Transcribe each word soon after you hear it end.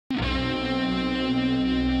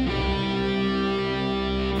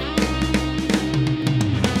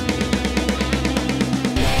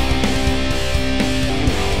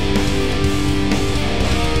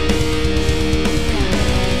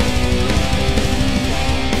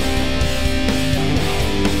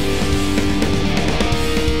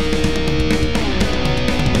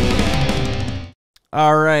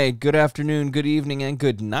All right, good afternoon, good evening, and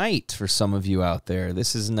good night for some of you out there.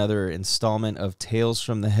 This is another installment of Tales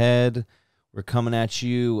from the Head. We're coming at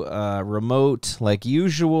you remote like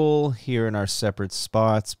usual here in our separate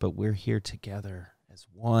spots, but we're here together as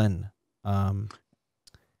one. And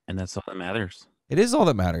that's all that matters. It is all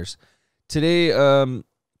that matters. Today,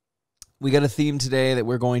 we got a theme today that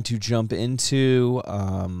we're going to jump into.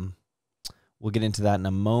 We'll get into that in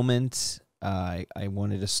a moment. I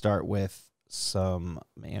wanted to start with some,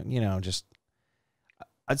 just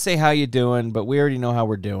I'd say how you doing, but we already know how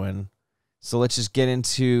we're doing. So let's just get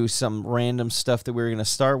into some random stuff that we're going to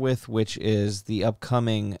start with, which is the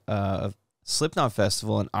upcoming Slipknot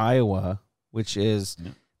Festival in Iowa, which is,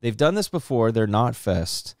 they've done this before, they're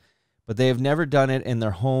Knotfest, but they have never done it in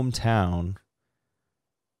their hometown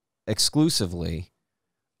exclusively.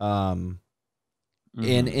 In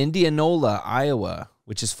Indianola, Iowa,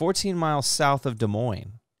 which is 14 miles south of Des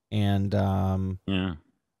Moines. And the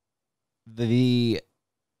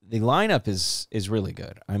lineup is really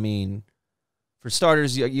good. I mean, for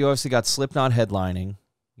starters, you obviously got Slipknot headlining,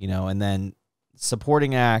 and then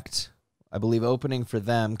supporting act, I believe opening for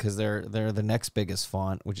them because they're the next biggest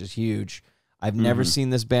font, which is huge. I've never seen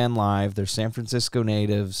this band live. They're San Francisco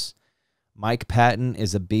natives. Mike Patton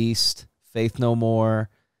is a beast. Faith No More,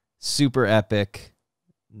 super epic,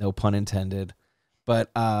 no pun intended.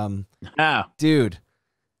 But dude.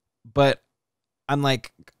 But I'm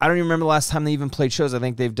like, I don't even remember the last time they even played shows. I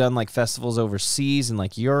think they've done like festivals overseas in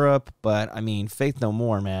like Europe. But I mean, Faith No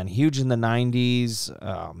More, man, huge in the 90s.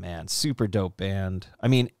 Oh man, super dope band. I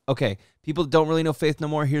mean, okay, people don't really know Faith No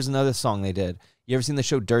More. Here's another song they did. You ever seen the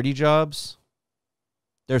show Dirty Jobs?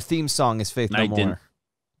 Their theme song is Faith No More. Didn't.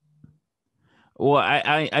 Well,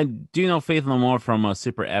 I do know Faith No More from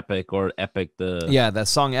Super Epic or Epic that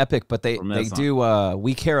song Epic, but they do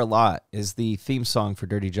We Care a Lot is the theme song for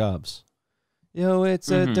Dirty Jobs. Yo, it's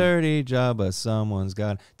a dirty job, but someone's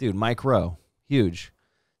got... Dude, Mike Rowe, huge.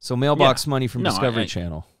 So Mailbox Money from Discovery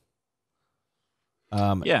Channel. He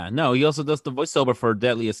also does the voiceover for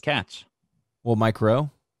Deadliest Catch. Well, Mike Rowe?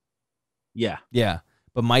 Yeah. Yeah,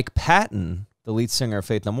 but Mike Patton, the lead singer of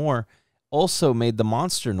Faith No More, also made the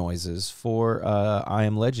monster noises for I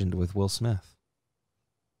Am Legend with Will Smith.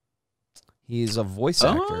 He's a voice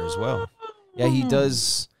actor as well. Yeah, he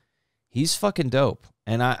does. He's fucking dope.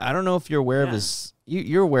 And I don't know if you're aware of his...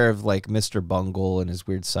 You're aware of, like, Mr. Bungle and his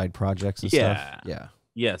weird side projects and stuff? Yeah.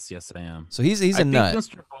 Yes, I am. So he's a nut.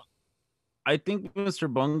 I think Mr.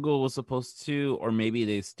 Bungle was supposed to, or maybe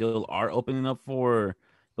they still are opening up for, I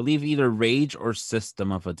believe, either Rage or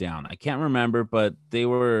System of a Down. I can't remember, but they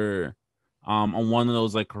were... on one of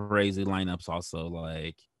those like crazy lineups, also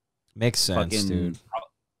like makes sense, dude.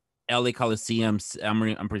 LA Coliseum,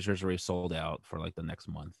 I'm pretty sure it's already sold out for like the next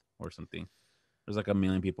month or something. There's like 1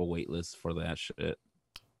 million people waitlist for that shit.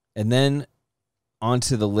 And then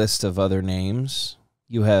onto the list of other names,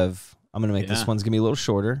 you have. I'm gonna make this one's gonna be a little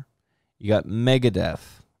shorter. You got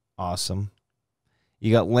Megadeth, awesome.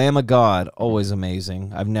 You got Lamb of God, always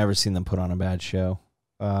amazing. I've never seen them put on a bad show.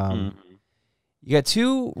 You got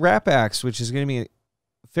two rap acts, which is going to be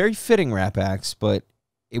very fitting rap acts, but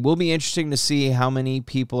it will be interesting to see how many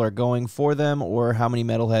people are going for them or how many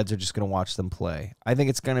metalheads are just going to watch them play. I think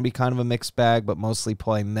it's going to be kind of a mixed bag, but mostly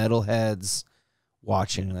probably metalheads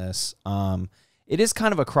watching this. It is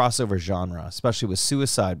kind of a crossover genre, especially with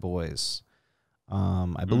Suicide Boys.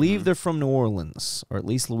 I believe they're from New Orleans, or at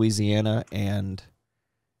least Louisiana, and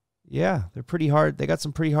yeah, they're pretty hard. They got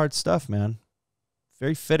some pretty hard stuff, man.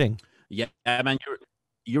 Very fitting. Yeah, man,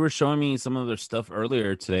 you were showing me some of their stuff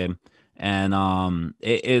earlier today, and that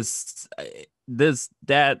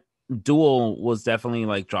duel was definitely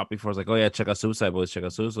like dropped before. I was like, oh yeah, check out Suicide Boys,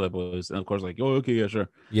 and of course like, oh okay, yeah, sure,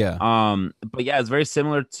 yeah. But yeah, it's very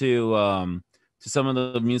similar to some of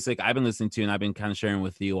the music I've been listening to, and I've been kind of sharing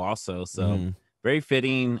with you also. So very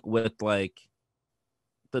fitting with like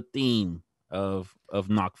the theme of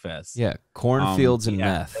Knotfest. Yeah, cornfields and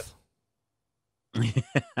meth.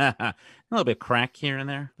 A little bit of crack here and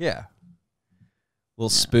there. Yeah. Little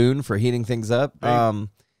spoon for heating things up.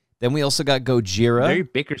 Then we also got Gojira. Very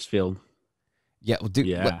Bakersfield. Yeah, well, dude.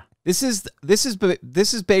 Yeah. This is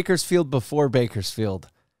Bakersfield before Bakersfield.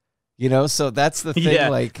 So that's the thing. Yeah,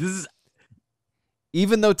 like,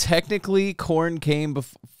 even though technically Korn came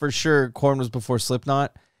for sure, Korn was before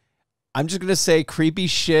Slipknot. I'm just gonna say creepy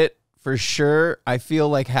shit. For sure, I feel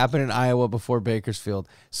like happened in Iowa before Bakersfield.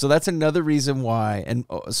 So that's another reason why, and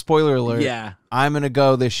spoiler alert, I'm going to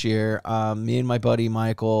go this year. Me and my buddy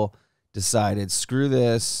Michael decided, screw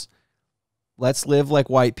this. Let's live like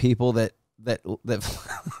white people that that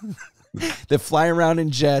fly around in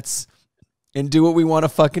jets and do what we want to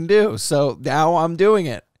fucking do. So now I'm doing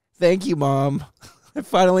it. Thank you, Mom. I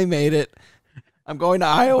finally made it. I'm going to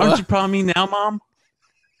Iowa. Aren't you proud of me now, Mom?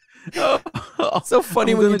 It's so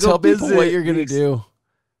funny when you tell people what you're going to do.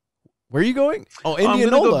 Where are you going? Oh, Indianola. I'm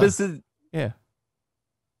going to go visit. Yeah.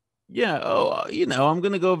 Yeah. Oh, I'm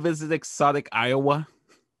going to go visit exotic Iowa.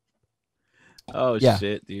 Oh, yeah.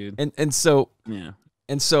 shit, dude. And so, yeah.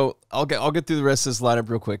 And so I'll get through the rest of this lineup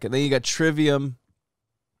real quick. And then you got Trivium.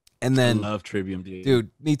 And then I love Trivium, dude.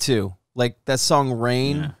 Dude, me too. Like that song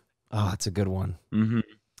Rain. Yeah. Oh, it's a good one. Mm-hmm.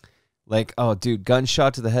 Like, oh, dude,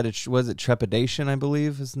 Gunshot to the Head. Was it Trepidation, I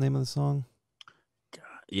believe, is the name of the song?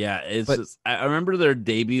 Yeah, just. I remember their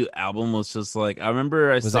debut album was just like. I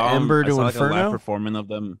remember I saw Ember to like Inferno? a live performance of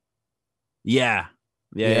them. Yeah.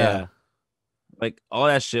 Like all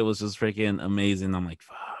that shit was just freaking amazing. I'm like,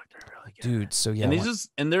 fuck, they're really good. Dude, so yeah.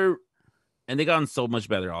 And they gotten so much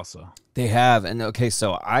better also. They have. And okay,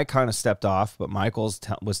 so I kind of stepped off, but Michael's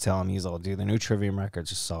was telling me, he's all, dude, the new Trivium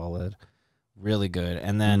records are solid. Really good.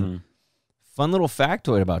 And then fun little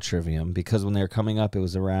factoid about Trivium, because when they were coming up, it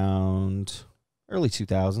was around early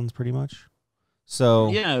 2000s pretty much.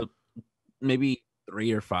 So yeah, maybe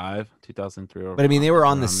 3 or 5, 2003 or But I mean, they were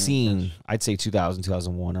on the scene, I'd say 2000,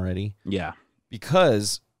 2001 already. Yeah.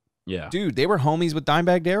 Because dude, they were homies with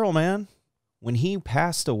Dimebag Darrell, man. When he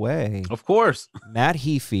passed away, of course, Matt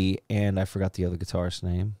Heafy and I forgot the other guitarist's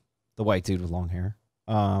name, the white dude with long hair.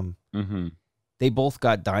 They both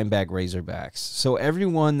got Dimebag Razorbacks. So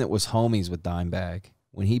everyone that was homies with Dimebag,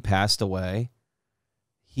 when he passed away,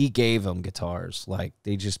 he gave them guitars. Like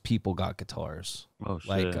people got guitars. Oh shit!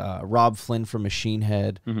 Like Rob Flynn from Machine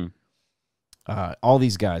Head. All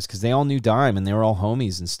these guys, because they all knew Dime and they were all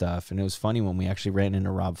homies and stuff. And it was funny when we actually ran into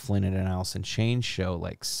Rob Flynn at an Alice in Chains show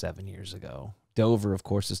like 7 years ago. Dover, of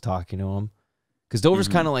course, is talking to him. Because Dover's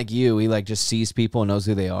kind of like you. He like just sees people and knows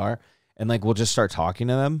who they are. And like we'll just start talking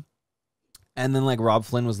to them. And then like Rob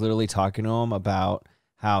Flynn was literally talking to him about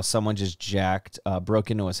how someone just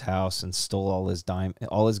broke into his house and stole all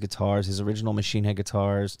his guitars, his original Machine Head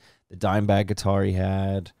guitars, the Dimebag guitar he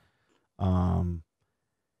had.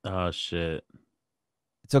 Oh, shit.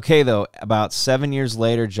 It's okay, though. About 7 years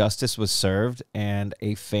later, justice was served, and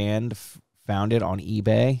a fan found it on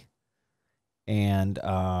eBay, and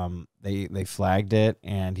they flagged it,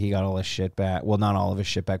 and he got all his shit back. Well, not all of his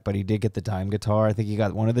shit back, but he did get the Dime guitar. I think he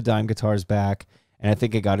got one of the Dime guitars back, and I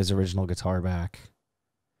think it got his original guitar back.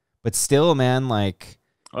 But still, man, like...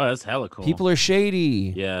 Oh, that's hella cool. People are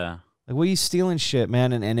shady. Yeah. Like, what are you stealing shit,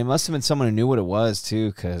 man? And it must have been someone who knew what it was,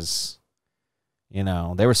 too, because... You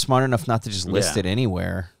know, they were smart enough not to just list it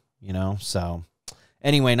anywhere, you know? So,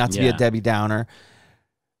 anyway, not to be a Debbie Downer.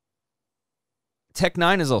 Tech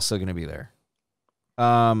 9 is also going to be there.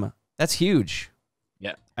 That's huge.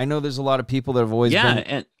 Yeah. I know there's a lot of people that have always been...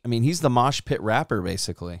 And I mean, he's the mosh pit rapper,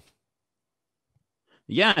 basically.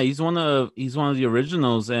 Yeah, he's one of the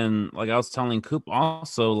originals. And like I was telling Coop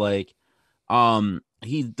also, like,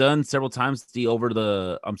 he's done several times the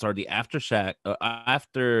Aftershock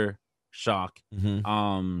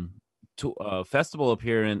festival up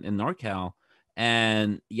here in NorCal,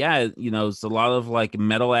 and it's a lot of like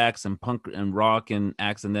metal acts and punk and rock and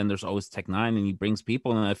acts, and then there's always Tech 9, and he brings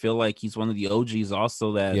people, and I feel like he's one of the OGs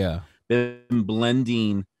also that been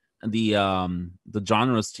blending the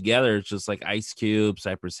genres together. It's just like Ice Cube,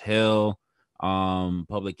 Cypress Hill,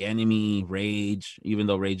 Public Enemy, Rage, even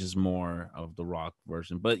though Rage is more of the rock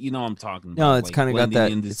version, but I'm talking about, it's like, kind of got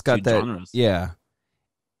that, it's got that genres.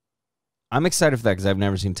 I'm excited for that because I've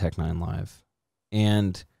never seen Tech 9 live.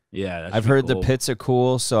 And I've heard the pits are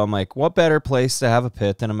cool, so I'm like, what better place to have a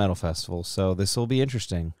pit than a metal festival? So this will be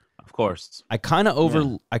interesting. Of course. I kind of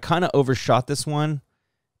overshot this one,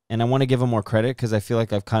 and I want to give them more credit because I feel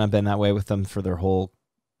like I've kind of been that way with them for their whole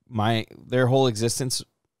existence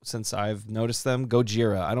since I've noticed them.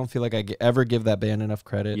 Gojira. I don't feel like I ever give that band enough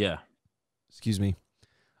credit. Yeah. Excuse me.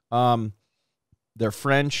 They're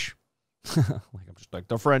French.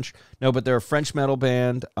 They're French. No, but they're a French metal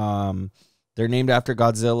band. They're named after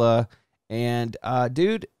Godzilla. And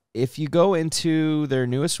dude, if you go into their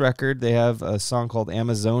newest record, they have a song called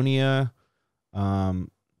Amazonia. The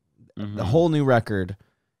whole new record,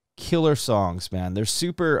 killer songs, man. They're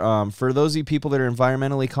super. For those of you people that are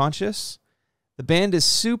environmentally conscious, the band is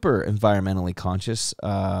super environmentally conscious.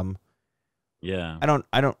 I don't.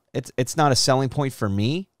 It's not a selling point for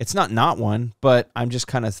me. It's not one, but I'm just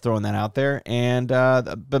kind of throwing that out there. And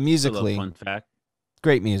but musically, fun fact,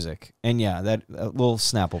 great music. And that little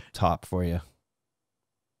Snapple top for you.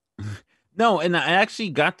 No, and I actually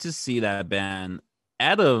got to see that band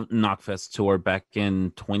at a Knotfest tour back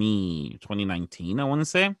in 2019. I want to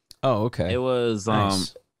say. Oh, okay. It was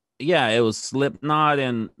nice. yeah, it was Slipknot,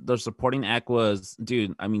 and the supporting act was,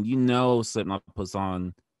 dude. I mean, Slipknot puts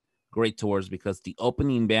on great tours because the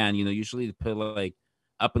opening band, usually they put like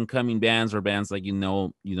up and coming bands or bands like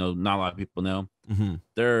not a lot of people know. Mm-hmm.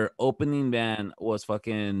 Their opening band was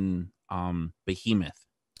fucking Behemoth, and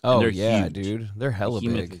Oh they're yeah, huge. dude, they're hella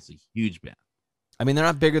Behemoth big. is a huge band I mean, they're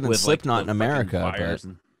not bigger than with like Slipknot the in fucking America, fires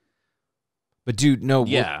and but dude, no,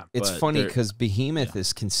 yeah, it's but funny they're because Behemoth yeah.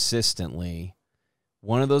 is consistently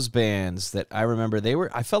one of those bands that I remember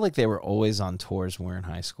I felt like they were always on tours when we were in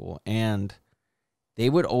high school, and they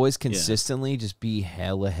would always consistently just be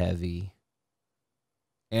hella heavy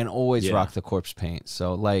and always rock the corpse paint.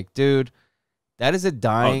 So like, dude, that is a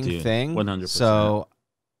dying thing. 100%. So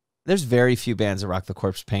there's very few bands that rock the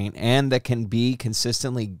corpse paint and that can be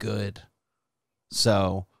consistently good.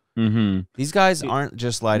 So these guys aren't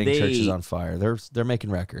just lighting churches on fire. They're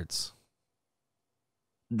making records.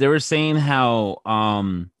 They were saying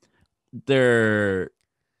how their,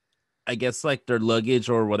 I guess like their luggage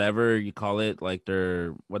or whatever you call it, like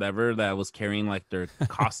their whatever that was carrying like their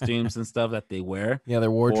costumes and stuff that they wear. Yeah,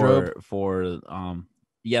 their wardrobe. For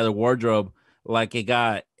their wardrobe, like it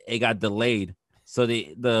got delayed. So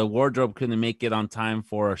the wardrobe couldn't make it on time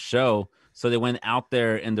for a show. So they went out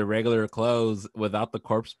there in the regular clothes without the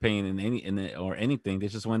corpse paint or anything. They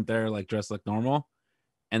just went there like dressed like normal,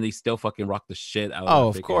 and they still fucking rocked the shit out of Oh,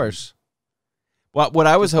 of course. What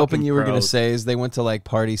I was hoping you were going to say is they went to like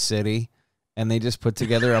Party City and they just put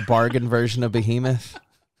together a bargain version of Behemoth.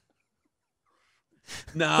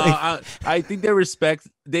 No, I think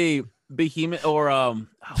Behemoth or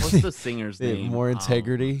what's the singer's name? More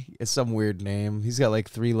Integrity. It's some weird name. He's got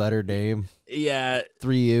like 3-letter name. Yeah.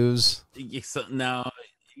 3 U's. No,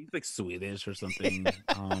 he's like Swedish or something.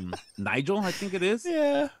 Nigel, I think it is.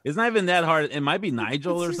 Yeah. It's not even that hard. It might be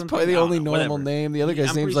Nigel or something. Probably the only normal name. The other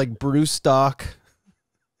guy's name's like Bruce Stock.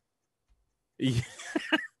 Yeah.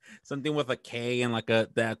 Something with a K and like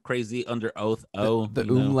that crazy under oath O. The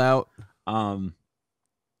umlaut.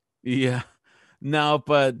 Yeah. No,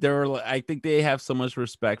 but I think they have so much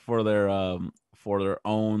respect for their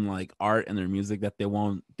own like art and their music that they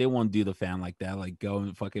won't do the fan like that, like go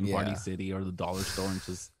in fucking Party City or the dollar store and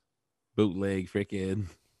just bootleg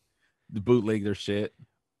their shit.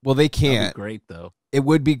 Well, they can't. That'd be great though. It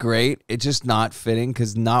would be great. It's just not fitting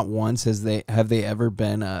because not once have they ever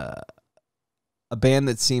been a band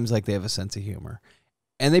that seems like they have a sense of humor,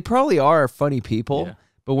 and they probably are funny people. Yeah.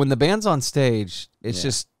 But when the band's on stage,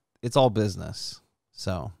 it's it's all business.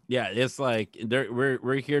 So yeah, it's like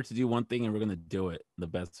we're here to do one thing and we're gonna do it the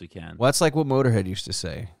best we can. Well, that's like what Motorhead used to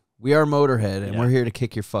say. We are Motorhead, and we're here to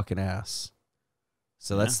kick your fucking ass.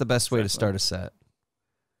 So that's the best way to start a set.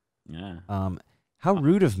 Yeah. How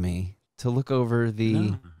rude of me to look over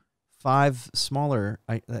the 5 smaller.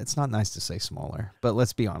 It's not nice to say smaller, but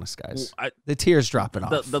let's be honest, guys. The tears dropping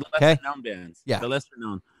off. The lesser known bands. Yeah, the lesser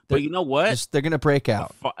known. But you know what? They're gonna break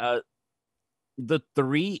out.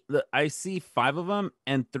 I see 5 of them,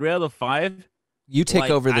 and 3 out of 5. You take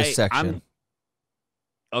over this section.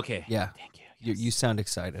 Okay. Yeah. Thank you. You sound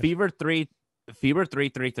excited. Fever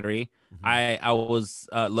 333. I was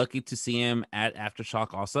lucky to see him at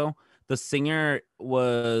Aftershock also. The singer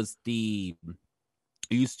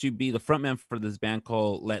used to be the frontman for this band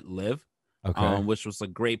called Let Live, which was a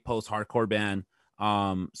great post-hardcore band.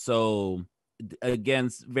 So again,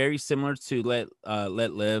 very similar to Let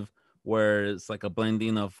Live, where it's like a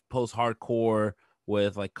blending of post-hardcore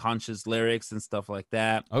with like conscious lyrics and stuff like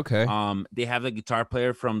that. Okay. They have a guitar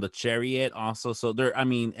player from the Chariot also. So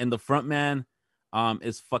and the frontman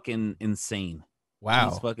is fucking insane. Wow.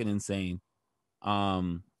 He's fucking insane.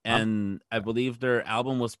 And I believe their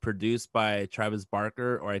album was produced by Travis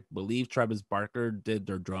Barker, or I believe Travis Barker did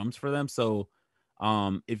their drums for them. So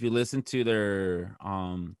if you listen to their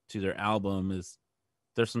album,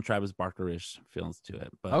 there's some Travis Barker-ish feels to it.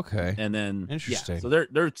 But okay. And then interesting. So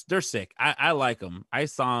they're sick. I like them. I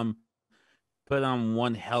saw them put on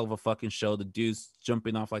one hell of a fucking show. The dude's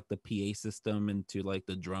jumping off like the PA system into like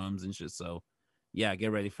the drums and shit. So yeah,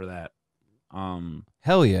 get ready for that.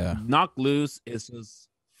 Hell yeah. Knocked Loose is just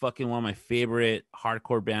fucking one of my favorite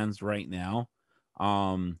hardcore bands right now.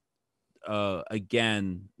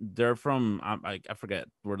 Again, they're from I forget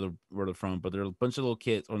where they're from, but they're a bunch of little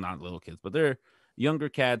kids, or not little kids, but they're younger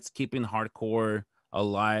cats keeping hardcore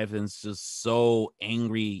alive, and it's just so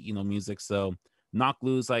angry, music. So Knocked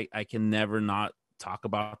Loose, I can never not talk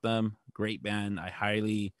about them. Great band. I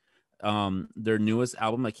highly their newest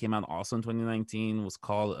album that came out also in 2019 was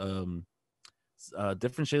called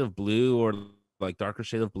Different Shade of Blue, or like Darker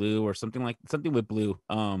Shade of Blue, or something with blue.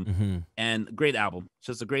 And great album. It's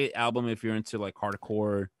just a great album if you're into like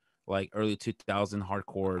hardcore like early 2000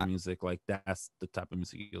 hardcore music. Like that's the type of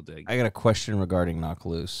music you'll dig. I got a question regarding Knock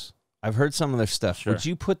Loose. I've heard some of their stuff. Sure. Would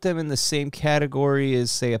you put them in the same category as,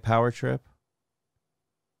 say, a Power Trip?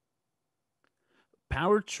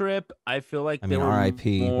 Power Trip, I feel like I mean, they were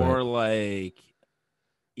R.I.P., more like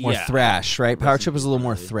more thrash, right? Power Trip was a little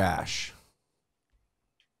more really. thrash.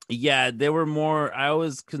 Yeah, they were more. I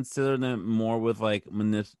always consider them more with like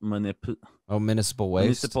Municipal Waste.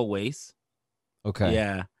 Municipal Waste. Okay.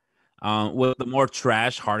 Yeah, with the more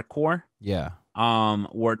trash hardcore. Yeah.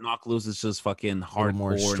 Where Knock Loose is just fucking hardcore,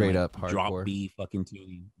 more straight up hardcore. drop B fucking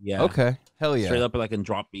tuning. Yeah. Okay. Hell yeah. Straight up like in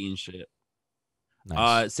drop B and shit.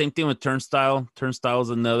 Nice. Same thing with Turnstile. Turnstile is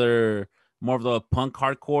another more of the punk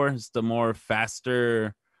hardcore. It's the more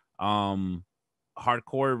faster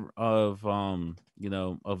hardcore of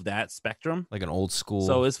of that spectrum. Like an old school.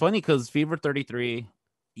 So it's funny because Fever 33,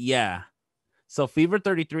 yeah. So Fever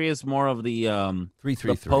 33 is more of the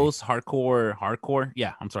 333. the post hardcore.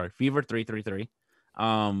 Yeah, I'm sorry. Fever 333.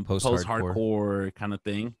 Post hardcore kind of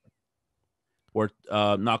thing. Where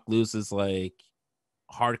Knock Loose is like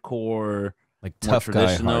hardcore, like tough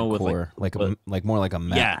guy hardcore, like more like a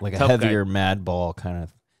like a heavier Madball kind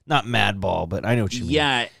of, not Madball, but I know what you mean.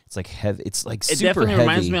 Yeah, it's like heavy. It's like it super definitely heavy.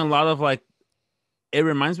 reminds me a lot of like. It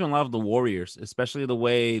reminds me a lot of the Warriors, especially the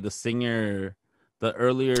way the singer, the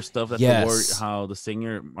earlier stuff that how the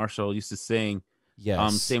singer Marshall used to sing.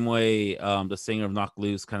 Yes. Same way the singer of Knock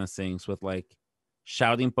Loose kind of sings with like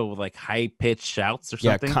shouting, but with like high pitched shouts or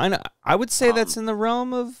something. Yeah, kind of. I would say that's in the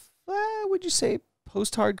realm of. Would you say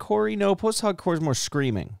post-hardcore? No, post-hardcore is more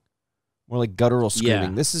screaming, more like guttural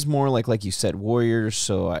screaming. Yeah. This is more like you said, Warriors.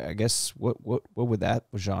 So I guess what would that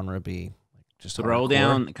genre be? Like just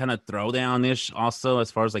throwdown, kind of throwdown-ish. Also,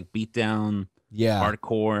 as far as like beatdown,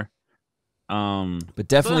 hardcore. But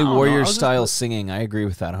definitely Warrior style singing. I agree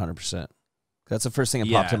with that 100%. That's the first thing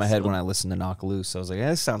that popped in my head when I listened to Knock Loose. I was like,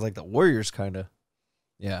 this sounds like the Warriors kind of.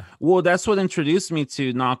 Yeah. Well, that's what introduced me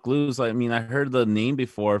to Knock Loose. I mean, I heard the name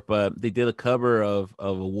before, but they did a cover of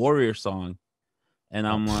a Warrior song. And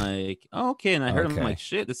I'm like, oh, okay. And I heard them, I'm like,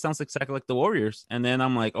 shit, this sounds exactly like the Warriors. And then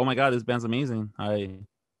I'm like, oh my God, this band's amazing.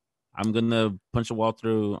 I'm gonna punch a wall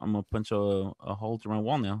through. I'm gonna punch a hole through my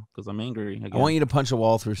wall now because I'm angry again. I want you to punch a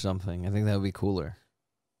wall through something. I think that would be cooler.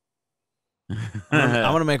 I'm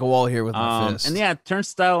gonna make a wall here with my fist. And yeah,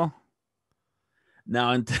 Turnstile.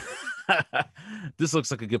 Now, and this looks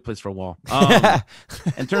like a good place for a wall.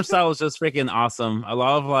 And Turnstile is just freaking awesome. A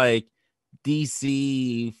lot of like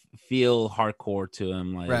DC feel hardcore to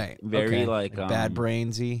him, like very like Bad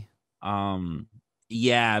Brainsy.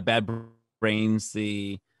 Yeah, Bad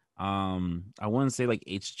Brainsy. I wouldn't say like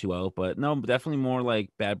H2O, but no, definitely more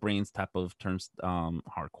like Bad Brains type of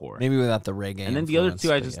hardcore. Maybe without the reggae. And then the other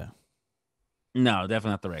two, I just no,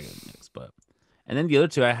 definitely not the reggae mix. But and then the other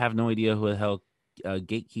two, I have no idea who the hell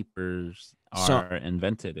Gatekeepers are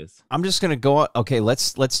invented is. I'm just gonna go. Okay,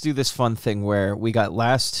 let's do this fun thing where we got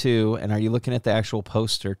last two, and are you looking at the actual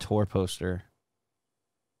tour poster?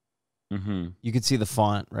 Mm-hmm. You can see the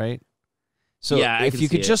font, right? So yeah, if you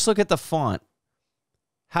could just look at the font,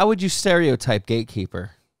 how would you stereotype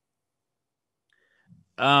Gatekeeper?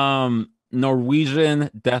 Norwegian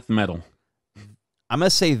death metal. I'm gonna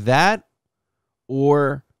say that,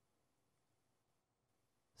 or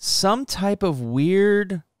some type of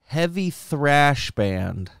weird heavy thrash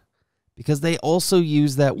band, because they also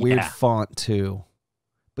use that weird font too.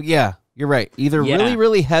 But yeah, you're right. Either really,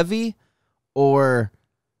 really heavy, or,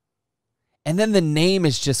 and then the name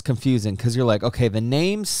is just confusing because you're like, okay, the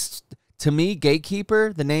name's, to me,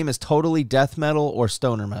 Gatekeeper, the name is totally death metal or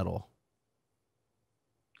stoner metal.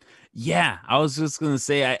 Yeah, I was just gonna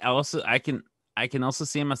say, I can also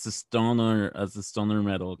see him as a stoner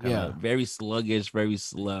metal, kind of very sluggish, very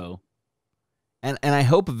slow. And I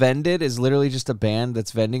hope Vended is literally just a band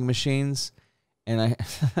that's vending machines. And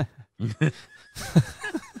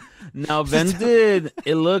now Vended,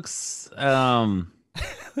 it looks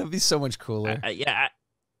that'd be so much cooler.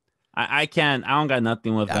 I can't. I don't got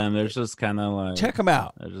nothing with them. They're just kind of like, check them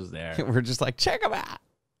out. They're just there. We're just like, check them out.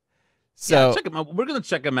 So check them out. We're gonna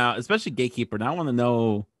check them out, especially Gatekeeper. Now I want to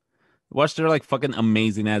know. Watch their like fucking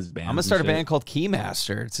amazing ass band. I'm gonna start a band called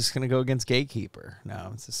Keymaster. It's just gonna go against Gatekeeper.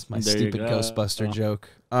 No, it's just my stupid Ghostbuster joke.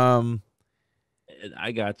 I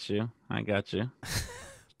got you.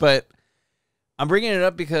 But I'm bringing it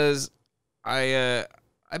up because I've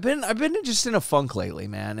been just in a funk lately,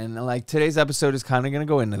 man, and like today's episode is kind of gonna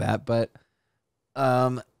go into that. But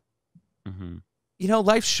you know,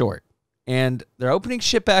 life's short, and they're opening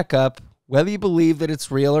shit back up. Whether you believe that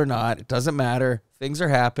it's real or not, it doesn't matter. Things are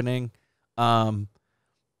happening. And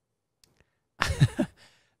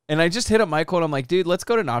And I just hit up Michael, and I'm like, dude, let's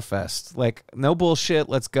go to Knotfest. Like, no bullshit.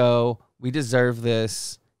 Let's go. We deserve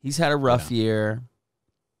this. He's had a rough year.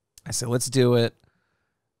 I said, let's do it.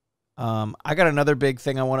 I got another big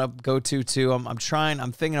thing I want to go to too. I'm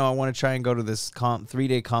thinking I want to try and go to this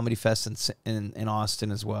 3-day comedy fest in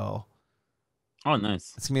Austin as well. Oh,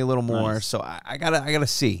 nice. It's gonna be a little more. Nice. So I gotta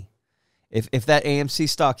see if that AMC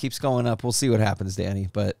stock keeps going up. We'll see what happens, Danny.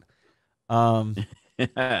 But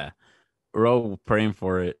yeah, we're all praying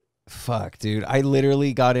for it. Fuck, dude. I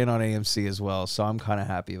literally got in on AMC as well, so I'm kind of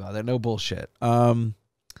happy about that. No bullshit.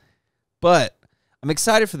 But I'm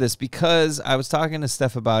excited for this because I was talking to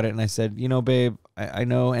Steph about it, and I said, you know, babe, I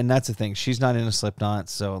know, and that's the thing. She's not into Slipknot,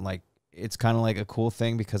 so, like, it's kind of like a cool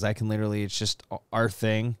thing because I can literally, it's just our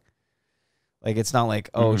thing. Like, it's not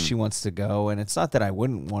like, oh, she wants to go, and it's not that I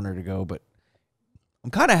wouldn't want her to go, but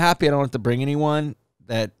I'm kind of happy I don't have to bring anyone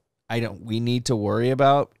that we need to worry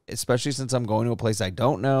about, especially since I'm going to a place I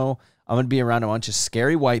don't know. I'm going to be around a bunch of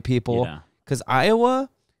scary white people because Iowa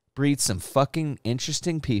breeds some fucking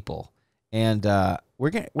interesting people. And me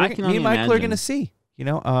and Michael are going to see, you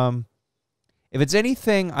know, if it's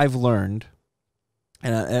anything I've learned,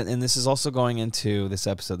 and this is also going into this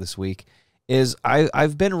episode this week, is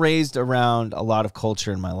I've been raised around a lot of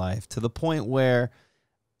culture in my life to the point where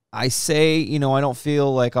I say, you know, I don't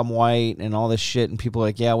feel like I'm white and all this shit, and people are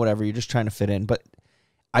like, yeah, whatever, you're just trying to fit in. But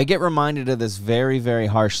I get reminded of this very, very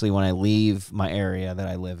harshly when I leave my area that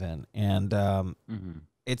I live in. And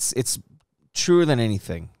it's truer than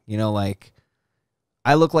anything. You know, like,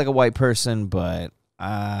 I look like a white person, but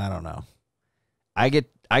I don't know. I get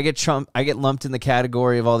lumped in the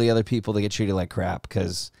category of all the other people that get treated like crap,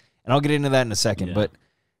 and I'll get into that in a second, but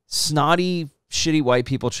snotty, shitty white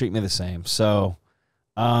people treat me the same. So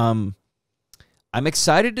I'm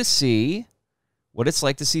excited to see what it's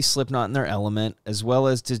like to see Slipknot in their element, as well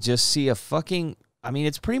as to just see a fucking, I mean,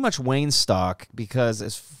 it's pretty much Wayne stock,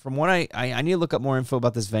 because from what I need to look up more info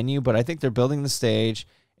about this venue, but I think they're building the stage.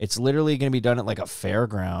 It's literally going to be done at like a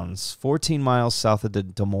fairgrounds, 14 miles south of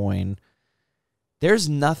Des Moines. There's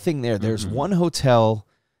nothing there. There's one hotel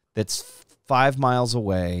that's 5 miles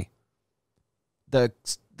away. The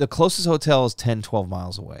closest hotel is 10, 12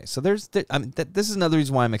 miles away. So this is another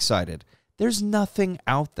reason why I'm excited. There's nothing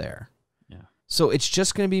out there. Yeah. So it's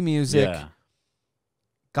just going to be music. Yeah.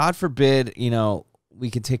 God forbid, you know, we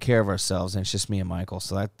can take care of ourselves, and it's just me and Michael.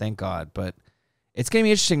 So thank God. But it's going to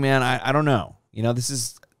be interesting, man. I don't know. You know, this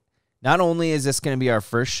is not only is this going to be our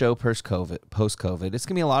first show post-COVID, it's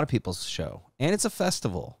going to be a lot of people's show, and it's a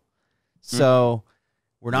festival. So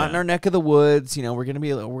we're not in our neck of the woods. You know, we're going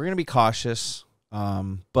to be cautious.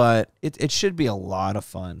 But it should be a lot of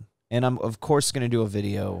fun. And I'm, of course, going to do a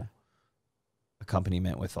video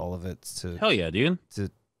accompaniment with all of it. Hell yeah, dude. To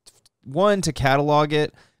catalog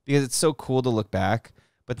it, because it's so cool to look back.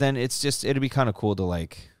 But then it'd be kind of cool to,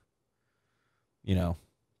 like, you know,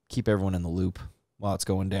 keep everyone in the loop while it's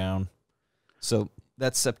going down. So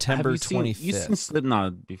that's September 25th. You've seen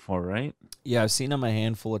Slipknot before, right? Yeah, I've seen them a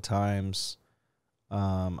handful of times.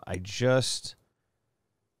 The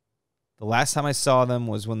last time I saw them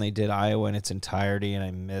was when they did Iowa in its entirety, and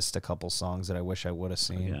I missed a couple songs that I wish I would have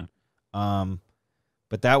seen. Yeah.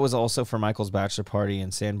 But that was also for Michael's bachelor party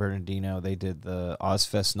in San Bernardino. They did the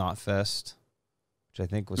Ozfest Knotfest, which I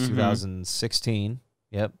think was 2016.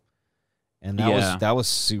 Yep. And that was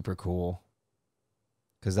super cool,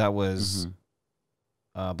 because that was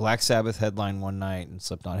Black Sabbath headline one night and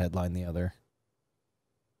Slipknot headline the other.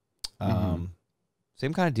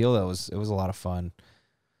 Same kind of deal, though. It was a lot of fun.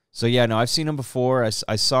 So, yeah, no, I've seen them before. I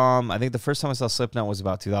saw them. I think the first time I saw Slipknot was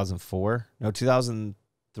about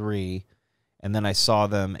 2003. And then I saw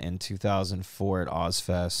them in 2004 at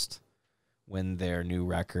Ozfest when their new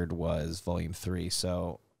record was Volume 3.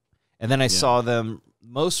 So, and then I saw them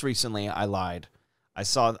most recently. I lied. I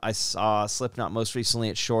saw Slipknot most recently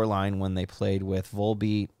at Shoreline when they played with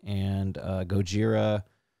Volbeat and Gojira.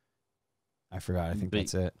 I forgot. I think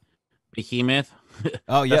that's it. Behemoth.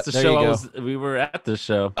 Oh, yeah. That's the show. We were at the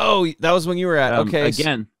show. Oh, that was when you were at. Okay.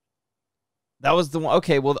 Again. That was the one.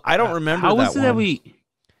 Okay. Well, I don't remember that one. How was it that we...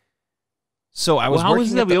 So I was. How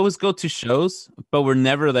is it that we always go to shows, but we're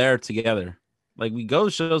never there together? Like, we go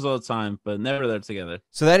to shows all the time, but never there together.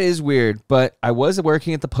 So that is weird. But I was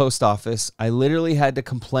working at the post office. I literally had to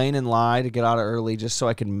complain and lie to get out early just so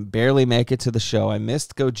I could barely make it to the show. I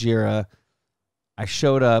missed Gojira. I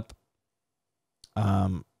showed up.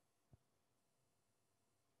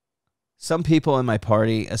 Some people in my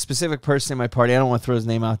party, a specific person in my party, I don't want to throw his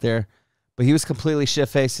name out there, but he was completely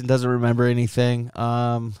shit-faced and doesn't remember anything.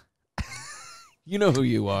 You know who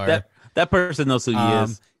you are. That person knows who he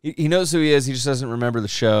is. He knows who he is. He just doesn't remember the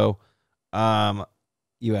show.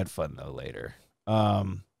 you had fun though later.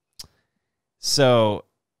 So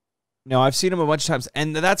no, I've seen them a bunch of times,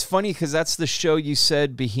 and that's funny because that's the show you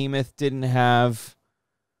said Behemoth didn't have.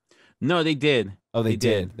 No, they did. Oh, they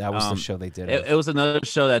did. That was the show they did. It was another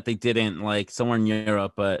show that they didn't, like, somewhere in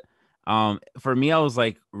Europe. But for me, I was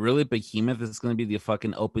like, really, Behemoth is going to be the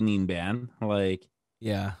fucking opening band, like,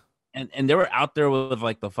 yeah. And they were out there with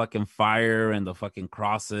like the fucking fire and the fucking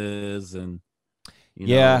crosses, and you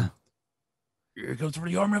know, here comes for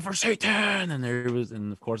the army for Satan, and there was,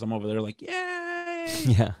 and of course I'm over there like, yay,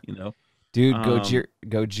 yeah, you know, dude,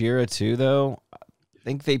 Gojira too though. I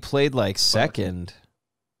think they played like second.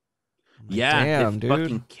 Yeah, damn,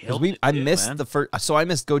 dude. I missed the first, so I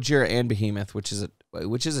missed Gojira and Behemoth, which is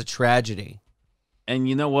a tragedy. And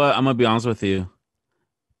you know what? I'm gonna be honest with you.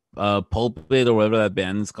 Pulpit or whatever that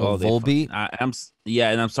band is called. Volbeat.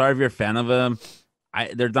 And I'm sorry if you're a fan of them.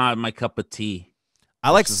 They're not my cup of tea. I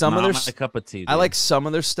like some of their cup of tea. Dude. I like some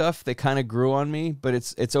of their stuff. They kind of grew on me, but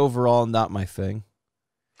it's overall not my thing.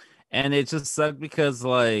 And it just sucked because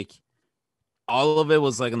like all of it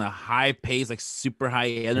was like in a high pace, like super high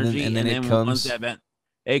energy, and then once that event,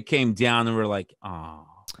 it came down, and we're like, oh.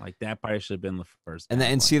 Like that probably should have been the first.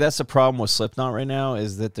 And see, that's the problem with Slipknot right now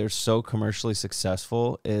is that they're so commercially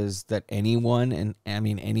successful is that anyone, and I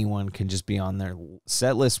mean anyone, can just be on their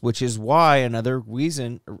set list, which is why another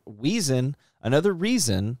reason, this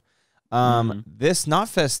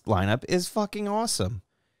Knotfest lineup is fucking awesome.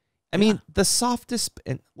 I mean, the softest,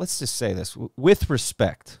 and let's just say this with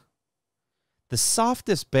respect, the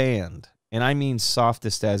softest band, and I mean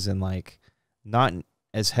softest as in like not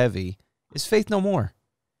as heavy, is Faith No More.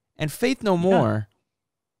 And Faith No More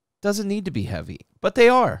doesn't need to be heavy, but they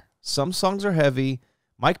are. Some songs are heavy.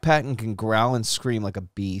 Mike Patton can growl and scream like a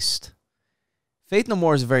beast. Faith No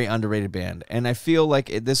More is a very underrated band, and I feel like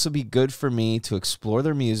this will be good for me to explore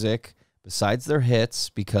their music besides their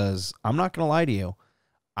hits, because I'm not going to lie to you.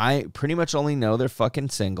 I pretty much only know their fucking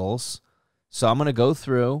singles, so I'm going to go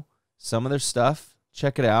through some of their stuff,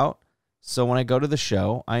 check it out, so when I go to the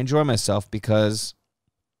show, I enjoy myself, because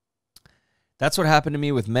that's what happened to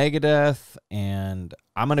me with Megadeth, and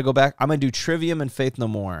I'm going to go back. I'm going to do Trivium and Faith No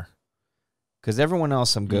More, because everyone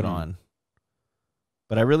else I'm good on.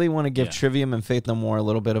 But I really want to give Trivium and Faith No More a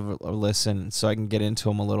little bit of a listen so I can get into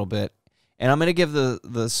them a little bit. And I'm going to give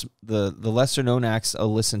the lesser-known acts a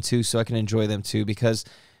listen, too, so I can enjoy them, too, because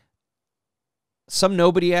some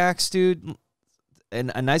nobody acts, dude,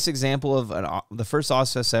 and a nice example of the first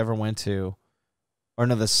Ozfest I ever went to, or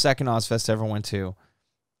no, the second Ozfest I ever went to,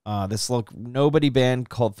 this little nobody band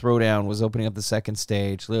called Throwdown was opening up the second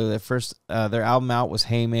stage. Literally, their album out was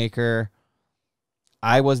Haymaker.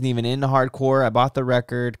 I wasn't even into hardcore. I bought the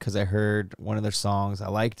record because I heard one of their songs. I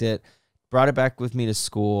liked it. Brought it back with me to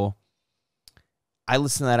school. I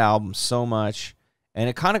listened to that album so much, and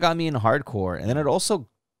it kind of got me into hardcore. And then it also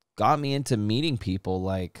got me into meeting people.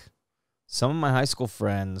 Like, some of my high school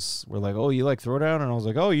friends were like, "Oh, you like Throwdown?" And I was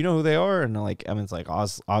like, "Oh, you know who they are?" And like, I mean, it's like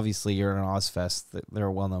obviously you're in an Ozfest. They're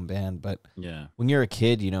a well-known band, but when you're a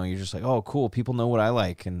kid, you know, you're just like, "Oh, cool, people know what I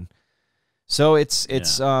like." And so it's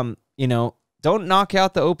you know, don't knock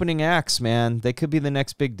out the opening acts, man. They could be the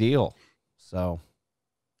next big deal. So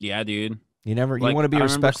yeah, dude, you want to be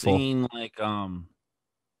respectful.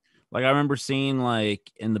 I remember seeing like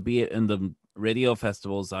in the radio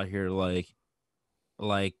festivals out here, like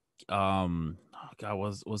oh God,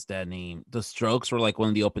 what's that name? The Strokes were like one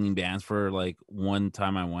of the opening bands for like one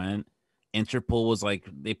time I went. Interpol was like,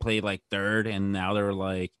 they played like third, and now they're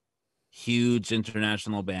like huge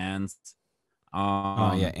international bands.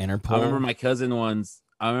 Interpol. I remember my cousin once.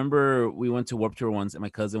 I remember we went to Warped Tour once, and my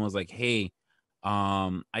cousin was like, "Hey,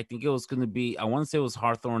 I think it was gonna be. I want to say it was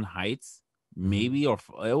Hawthorne Heights, maybe, or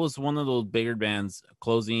it was one of those bigger bands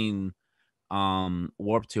closing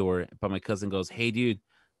Warped Tour." But my cousin goes, "Hey, dude,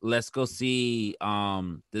 let's go see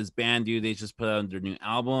this band, dude. They just put out their new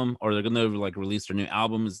album, or they're gonna like release their new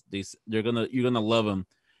albums. You're gonna love them."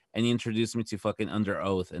 And he introduced me to fucking Under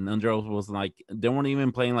Oath, and Under Oath was like, they weren't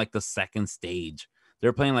even playing like the second stage. They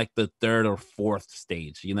were playing like the third or fourth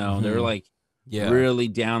stage. You know, they were like really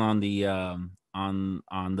down on the on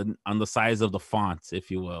the size of the font,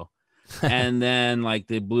 if you will. And then like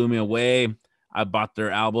they blew me away. I bought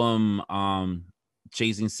their album,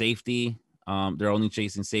 Chasing Safety. They're only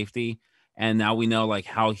Chasing Safety, and now we know like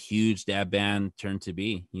how huge that band turned to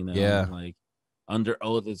be. You know, like Under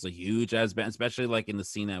Oath is a huge ass band, especially like in the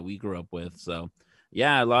scene that we grew up with. So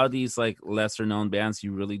yeah, a lot of these like lesser known bands,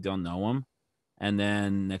 you really don't know them, and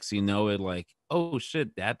then next thing you know it, like, oh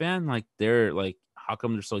shit, that band, like they're like, how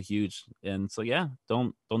come they're so huge? And so yeah,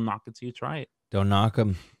 don't knock it till you try it. Don't knock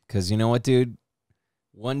them, because you know what, dude,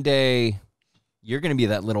 one day you're going to be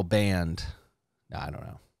that little band. I don't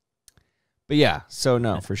know. But yeah, so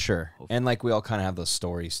no, for sure. And like we all kind of have those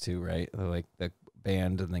stories too, right? Like the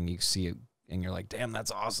band, and then you see it and you're like, damn,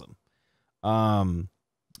 that's awesome.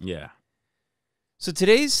 Yeah. So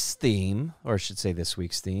today's theme, or I should say this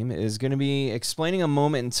week's theme, is going to be explaining a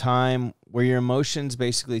moment in time where your emotions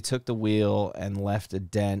basically took the wheel and left a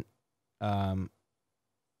dent. And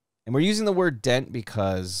we're using the word dent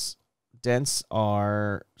because dents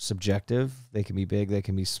are subjective. They can be big, they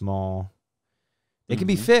can be small. They can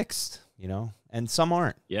be fixed, you know, and some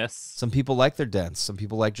aren't. Yes. Some people like their dents. Some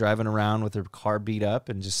people like driving around with their car beat up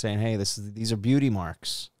and just saying, hey, these are beauty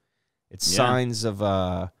marks. It's signs of,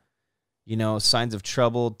 you know, signs of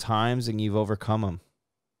troubled times, and you've overcome them.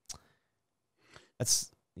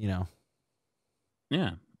 That's, you know.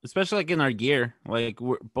 Yeah. Especially like in our gear. Like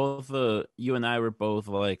we're both, you and I were both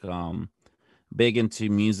like big into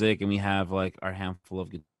music, and we have like our handful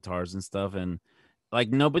of guitars and stuff. And like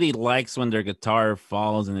nobody likes when their guitar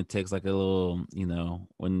falls and it takes like a little,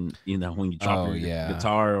 when you drop your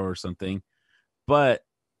guitar or something. But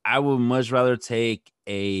I would much rather take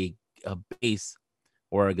a bass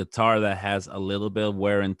or a guitar that has a little bit of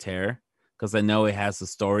wear and tear, because I know it has a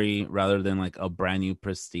story, rather than like a brand new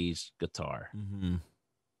prestige guitar.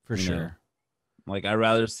 For sure. Like I'd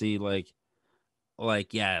rather see like when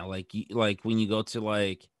you go to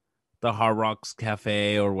like the Hard Rocks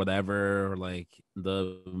Cafe or whatever, or like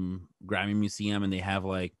the Grammy Museum, and they have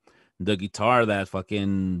like the guitar that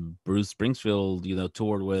fucking Bruce Springsteen,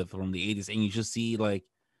 toured with from the 80s, and you just see like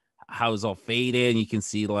how it's all faded, and you can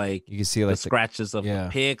see like the scratches of the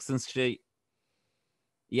picks and shit.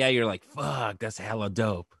 Yeah, you're like, fuck, that's hella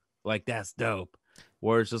dope. Like, that's dope.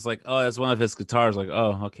 Where it's just like, oh, that's one of his guitars. Like,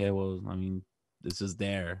 oh, okay, well, I mean, this is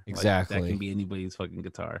there. Exactly. Like, that can be anybody's fucking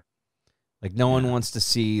guitar. Like, no one wants to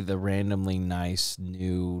see the randomly nice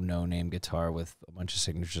new no-name guitar with a bunch of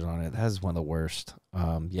signatures on it. That is one of the worst.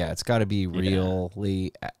 It's got to be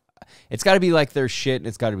really... It's got to be like their shit, and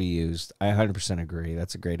it's got to be used. I 100% agree.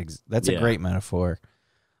 That's a great a great metaphor.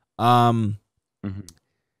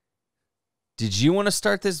 Did you want to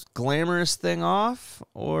start this glamorous thing off,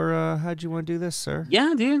 or how'd you want to do this, sir?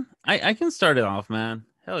 Yeah, dude. I can start it off, man.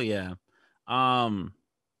 Hell yeah.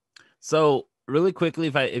 So really quickly,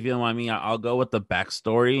 if you don't mind me, I'll go with the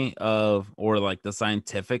backstory or like the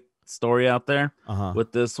scientific story out there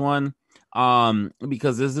with this one.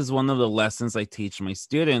 Because this is one of the lessons I teach my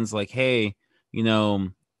students. Like, hey,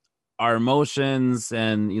 our emotions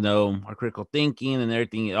and our critical thinking and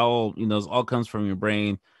everything, it all comes from your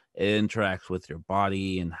brain. It interacts with your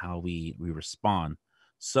body and how we respond.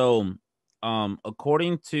 So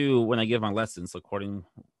according to when I give my lessons, according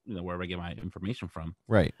wherever I get my information from,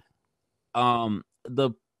 right,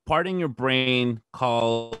 the part in your brain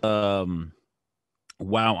called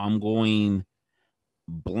wow, I'm going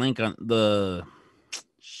blank on the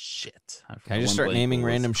shit. Can I just start naming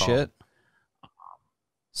random shit?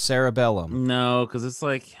 Cerebellum. No, because it's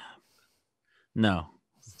like no,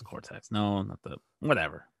 it's the cortex. No, not the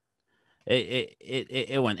whatever.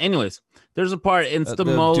 It went. Anyways, there's a part. It's the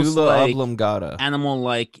most like animal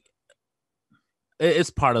like.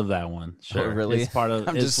 It's part of that one. Sure, really? It's part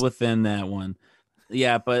of. It's within that one.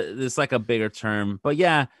 Yeah, but it's like a bigger term. But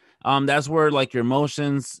yeah, that's where like your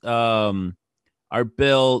emotions are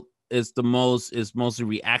built. Is mostly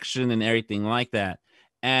reaction and everything like that,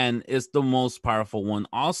 and it's the most powerful one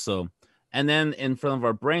also. And then in front of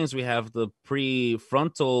our brains, we have the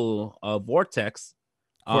prefrontal vortex.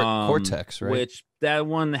 Cortex, right? Which that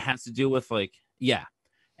one has to do with like,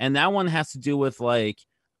 and that one has to do with like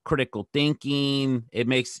critical thinking. It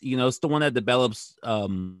makes it's the one that develops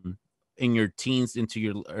in your teens into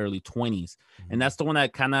your early 20s, and that's the one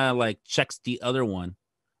that kind of like checks the other one.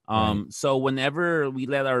 So whenever we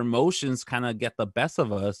let our emotions kind of get the best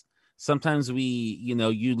of us, sometimes we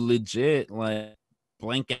you legit like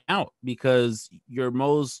blank out because your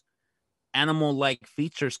most animal-like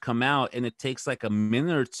features come out, and it takes like a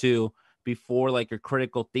minute or two before like your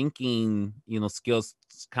critical thinking skills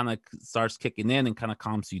kind of starts kicking in and kind of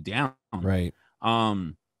calms you down. Right.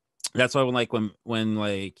 That's why when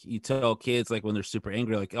like you tell kids like when they're super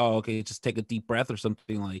angry, like, oh, okay, just take a deep breath or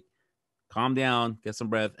something, like calm down, get some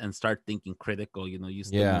breath, and start thinking critical. You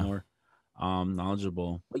still more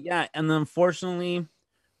knowledgeable. But yeah, and unfortunately,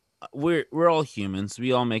 we're all humans.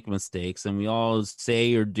 We all make mistakes, and we all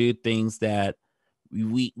say or do things that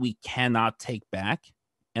we cannot take back.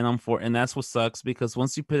 And that's what sucks, because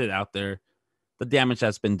once you put it out there, the damage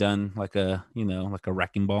has been done, like a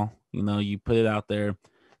wrecking ball. You put it out there,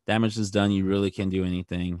 damage is done. You really can't do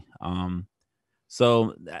anything.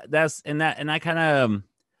 So that's and I kind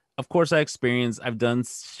of of course, I've done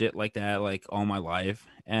shit like that like all my life.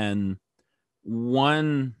 And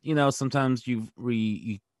sometimes you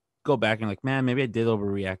go back and like, man, maybe I did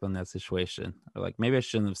overreact on that situation, or like maybe I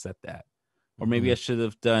shouldn't have said that, or maybe I should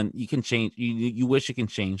have done. You can change. You wish you can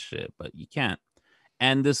change shit, but you can't.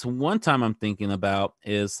 And this one time I'm thinking about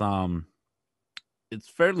is it's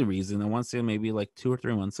fairly recent. I want to say maybe like 2 or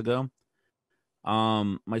 3 months ago.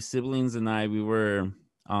 My siblings and I, we were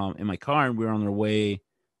in my car, and we were on our way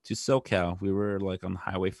to SoCal. We were like on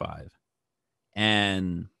Highway 5,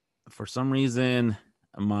 and for some reason,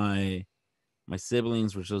 my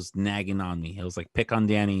siblings were just nagging on me. It was like, pick on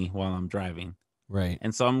Danny while I'm driving. Right.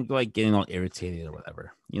 And so I'm like getting all irritated or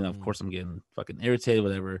whatever. Of course I'm getting fucking irritated,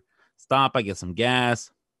 whatever. Stop, I get some gas,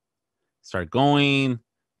 start going,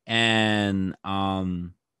 and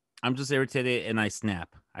I'm just irritated, and I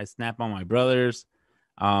snap. I snap on my brothers.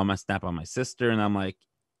 I snap on my sister, and I'm like,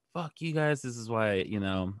 fuck you guys. This is why,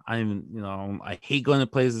 I hate going to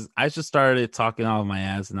places. I just started talking out of my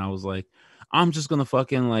ass, and I was like, I'm just gonna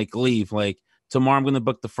fucking like leave. Like tomorrow I'm gonna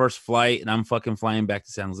book the first flight, and I'm fucking flying back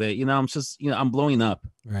to San Jose. I'm just, I'm blowing up.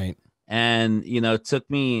 Right. And it took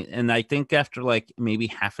me, and I think after like maybe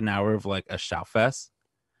half an hour of like a shout fest,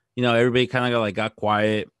 everybody kind of got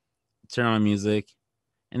quiet, turned on music,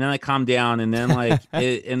 and then I calmed down, and then like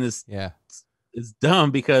Yeah. it's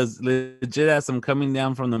dumb because legit as I'm coming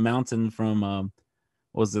down from the mountain from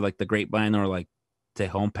was it like the Grapevine or like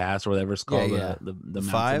Tejon Pass or whatever it's called, Yeah. the mountain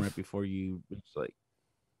 5? right before you reach, like,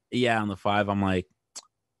 on the 5. I'm like,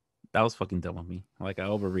 that was fucking dumb of me. Like I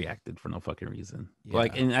overreacted for no fucking reason. Yeah.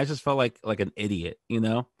 Like, and I just felt like an idiot,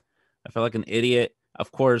 I felt like an idiot.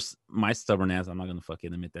 Of course, my stubborn ass, I'm not gonna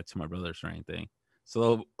fucking admit that to my brothers or anything.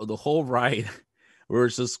 So the whole ride, we're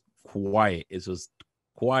just quiet. It's just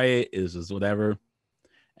quiet. It's just whatever.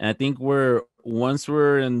 And I think once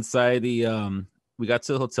we're inside we got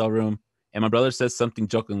to the hotel room, and my brother says something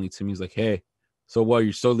jokingly to me. He's like, "Hey, so what?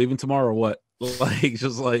 You're still leaving tomorrow or what?" Like,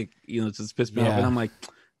 just like, just pissed me off. And I'm like,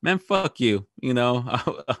 man, fuck you. I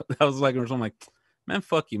was like, I'm like, man,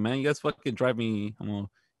 fuck you, man. You guys fucking drive me. You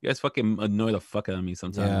guys fucking annoy the fuck out of me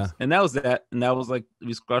sometimes. Yeah. And that was that. And that was like,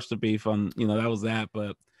 we squashed the beef on, that was that.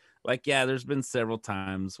 But like, yeah, there's been several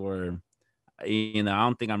times where, I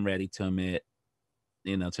don't think I'm ready to admit,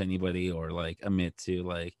 to anybody, or like admit to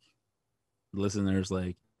like listeners,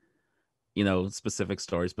 like, specific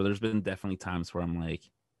stories. But there's been definitely times where I'm like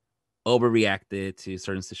overreacted to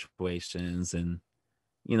certain situations, and,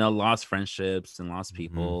 lost friendships, and lost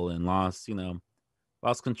people, and lost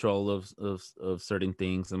control of certain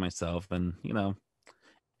things in myself. And,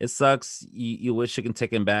 it sucks. You wish you can take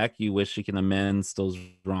them back. You wish you can amend those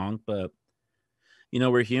wrong. But,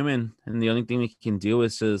 we're human. And the only thing we can do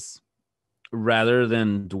is just, rather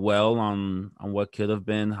than dwell on what could have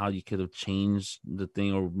been, how you could have changed the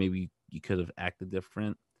thing, or maybe you could have acted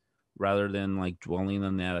different, rather than like dwelling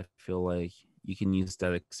on that, I feel like you can use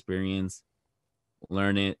that experience,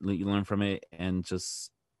 learn from it, and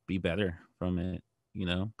just be better from it,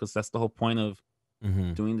 because that's the whole point of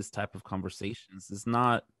doing this type of conversations. It's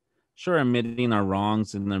not, sure, admitting our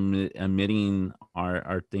wrongs and admitting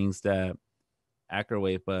our things that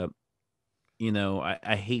aggravate, but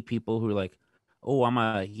I hate people who are like, oh, I'm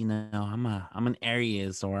an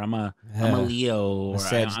Aries, or I'm a Leo, or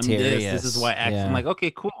I'm this is why I act. I'm like,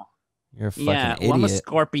 okay, cool. You're a fucking idiot. Well, I'm a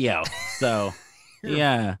Scorpio, so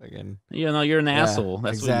yeah, you're an asshole.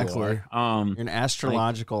 That's exactly what you are. You're an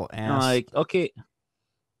astrological ass. Like, okay,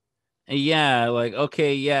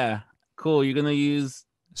 yeah, cool. You're gonna use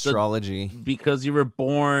astrology because you were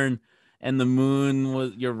born, and the moon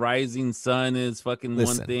was your rising sun is fucking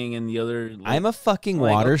one thing, and the other. Like, I'm a fucking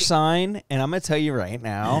water sign, and I'm gonna tell you right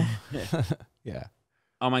now. Yeah.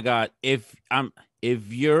 Oh my god, if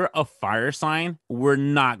you're a fire sign, we're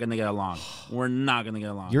not gonna get along. We're not gonna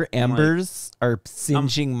get along. Your embers are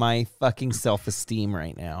singeing my fucking self-esteem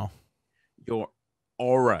right now. Your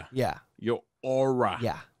aura. Yeah. Your aura.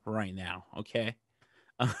 Yeah. Right now. Okay.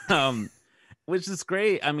 Which is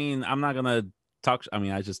great. I mean, I'm not gonna talk. I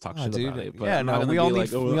mean, I just talk shit about it. But yeah, no, we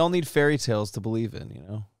all need fairy tales to believe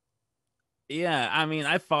in, Yeah, I mean,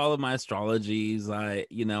 I follow my astrologies. I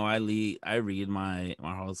read my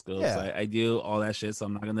horoscopes. Yeah. I do all that shit. So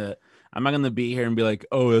I'm not gonna be here and be like,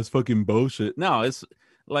 oh, that's fucking bullshit. No, it's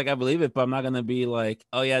like, I believe it, but I'm not gonna be like,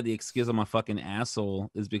 oh yeah, the excuse I'm a fucking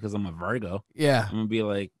asshole is because I'm a Virgo. Yeah, I'm gonna be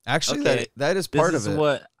like, actually, okay, that is part of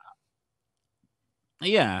it.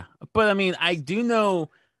 Yeah, but I mean, I do know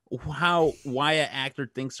why an actor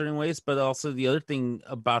thinks certain ways, but also the other thing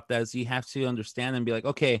about that is you have to understand and be like,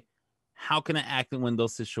 okay, how can I act when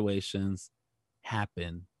those situations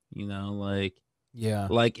happen? Like, Yeah.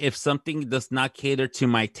 Like if something does not cater to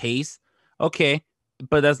my taste, okay,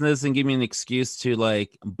 but that doesn't give me an excuse to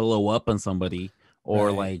like blow up on somebody or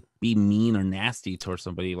Right. like be mean or nasty towards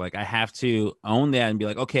somebody. Like I have to own that and be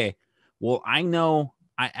like, okay, well, I know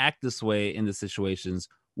I act this way in the situations.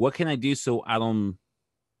 What can I do so I don't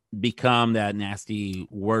become that nasty,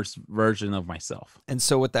 worst version of myself? And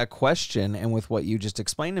so with that question and with what you just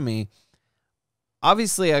explained to me,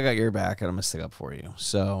 obviously I got your back and I'm gonna stick up for you.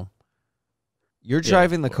 So you're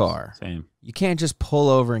driving the car. Same. You can't just pull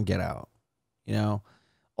over and get out. You know?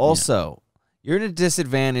 Also, you're at a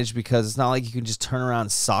disadvantage because it's not like you can just turn around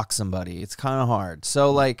and sock somebody. It's kind of hard.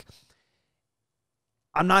 So, like,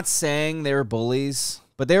 I'm not saying they were bullies,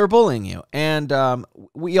 but they were bullying you. And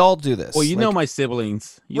we all do this. Well, you like, know my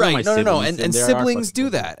siblings. You right. know my No. siblings, And siblings do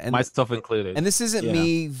that. And myself included. And this isn't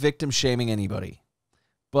me victim shaming anybody.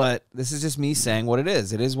 But this is just me saying what it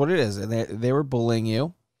is. It is what it is. And they were bullying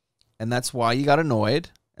you. And that's why you got annoyed.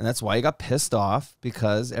 And that's why you got pissed off,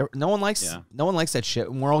 because no one likes that shit,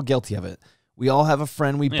 and we're all guilty of it. We all have a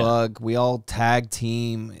friend we bug. We all tag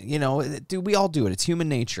team. You know, dude, we all do it. It's human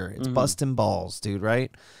nature. It's busting balls, dude, right?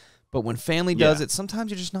 But when family does it, sometimes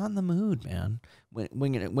you're just not in the mood, man.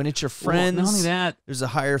 When it's your friends, not only that, there's a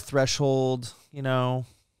higher threshold, you know.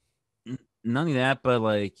 Not only that, but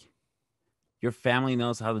like your family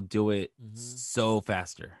knows how to do it so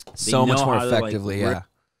faster. So much more effectively,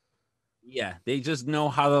 Yeah, they just know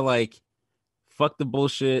how to like fuck the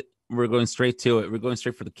bullshit. We're going straight to it. We're going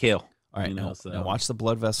straight for the kill. All right, now watch the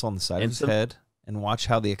blood vessel on the side of his head, and watch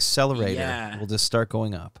how the accelerator will just start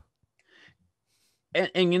going up.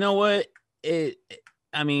 And you know what?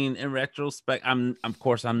 I mean, in retrospect, I'm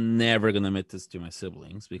never gonna admit this to my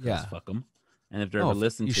siblings because fuck them. And if they're ever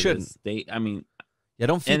listening to this,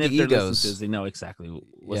 don't feed the egos. This, they know exactly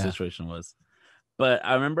what the situation was. But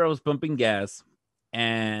I remember I was bumping gas,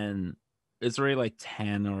 and it's already like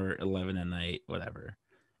 10 or 11 at night, whatever.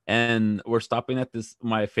 And we're stopping at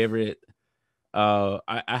my favorite. I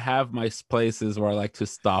have my places where I like to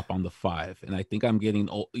stop on the 5, and I think I'm getting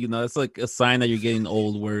old. You know, it's like a sign that you're getting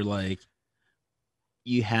old, where like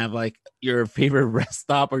you have like your favorite rest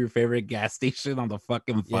stop or your favorite gas station on the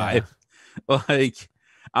fucking 5. Like,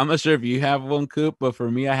 I'm not sure if you have one, Coop, but for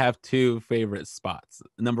me, I have 2 favorite spots.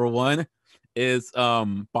 Number 1 is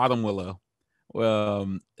Bottom Willow.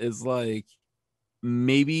 Is like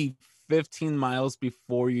maybe 15 miles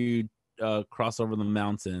before you cross over the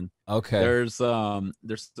mountain. Okay. There's a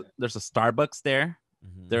Starbucks there.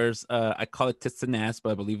 There's I call it Tits and Ass,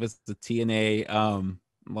 but I believe it's the TNA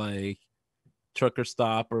like trucker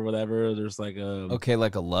stop or whatever. There's like a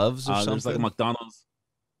like a Love's or something. There's like a McDonald's.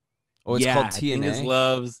 Oh, it's called TNA. I think it's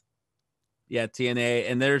Love's. Yeah, TNA,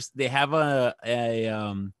 and they have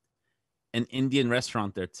an Indian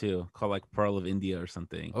restaurant there too, called like Pearl of India or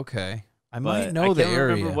something. Okay, I might know the area. I can't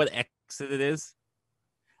remember what exit it is.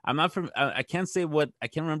 I'm not from. I can't say what. I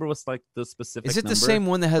can't remember what's like the specific. Is it the same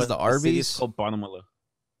one that has the Arby's? It's called Bottom Willow.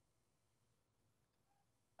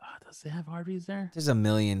 Does it have Arby's there? There's a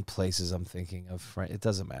million places I'm thinking of. Right, it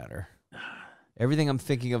doesn't matter. Everything I'm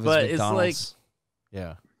thinking of is McDonald's. It's like,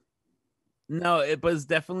 yeah. No, but it's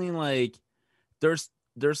definitely like there's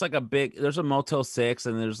like there's a Motel 6,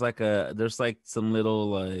 and there's like some little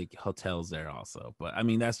like hotels there also. But I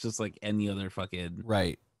mean, that's just like any other fucking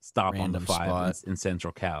stop random on the 5 in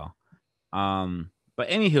Central Cal. But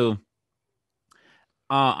anywho,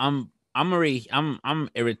 I'm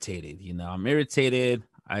irritated. You know, I'm irritated.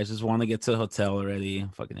 I just want to get to the hotel already. I'm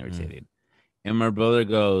fucking irritated. And my brother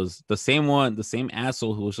goes, the same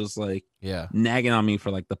asshole who was just like nagging on me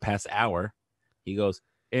for like the past hour. He goes,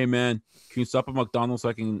 "Hey man, can you stop at McDonald's so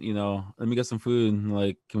I can, let me get some food, and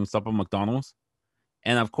like, can we stop at McDonald's?"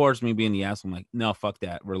 And of course, me being the asshole, I'm like, "No, fuck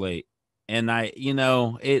that, we're late." And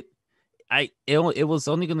it was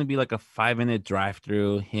only going to be like a 5-minute drive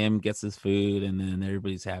through. Him gets his food, and then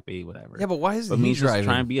everybody's happy, whatever. Yeah, but why is he me driving? Just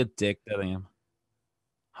trying to be a dick that I am?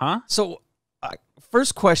 Huh? So,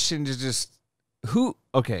 first question is just who?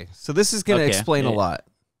 Okay, so this is going to explain a lot.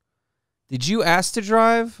 Did you ask to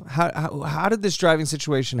drive? How did this driving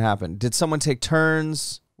situation happen? Did someone take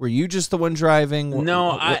turns? Were you just the one driving?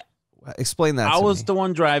 No, explain that. I was the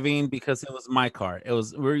one driving because it was my car. We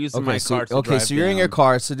were using my car. So you're in your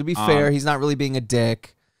car. So to be fair, he's not really being a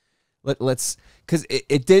dick. Let's because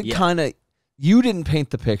it did kind of. You didn't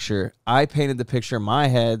paint the picture. I painted the picture in my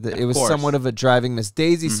head that it was somewhat of a driving Miss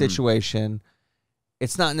Daisy situation.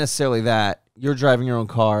 It's not necessarily that. You're driving your own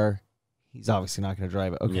car. He's obviously not going to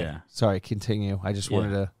drive it. Okay. Yeah. Sorry, continue. I just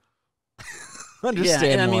wanted to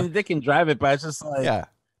understand more. I mean, they can drive it, but it's just like,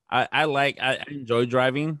 I enjoy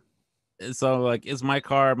driving. So, like, it's my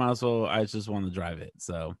car. Might as well, I just want to drive it.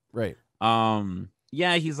 So, right.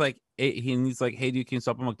 Yeah, he's like, he's like, hey, dude, can you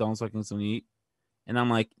stop at McDonald's so I can get something to eat? And I'm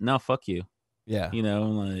like, no, fuck you. Yeah. You know,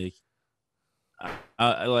 like,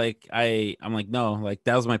 I'm like, no, like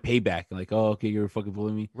that was my payback. Like, oh, okay, you're fucking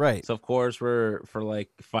bullying me, Right. so of course for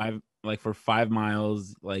 5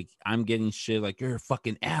 miles, like I'm getting shit, like you're a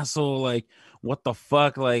fucking asshole, like what the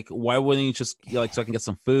fuck, like why wouldn't you just, like, so I can get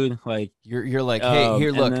some food, like You're like, hey, here,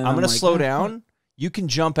 and look, then I'm gonna like, slow fuck. down. You can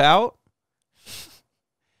jump out,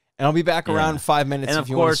 and I'll be back Yeah. around 5 minutes And if of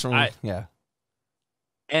you course, want to. Yeah.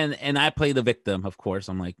 And I play the victim, of course.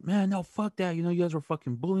 I'm like, man, no, fuck that. You know, you guys were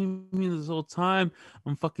fucking bullying me this whole time.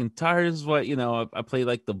 I'm fucking tired. This is what, you know, I play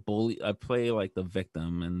like the bully. I play like the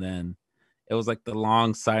victim. And then it was like the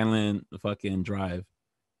long, silent fucking drive.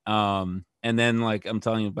 And then like I'm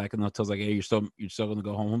telling you back in the hotel's like, hey, you're still gonna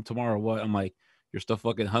go home tomorrow or what? I'm like, you're still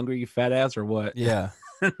fucking hungry, you fat ass, or what? Yeah.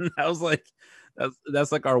 And I was like,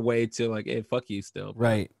 that's like our way to like, hey, fuck you still.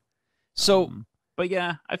 Right. So, but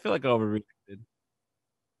yeah, I feel like I overreacted.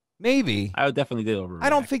 Maybe. I definitely did overreact.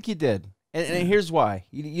 I don't think you did. And here's why.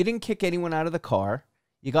 You didn't kick anyone out of the car.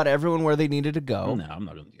 You got everyone where they needed to go. No, I'm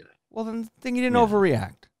not going to do that. Well, then you didn't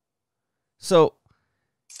overreact. So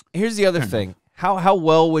here's the other thing. How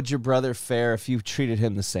well would your brother fare if you treated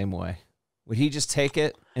him the same way? Would he just take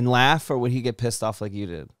it and laugh, or would he get pissed off like you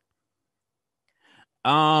did?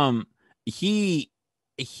 He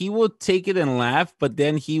will take it and laugh, but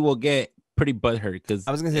then he will get pretty butthurt because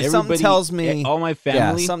I was gonna say something tells me all my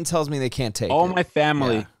family. Yeah, something tells me they can't take all it. my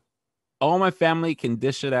family. All my family can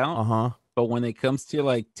dish it out. But when it comes to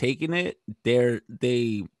like taking it,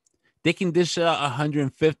 they can dish out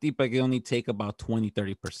 150, but they only take about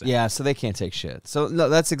 20-30%. Yeah, so they can't take shit. So no,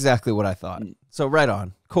 that's exactly what I thought. So right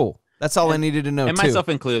on, cool. That's all I needed to know. And too. myself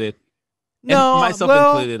incled. No, and myself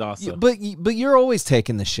included also. But you're always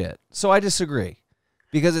taking the shit. So I disagree.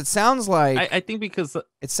 Because it sounds like I think because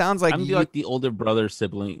it sounds like I'm like the older brother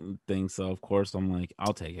sibling thing, so of course I'm like,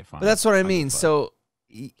 I'll take it, fine. But that's what I mean. So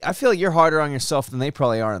I feel like you're harder on yourself than they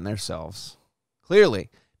probably are on themselves. Clearly,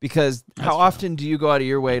 because how often do you go out of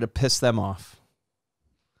your way to piss them off?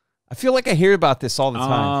 I feel like I heat about this all the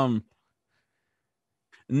time.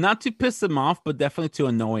 Not to piss them off, but definitely to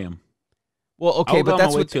annoy them. Well, okay, but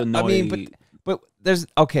that's what I mean. But there's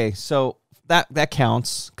okay, so. That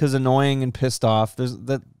counts because annoying and pissed off.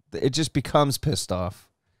 It just becomes pissed off.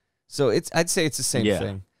 So I'd say it's the same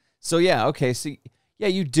thing. So yeah, okay. So yeah,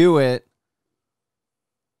 you do it.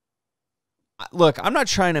 Look, I'm not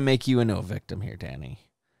trying to make you into a victim here, Danny,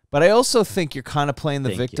 but I also think you're kind of playing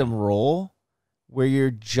the victim role where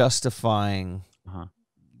you're justifying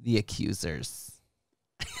the accusers.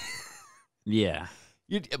 Yeah.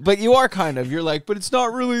 But you are kind of. You're like, but it's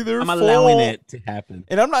not really their fault. I'm allowing it to happen.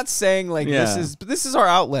 And I'm not saying like this is our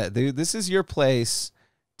outlet, dude. This is your place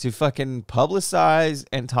to fucking publicize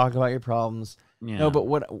and talk about your problems. Yeah. No, but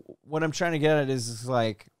what I'm trying to get at is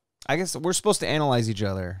like, I guess we're supposed to analyze each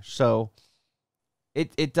other. So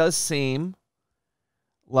it does seem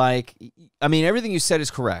like, I mean, everything you said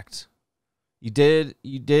is correct. You did.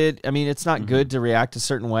 I mean, it's not good to react a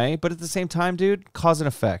certain way, but at the same time, dude, cause and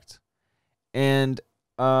effect. And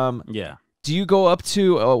do you go up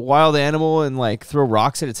to a wild animal and like throw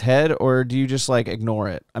rocks at its head, or do you just like ignore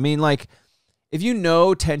it? I mean, like if you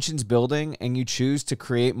know tension's building and you choose to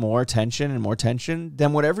create more tension,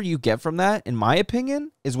 then whatever you get from that, in my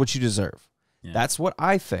opinion, is what you deserve. Yeah. That's what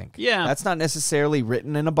I think. Yeah. That's not necessarily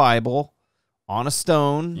written in a Bible on a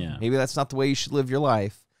stone. Yeah. Maybe that's not the way you should live your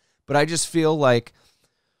life. But I just feel like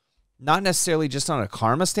not necessarily just on a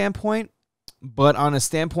karma standpoint, but on a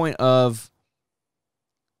standpoint of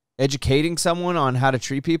educating someone on how to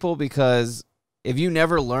treat people, because if you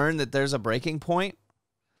never learn that there's a breaking point,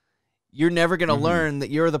 you're never going to learn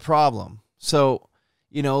that you're the problem. So,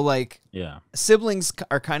 you know, like siblings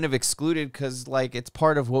are kind of excluded because like it's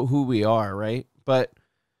part of who we are, right? But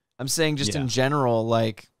I'm saying just in general,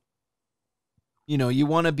 like, you know, you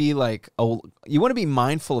want to be like, you want to be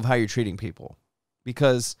mindful of how you're treating people,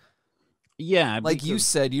 because like you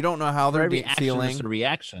said, you don't know how they're feeling. A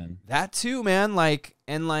reaction. That too, man.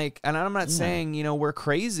 And I'm not saying, you know, we're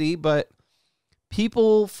crazy, but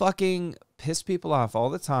people fucking piss people off all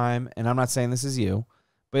the time. And I'm not saying this is you,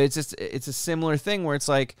 but it's a similar thing where it's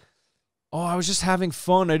like, oh, I was just having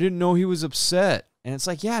fun. I didn't know he was upset. And it's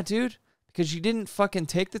like, yeah, dude, because you didn't fucking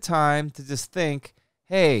take the time to just think,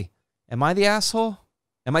 hey, am I the asshole?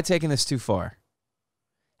 Am I taking this too far?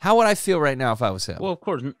 How would I feel right now if I was him? Well, of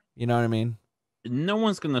course. You know what I mean? No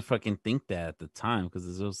one's going to fucking think that at the time, because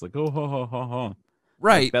it's just like, oh, ho, ho, ho, ho.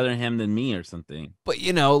 Right. Like better him than me or something. But,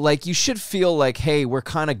 you know, like you should feel like, hey, we're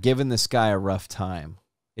kind of giving this guy a rough time.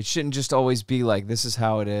 It shouldn't just always be like, this is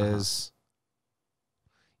how it is.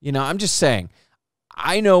 You know, I'm just saying,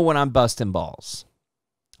 I know when I'm busting balls.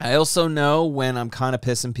 I also know when I'm kind of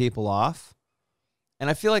pissing people off. And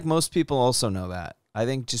I feel like most people also know that. I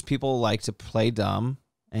think just people like to play dumb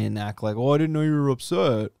and act like, oh, I didn't know you were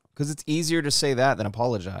upset. Because it's easier to say that than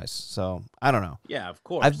apologize. So, I don't know. Yeah, of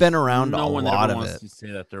course. I've been around no a one lot ever of wants it. to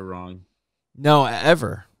say that they're wrong. No,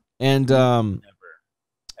 ever. And Never.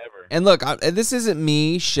 Ever. And look, this isn't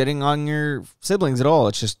me shitting on your siblings at all.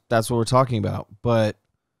 It's just that's what we're talking about. But,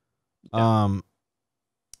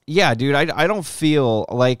 yeah, dude, I don't feel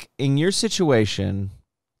like in your situation.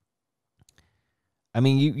 I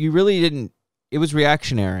mean, you really didn't. It was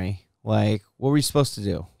reactionary. Like, what were you supposed to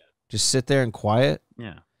do? Just sit there and quiet?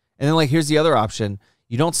 Yeah. And then, like, here's the other option.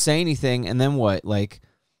 You don't say anything, and then what? Like,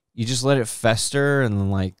 you just let it fester, and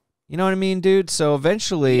then, like, you know what I mean, dude? So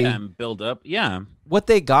eventually... Yeah, and build up. Yeah. What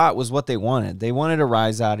they got was what they wanted. They wanted a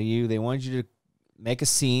rise out of you. They wanted you to make a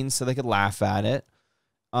scene so they could laugh at it.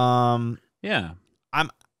 Yeah.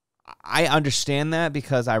 I understand that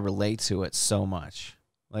because I relate to it so much.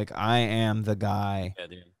 Like, I am the guy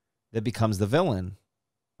that becomes the villain.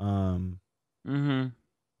 Mm-hmm.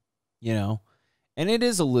 You know? And it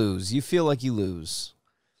is a lose. You feel like you lose.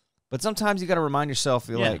 But sometimes you got to remind yourself,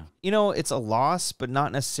 you're like, you know, it's a loss, but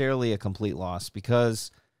not necessarily a complete loss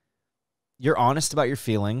because you're honest about your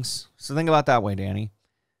feelings. So think about it that way, Danny.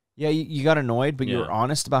 Yeah, you got annoyed, but you were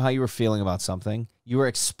honest about how you were feeling about something. You were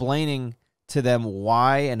explaining to them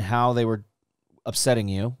why and how they were upsetting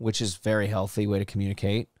you, which is a very healthy way to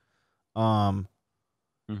communicate. You know,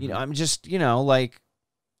 I'm just, you know, like,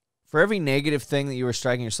 for every negative thing that you were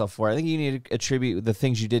striking yourself for, I think you need to attribute the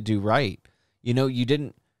things you did do right. You know, you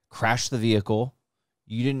didn't crash the vehicle.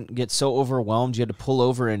 You didn't get so overwhelmed you had to pull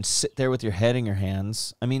over and sit there with your head in your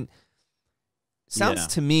hands. I mean, sounds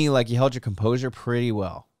to me like you held your composure pretty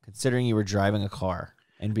well, considering you were driving a car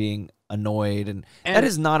and being annoyed. And that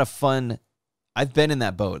is not a fun... I've been in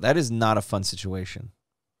that boat. That is not a fun situation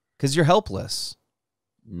because you're helpless.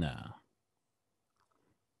 No.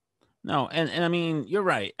 No, and I mean, you're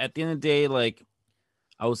right. At the end of the day, like,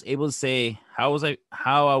 I was able to say how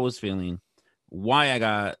I was feeling, why I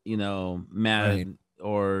got, you know, mad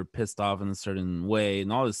or pissed off in a certain way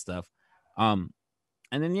and all this stuff. And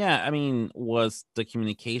then, yeah, I mean, was the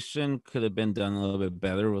communication could have been done a little bit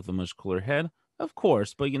better with a much cooler head? Of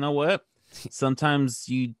course. But you know what? Sometimes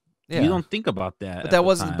you don't think about that. But that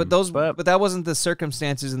wasn't, but that wasn't the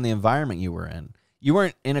circumstances and the environment you were in. You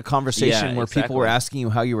weren't in a conversation where people were asking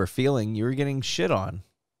you how you were feeling. You were getting shit on.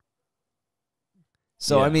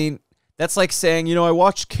 So, I mean, that's like saying, you know, I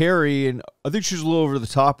watched Carrie and I think she was a little over the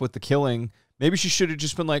top with the killing. Maybe she should have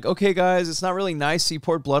just been like, okay, guys, it's not really nice. You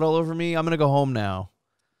poured blood all over me. I'm going to go home now.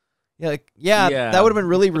 Yeah, like, that would have been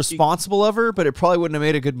really responsible of her, but it probably wouldn't have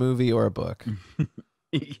made a good movie or a book.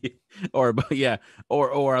 or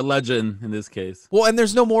a legend in this case. Well, and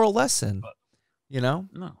there's no moral lesson, you know?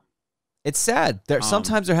 No. It's sad.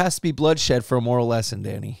 Sometimes there has to be bloodshed for a moral lesson,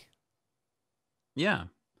 Danny. Yeah.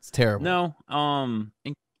 It's terrible. No.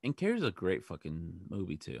 And Carrie's a great fucking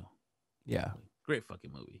movie too. Yeah. Great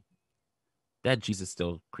fucking movie. That Jesus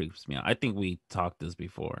still creeps me out. I think we talked this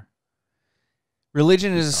before.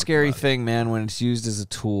 Religion is a scary thing, man, when it's used as a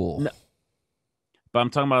tool. No. But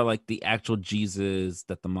I'm talking about like the actual Jesus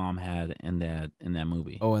that the mom had in that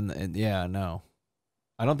movie. Oh, and yeah, no.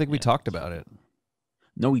 I don't think we talked about it.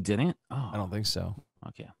 No, we didn't? Oh. I don't think so.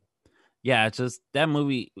 Okay. Yeah, it's just that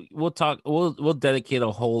movie. We'll dedicate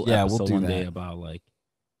a whole episode one day about like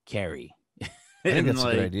Carrie. I think that's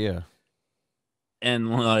a good idea. And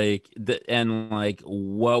like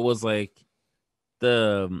what was like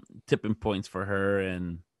the tipping points for her,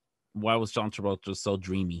 and why was John Travolta so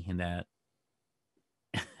dreamy in that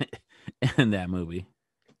movie?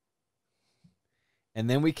 And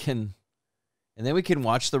then we can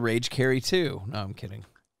watch The Rage Carrie too. No, I'm kidding.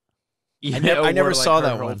 Yeah, I never like saw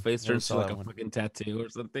that whole one. Face turns to like a fucking tattoo or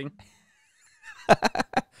something.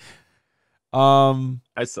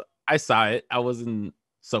 I saw it. I wasn't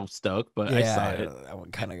so stoked, but I saw it. That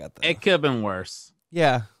one kind of got that. It could have been worse.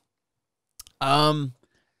 Yeah. Yeah,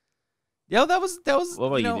 that was. What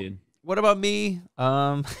about you, dude? What about me?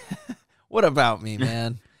 What about me,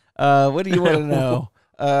 man? What do you want to know?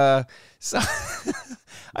 So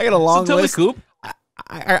I got a long list. Coop.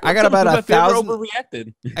 I got about 1,000.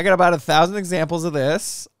 Overreacted. I got about 1,000 examples of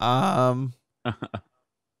this. You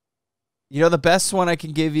know, the best one I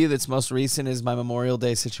can give you that's most recent is my Memorial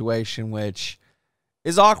Day situation, which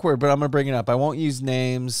is awkward, but I'm going to bring it up. I won't use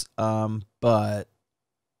names, but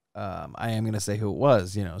I am going to say who it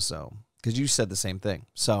was, you know, so because you said the same thing.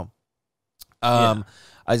 So I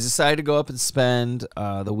decided to go up and spend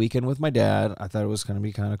the weekend with my dad. I thought it was going to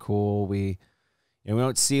be kind of cool. We, we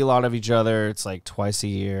don't see a lot of each other. It's like twice a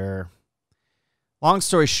year. Long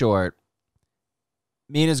story short,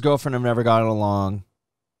 me and his girlfriend have never gotten along.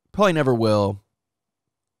 Probably never will.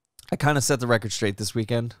 I kind of set the record straight this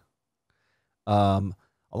weekend. A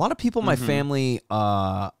lot of people in my family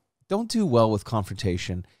don't do well with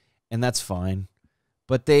confrontation, and that's fine.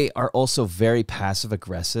 But they are also very passive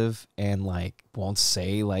aggressive and like won't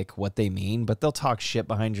say like what they mean, but they'll talk shit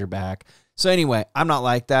behind your back. So anyway, I'm not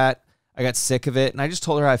like that. I got sick of it, and I just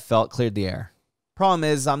told her how I felt, cleared the air. Problem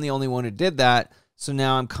is, I'm the only one who did that, so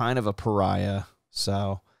now I'm kind of a pariah.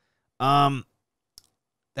 So, that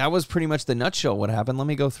was pretty much the nutshell what happened. Let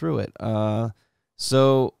me go through it.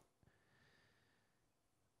 So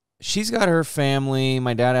she's got her family.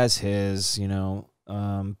 My dad has his,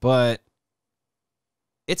 but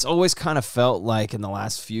it's always kind of felt like in the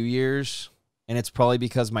last few years, and it's probably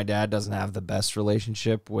because my dad doesn't have the best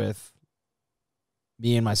relationship with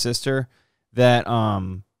me and my sister, that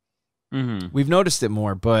we've noticed it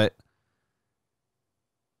more. But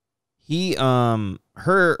he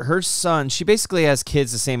her son, she basically has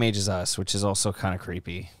kids the same age as us, which is also kind of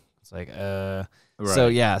creepy. It's like right. So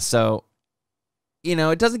yeah, so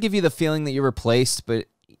it doesn't give you the feeling that you're replaced, but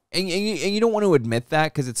and you don't want to admit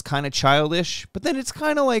that because it's kind of childish. But then it's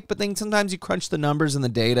kind of like, but then sometimes you crunch the numbers and the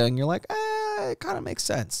data, and you're like, it kind of makes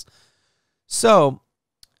sense. So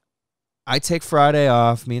I take Friday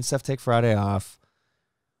off. Me and Steph take Friday off.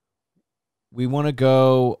 We want to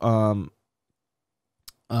go.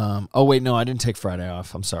 Oh wait, no, I didn't take Friday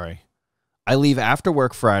off. I'm sorry. I leave after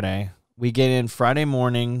work Friday. We get in Friday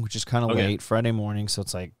morning, which is kind of late Friday morning. So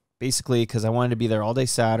it's like basically because I wanted to be there all day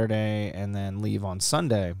Saturday and then leave on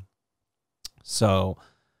Sunday. So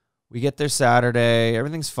we get there Saturday.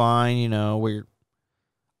 Everything's fine.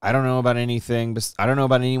 I don't know about anything, but I don't know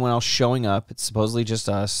about anyone else showing up. It's supposedly just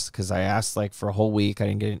us because I asked like for a whole week. I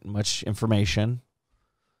didn't get much information.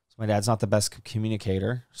 So my dad's not the best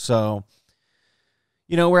communicator. So,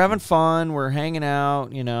 we're having fun. We're hanging out.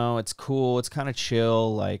 It's cool. It's kind of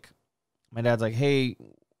chill. Like my dad's like, hey,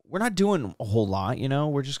 we're not doing a whole lot.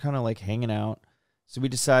 We're just kind of like hanging out. So we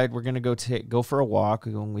decide we're going to go for a walk.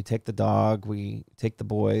 We take the dog. We take the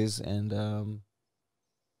boys and,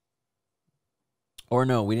 or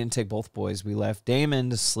no, we didn't take both boys. We left Damon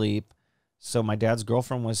to sleep. So my dad's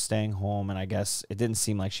girlfriend was staying home, and I guess it didn't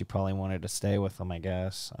seem like she probably wanted to stay with him, I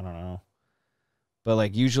guess. I don't know. But,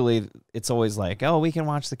 like, usually it's always like, oh, we can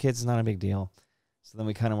watch the kids. It's not a big deal. So then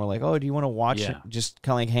we kind of were like, oh, do you want to watch it? Just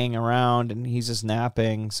kind of like hang around, and he's just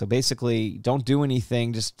napping. So basically, don't do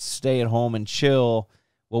anything. Just stay at home and chill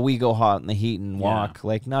while we go hot in the heat and walk.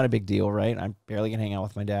 Like, not a big deal, right? I'm barely going to hang out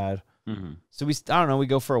with my dad. So I don't know, we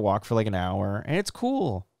go for a walk for like an hour, and it's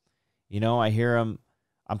cool. I hear him.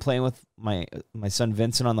 I'm playing with my son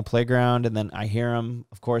Vincent on the playground, and then I hear him,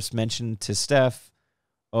 of course, mention to Steph,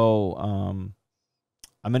 I'm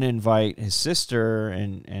going to invite his sister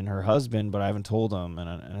and her husband, but I haven't told him.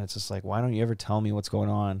 And it's just like, why don't you ever tell me what's going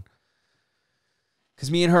on? Because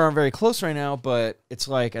me and her are very close right now, but it's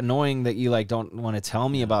like annoying that you like don't want to tell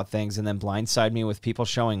me about things and then blindside me with people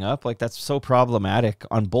showing up. Like that's so problematic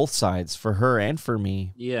on both sides for her and for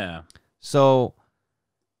me. Yeah. So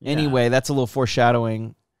anyway, that's a little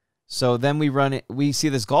foreshadowing. So then we see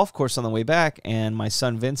this golf course on the way back, and my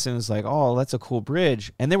son Vincent is like, oh, that's a cool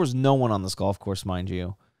bridge. And there was no one on this golf course, mind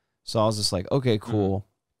you. So I was just like, okay, cool.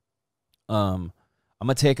 I'm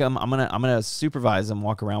gonna take them. I'm gonna supervise them,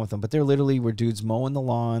 walk around with them. But there literally were dudes mowing the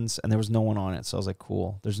lawns, and there was no one on it. So I was like,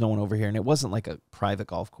 cool. There's no one over here, and it wasn't like a private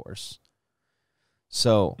golf course.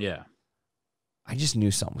 So yeah, I just knew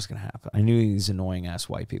something was gonna happen. I knew these annoying ass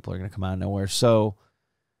white people are gonna come out of nowhere. So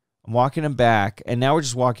I'm walking him back, and now we're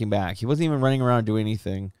just walking back. He wasn't even running around doing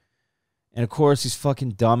anything. And of course, these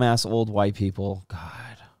fucking dumbass old white people.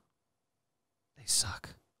 God, they suck.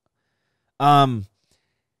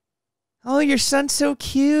 Oh, your son's so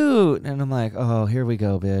cute. And I'm like, oh, here we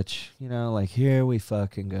go, bitch. Like, here we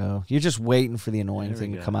fucking go. You're just waiting for the annoying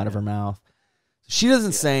thing to come out of her mouth. She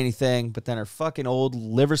doesn't say anything, but then her fucking old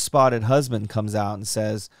liver-spotted husband comes out and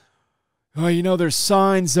says, oh, there's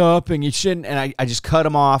signs up and you shouldn't. And I just cut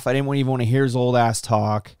him off. I didn't even want to hear his old ass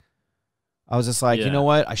talk. I was just like, you know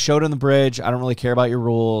what? I showed him the bridge. I don't really care about your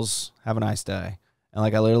rules. Have a nice day. And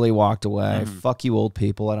like, I literally walked away. Fuck you, old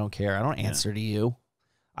people. I don't care. I don't answer to you.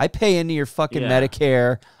 I pay into your fucking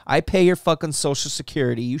Medicare. I pay your fucking Social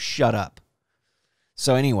Security. You shut up.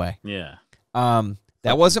 So anyway. Yeah.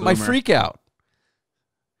 That wasn't my freak out.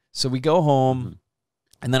 So we go home,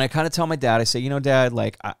 and then I kind of tell my dad, I say, Dad,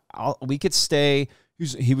 like, we could stay.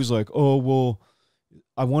 He was like, oh, well,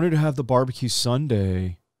 I wanted to have the barbecue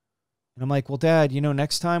Sunday. And And I'm like, well, Dad,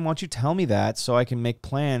 next time, why don't you tell me that so I can make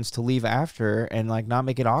plans to leave after and like not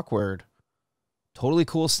make it awkward. Totally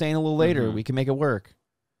cool staying a little later. We can make it work.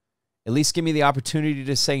 At least give me the opportunity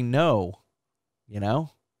to say no, Yeah.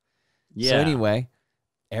 So anyway,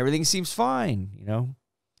 everything seems fine,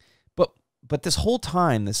 But this whole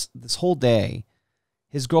time, this whole day,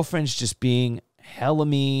 his girlfriend's just being hella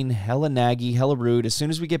mean, hella naggy, hella rude. As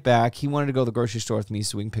soon as we get back, he wanted to go to the grocery store with me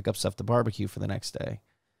so we can pick up stuff to barbecue for the next day.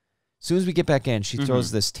 As soon as we get back in, she throws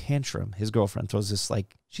this tantrum. His girlfriend throws this,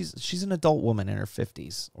 like, she's an adult woman in her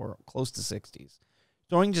 50s or close to 60s.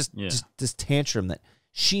 Throwing just this tantrum that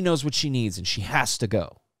she knows what she needs and she has to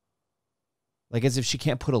go. Like as if she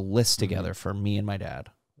can't put a list together for me and my dad.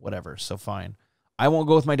 Whatever, so fine. I won't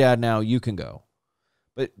go with my dad now. You can go.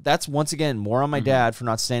 But that's, once again, more on my dad for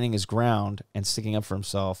not standing his ground and sticking up for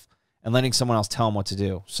himself and letting someone else tell him what to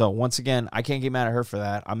do. So once again, I can't get mad at her for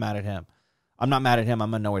that. I'm mad at him. I'm not mad at him.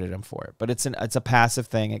 I'm annoyed at him for it. But it's a passive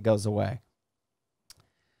thing. It goes away.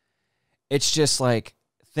 It's just like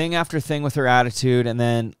thing after thing with her attitude. And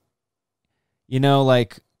then,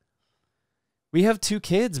 like, we have 2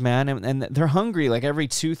 kids, man, and they're hungry like every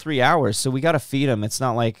 2-3 hours. So we got to feed them. It's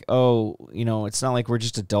not like, it's not like we're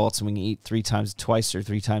just adults and we can eat twice or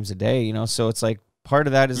 3 times a day, So it's like part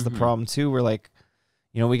of that is the problem too. We're like,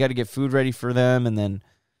 we got to get food ready for them. And then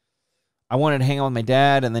I wanted to hang out with my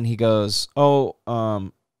dad. And then he goes, it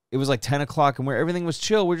was like 10 o'clock and everything was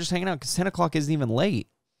chill. We're just hanging out because 10 o'clock isn't even late.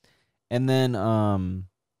 And then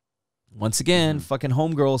once again, fucking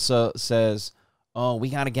homegirl says, oh, we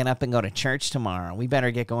got to get up and go to church tomorrow. We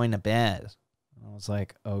better get going to bed. I was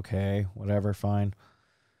like, okay, whatever, fine.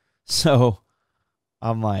 So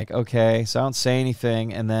I'm like, okay. So I don't say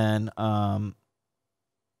anything. And then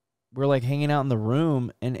we're like hanging out in the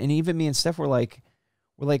room. And even me and Steph we're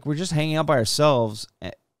just hanging out by ourselves.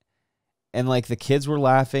 And like the kids were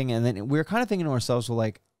laughing. And then we were kind of thinking to ourselves,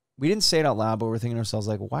 we didn't say it out loud, but we're thinking to ourselves,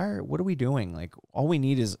 like, what are we doing? Like, all we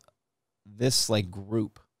need is this like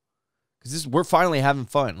group. Because we're finally having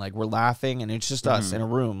fun. Like, we're laughing, and it's just us in a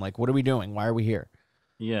room. Like, what are we doing? Why are we here?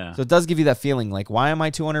 Yeah. So it does give you that feeling. Like, why am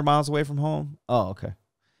I 200 miles away from home? Oh, okay.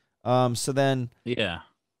 So then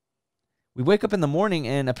we wake up in the morning,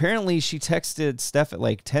 and apparently she texted Steph at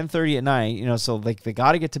like 10:30 at night. So like they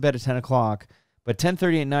got to get to bed at 10 o'clock. But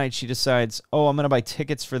 10:30 at night, she decides, oh, I'm going to buy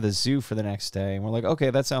tickets for the zoo for the next day. And we're like,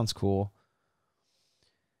 okay, that sounds cool.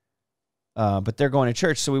 But they're going to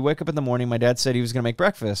church. So we wake up in the morning. My dad said he was going to make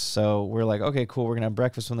breakfast. So we're like, okay, cool. We're going to have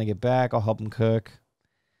breakfast when they get back. I'll help them cook.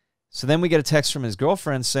 So then we get a text from his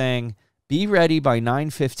girlfriend saying, be ready by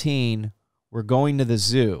 9:15. We're going to the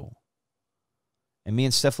zoo. And me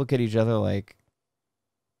and Steph look at each other like,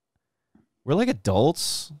 we're like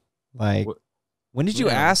adults. Like, when did you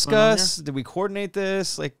ask us? Did we coordinate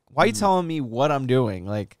this? Like, why are you telling me what I'm doing?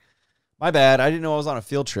 Like, my bad. I didn't know I was on a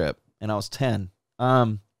field trip and I was 10.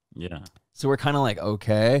 Yeah. So we're kind of like,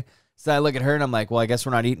 okay. So I look at her and I'm like, well, I guess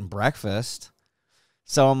we're not eating breakfast.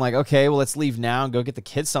 So I'm like, okay, well, let's leave now and go get the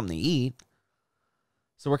kids something to eat.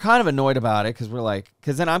 So we're kind of annoyed about it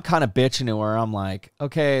because then I'm kind of bitching to her. I'm like,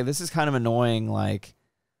 okay, this is kind of annoying. Like,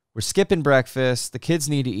 we're skipping breakfast. The kids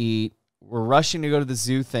need to eat. We're rushing to go to the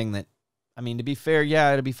zoo thing that, I mean, to be fair,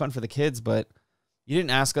 yeah, it'd be fun for the kids, but you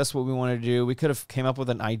didn't ask us what we wanted to do. We could have came up with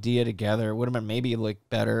an idea together. It would have been maybe like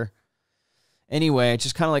better. Anyway, it's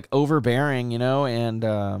just kind of like overbearing,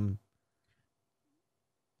 and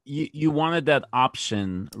you wanted that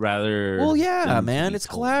option rather. Well, yeah, man, it's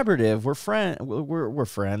collaborative. We're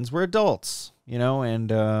friends. We're adults,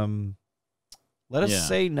 and let us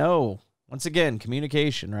say no. Once again,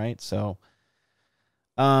 communication, right? So,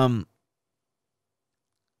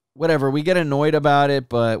 whatever. We get annoyed about it,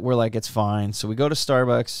 but we're like, it's fine. So we go to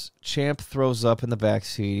Starbucks. Champ throws up in the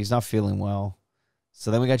backseat. He's not feeling well. So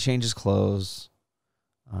then we got to change his clothes.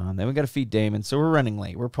 Then we got to feed Damon. So we're running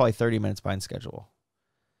late. We're probably 30 minutes behind schedule.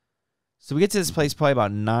 So we get to this place probably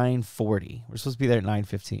about 9:40. We're supposed to be there at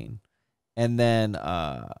 9:15. And then,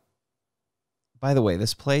 by the way,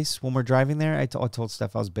 this place, when we're driving there, I told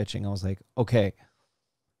Steph I was bitching. I was like, okay.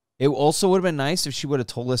 It also would have been nice if she would have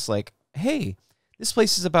told us, like, hey, this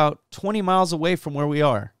place is about 20 miles away from where we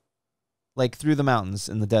are. Like, through the mountains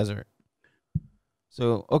in the desert.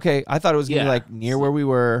 So, okay, I thought it was going to be, like, near where we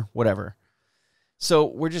were, whatever. So,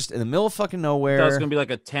 we're just in the middle of fucking nowhere. That was going to be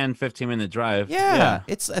like a 10, 15-minute drive. Yeah,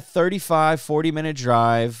 it's a 35, 40-minute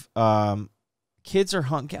drive. Kids are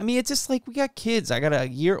hungry. I mean, it's just like we got kids. I got a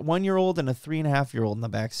 1-year-old and a 3.5-year-old in the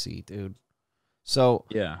back seat, dude. So,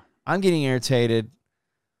 yeah, I'm getting irritated.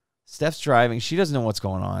 Steph's driving. She doesn't know what's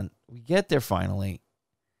going on. We get there finally.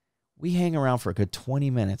 We hang around for a good 20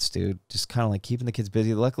 minutes, dude. Just kind of like keeping the kids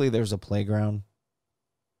busy. Luckily, there's a playground.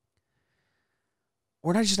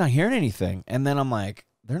 we're not just not hearing anything. And then I'm like,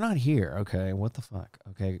 they're not here. Okay, what the fuck?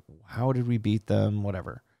 Okay, how did we beat them?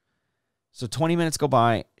 Whatever. So 20 minutes go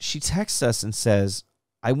by. She texts us and says,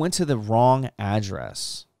 I went to the wrong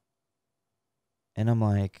address. And I'm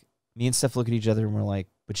like, me and Steph look at each other and we're like,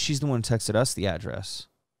 but she's the one who texted us the address.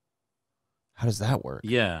 How does that work?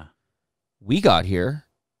 Yeah. We got here.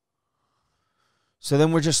 So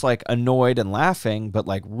then we're just like annoyed and laughing, but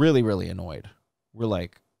like really, really annoyed. We're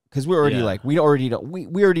like, because we're already like, we already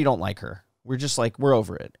don't like her. We're just like, we're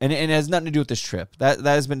over it. And it has nothing to do with this trip. That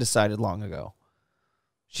has been decided long ago.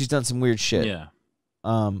 She's done some weird shit. Yeah.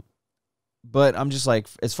 But I'm just like,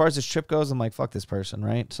 as far as this trip goes, I'm like, fuck this person,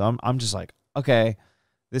 right? So I'm just like, okay,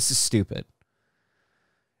 this is stupid.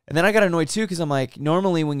 And then I got annoyed too because I'm like,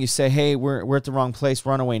 normally when you say, hey, we're at the wrong place,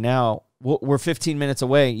 run away now, we're 15 minutes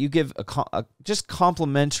away, you give a just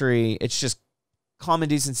complimentary, it's just common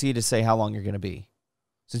decency to say how long you're going to be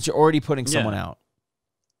since you're already putting someone out.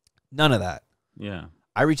 None of that. Yeah.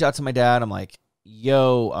 I reach out to my dad. I'm like,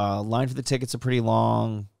 yo, line for the tickets are pretty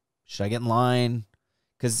long. Should I get in line?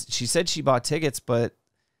 Because she said she bought tickets, but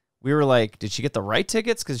we were like, did she get the right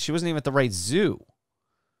tickets? Because she wasn't even at the right zoo.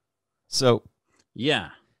 So, yeah.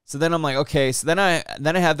 So then I'm like, okay. So then I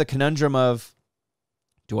have the conundrum of,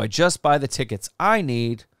 do I just buy the tickets I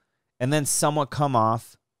need and then somewhat come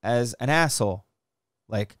off as an asshole?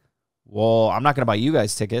 Like, well, I'm not going to buy you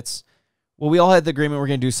guys tickets. Well, we all had the agreement we're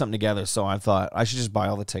going to do something together, so I thought I should just buy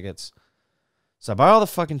all the tickets. So I buy all the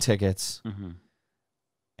fucking tickets. Mm-hmm.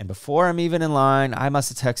 And before I'm even in line, I must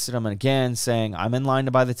have texted him again saying, I'm in line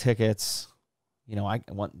to buy the tickets. You know, I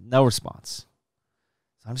want no response.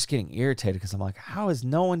 So I'm just getting irritated because I'm like, how is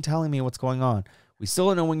no one telling me what's going on? We still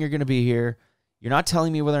don't know when you're going to be here. You're not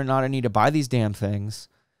telling me whether or not I need to buy these damn things.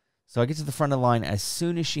 So I get to the front of the line. As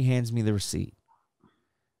soon as she hands me the receipt,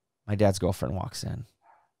 my dad's girlfriend walks in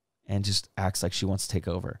and just acts like she wants to take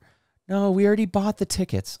over. No, we already bought the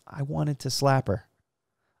tickets. I wanted to slap her.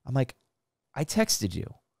 I'm like, I texted you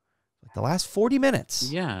like the last 40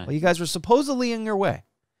 minutes. Yeah. Well, you guys were supposedly in your way.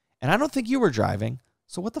 And I don't think you were driving.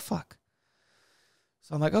 So what the fuck?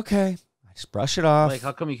 So I'm like, okay. I just brush it off. Like,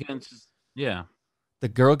 how come you can't just, yeah. The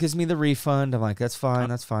girl gives me the refund. I'm like, that's fine.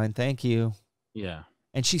 That's fine. Thank you. Yeah.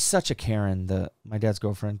 And she's such a Karen, my dad's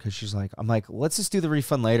girlfriend, because she's like, I'm like, let's just do the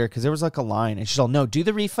refund later, because there was like a line. And she's all, no, do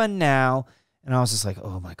the refund now. And I was just like,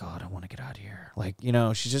 oh my God, I want to get out of here. Like, you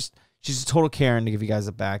know, she's a total Karen, to give you guys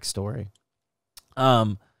a backstory.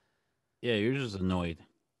 Yeah, you're just annoyed.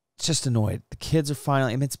 Just annoyed. The kids are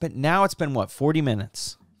finally, I mean, it's been what, 40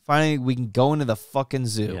 minutes. Finally, we can go into the fucking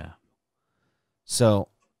zoo. Yeah. So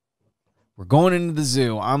we're going into the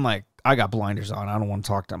zoo. I'm like, I got blinders on. I don't want to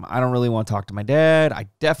talk to him. I don't really want to talk to my dad. I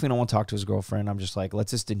definitely don't want to talk to his girlfriend. I'm just like, let's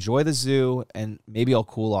just enjoy the zoo and maybe I'll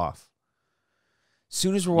cool off. As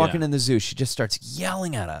soon as we're walking in the zoo, she just starts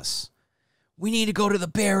yelling at us. We need to go to the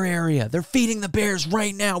bear area. They're feeding the bears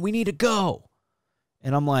right now. We need to go.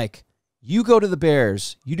 And I'm like, you go to the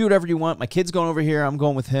bears. You do whatever you want. My kid's going over here. I'm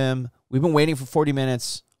going with him. We've been waiting for 40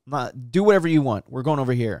 minutes. Do whatever you want. We're going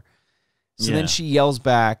over here. So then she yells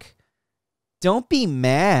back, don't be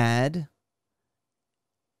mad.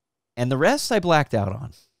 And the rest I blacked out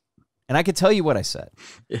on. And I could tell you what I said.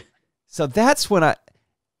 So that's when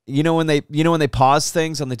when they pause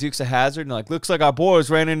things on the Dukes of Hazzard and like, looks like our boys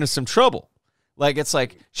ran into some trouble. Like, it's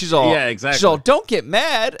like, she's all, exactly. She's all, don't get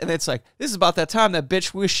mad. And it's like, this is about that time that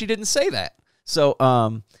bitch wish she didn't say that. So,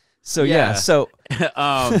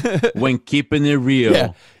 when keeping it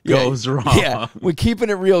real goes wrong. Yeah, when keeping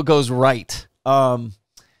it real goes right. I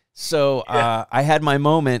had my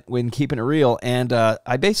moment when keeping it real, and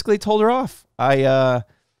I basically told her off.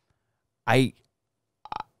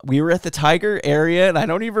 We were at the tiger area, and I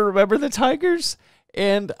don't even remember the tigers.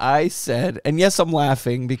 And I said, and yes, I'm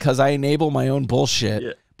laughing because I enable my own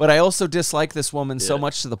bullshit. But I also dislike this woman so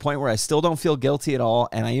much to the point where I still don't feel guilty at all.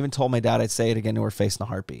 And I even told my dad I'd say it again to her face in a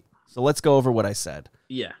heartbeat. So let's go over what I said.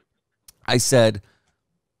 Yeah. I said,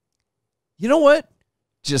 you know what?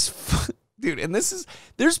 Dude, and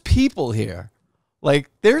there's people here. Like,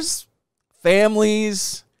 there's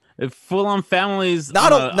families. Full-on families.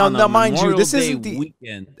 Now, mind you, this isn't the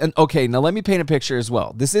weekend. And okay, now let me paint a picture as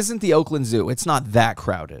well. This isn't the Oakland Zoo. It's not that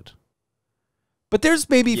crowded. But there's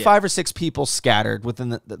maybe 5 or 6 people scattered within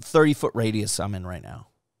the 30-foot radius I'm in right now.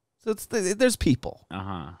 So there's people.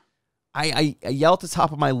 Uh-huh. I yell at the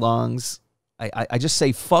top of my lungs. I just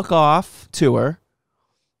say fuck off to her.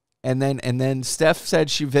 And then Steph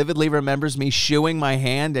said she vividly remembers me shooing my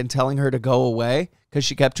hand and telling her to go away because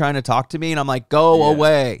she kept trying to talk to me. And I'm like, go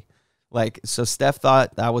away. Like, so Steph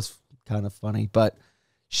thought that was kind of funny. But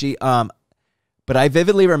but I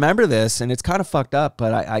vividly remember this, and it's kind of fucked up.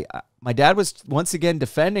 But my dad was once again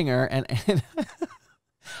defending her, and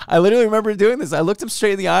I literally remember doing this. I looked him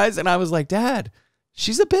straight in the eyes, and I was like, Dad,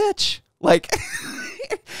 she's a bitch. Like,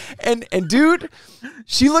 and dude,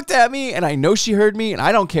 she looked at me, and I know she heard me, and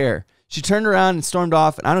I don't care. She turned around and stormed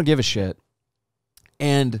off, and I don't give a shit.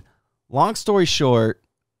 And long story short,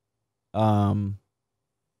 yeah,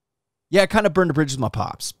 I kind of burned a bridge with my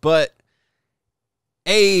pops. But,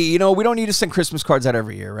 hey, you know, we don't need to send Christmas cards out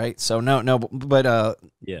every year, right? So, no. But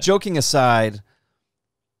yeah. Joking aside,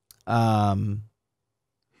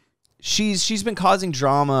 she's been causing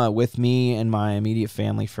drama with me and my immediate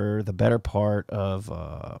family for the better part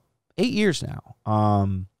of 8 years now.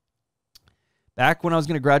 Back when I was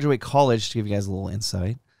going to graduate college, to give you guys a little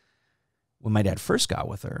insight, when my dad first got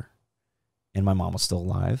with her and my mom was still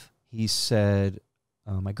alive, he said,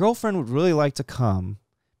 my girlfriend would really like to come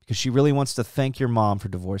because she really wants to thank your mom for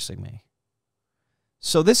divorcing me.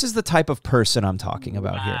 So this is the type of person I'm talking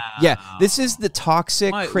about here. Yeah, this is the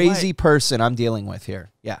toxic, crazy person I'm dealing with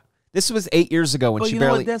here. Yeah. This was 8 years ago when she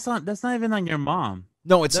barely... That's not even on your mom.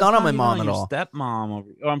 No, it's not on my mom at all. Stepmom.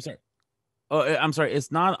 Oh, I'm sorry. Oh, I'm sorry.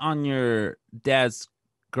 It's not on your dad's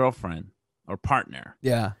girlfriend or partner.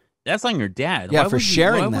 Yeah. That's on your dad. Yeah, for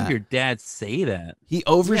sharing that. Why would your dad say that? He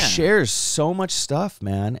overshares so much stuff,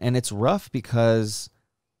 man. And it's rough because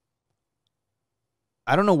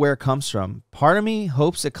I don't know where it comes from. Part of me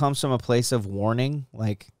hopes it comes from a place of warning,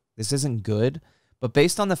 like, this isn't good. But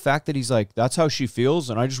based on the fact that he's like, that's how she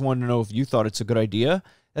feels, and I just wanted to know if you thought it's a good idea,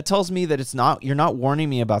 that tells me that it's not. You're not warning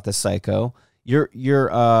me about this psycho.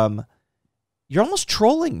 You're almost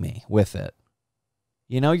trolling me with it.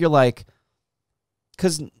 You know, you're like,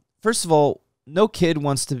 because first of all, no kid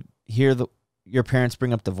wants to hear your parents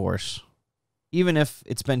bring up divorce, even if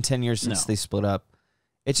it's been 10 years since they split up.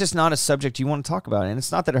 It's just not a subject you want to talk about, and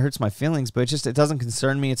it's not that it hurts my feelings, but it doesn't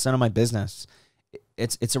concern me. It's none of my business.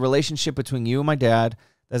 It's a relationship between you and my dad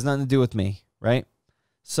that has nothing to do with me, right?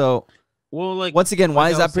 So, well, like, once again, why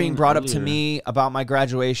is that being brought up to me about my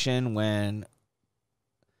graduation when,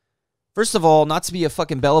 first of all, not to be a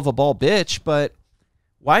fucking belle of a ball bitch, but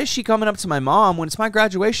why is she coming up to my mom when it's my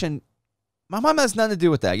graduation? My mom has nothing to do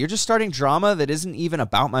with that. You're just starting drama that isn't even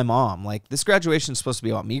about my mom. Like, this graduation is supposed to be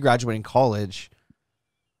about me graduating college.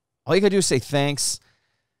 All you gotta do is say thanks.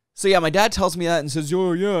 So, yeah, my dad tells me that and says,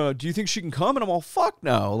 oh, yeah, do you think she can come? And I'm all, fuck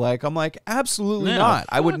no. Like, I'm like, absolutely not.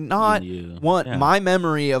 I would not want my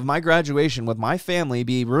memory of my graduation with my family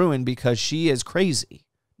be ruined because she is crazy.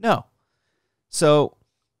 No. So,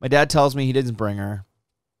 my dad tells me he didn't bring her.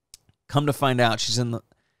 Come to find out,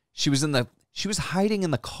 she was hiding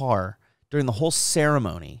in the car during the whole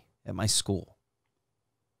ceremony at my school.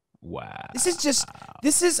 Wow.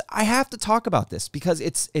 I have to talk about this because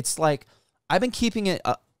it's like, I've been keeping it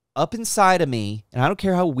up inside of me, and I don't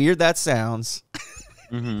care how weird that sounds.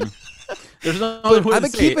 Mm-hmm. There's no other way I've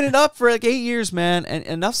been to say keeping it up for like 8 years, man, and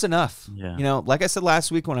enough's enough. Yeah. You know, like I said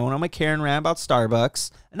last week when I went on my Karen rant about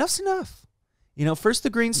Starbucks, enough's enough. You know, first the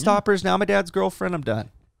green stoppers, now my dad's girlfriend, I'm done.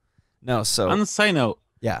 No, so on the side note,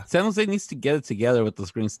 yeah, San Jose needs to get it together with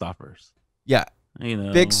those green stoppers. Yeah, you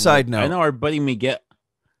know, big side note. I know our buddy Miguel,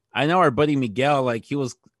 like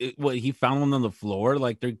he found one on the floor,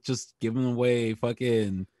 like they're just giving away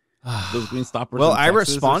fucking those green stoppers. Well, I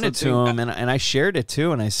responded to him and I shared it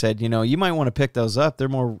too, and I said, you know, you might want to pick those up.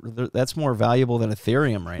 That's more valuable than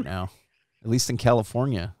Ethereum right now, at least in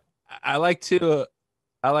California. I like to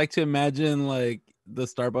imagine like the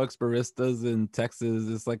Starbucks baristas in Texas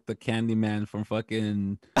is like the candy man from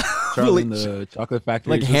fucking Charlie and the Chocolate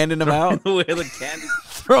Factory, like handing them out, away the candy,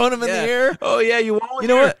 throwing them in the air. Oh yeah, you want one? You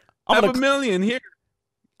know what? I'm $1 million here.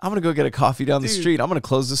 I'm gonna go get a coffee down the street. I'm gonna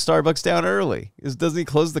close the Starbucks down early. Doesn't he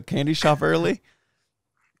close the candy shop early?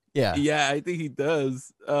 Yeah. Yeah, I think he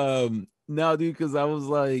does. No, dude, because I was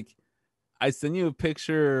like, I sent you a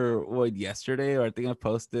picture yesterday, or I think I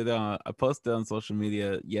posted on social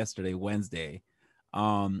media yesterday, Wednesday.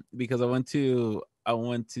 Because I went to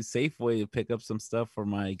Safeway to pick up some stuff for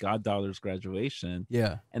my goddaughter's graduation.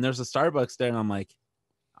 Yeah. And there's a Starbucks there, and I'm like,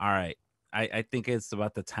 all right, I think it's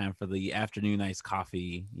about the time for the afternoon iced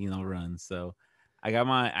coffee, run. So I got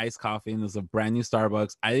my iced coffee, and it was a brand new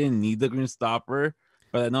Starbucks. I didn't need the green stopper,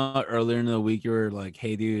 but I know earlier in the week you were like,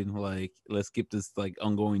 hey dude, like let's keep this like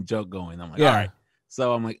ongoing joke going. I'm like, all right.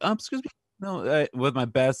 So I'm like, excuse me. No, with my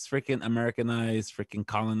best freaking Americanized, freaking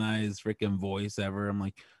colonized, freaking voice ever. I'm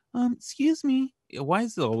like, excuse me. Why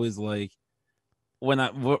is it always like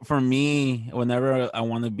for me, whenever I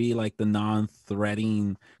want to be like the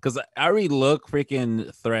non-threatening, because I already look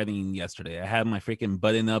freaking threatening yesterday. I had my freaking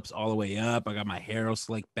button-ups all the way up. I got my hair all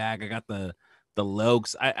slicked back. I got the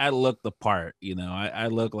lokes. I look the part, I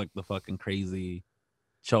look like the fucking crazy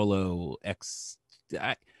Cholo X.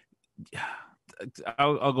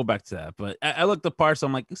 I'll go back to that. But I looked the parts. So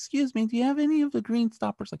I'm like, excuse me, do you have any of the green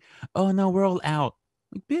stoppers? Like, oh no, we're all out.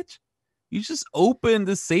 Like, bitch, you just opened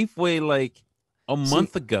the Safeway like a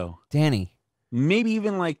month ago, Danny. Maybe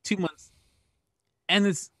even like 2 months. And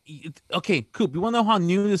it's okay, Coop. You want to know how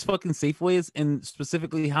new this fucking Safeway is, and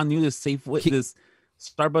specifically how new this Safeway, this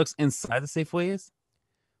Starbucks inside the Safeway is?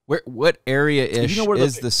 What area ish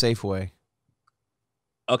is the Safeway?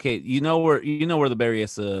 Okay, you know where the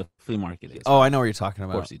Berryessa flea market is. Oh, right? I know what you're talking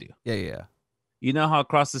about. Of course you do. Yeah. You know how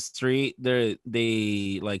across the street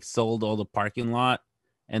they like sold all the parking lot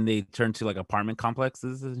and they turned to like apartment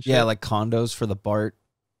complexes and shit? Yeah, like condos for the BART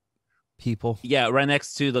people. Yeah, right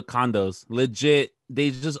next to the condos. Legit,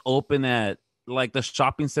 they just open at like the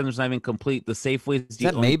shopping center's not even complete. The Safeway is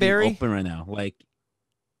the only thing open right now. Like,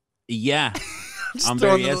 yeah. I'm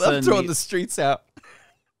throwing the streets out.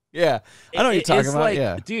 Yeah, I know what you're talking about. Like,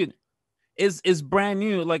 yeah, dude, it's brand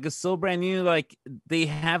new. Like, it's so brand new. Like, they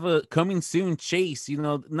have a coming soon Chase. You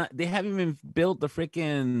know, they haven't even built the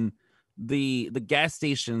freaking the gas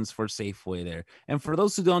stations for Safeway there. And for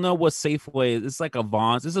those who don't know what Safeway is, it's like a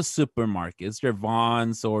Vons. It's a supermarket. It's your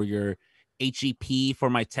Vons or your HEP for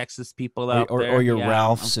my Texas people out there, or your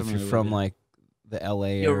Ralph's if you're from like the LA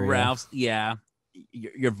area. Your Ralph's, yeah.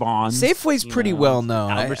 Your Vons. Safeway's pretty well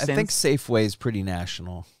known. I think Safeway is pretty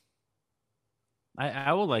national.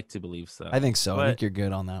 I would like to believe so. I think so. I think you're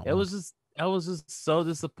good on that one. I was just so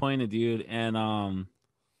disappointed, dude. And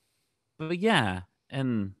but yeah,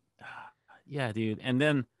 dude. And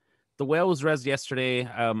then the way I was dressed yesterday,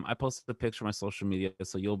 I posted a picture on my social media,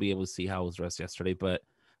 so you'll be able to see how I was dressed yesterday. But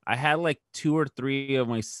I had like 2 or 3 of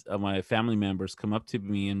my family members come up to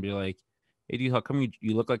me and be like, "Hey, dude, how come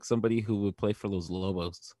you look like somebody who would play for Los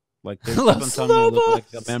Lobos?" Like, they're Los Lobos.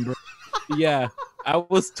 Look like a member. Yeah, I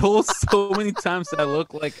was told so many times that I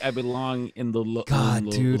look like I belong in the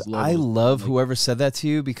dude, I love whoever said that to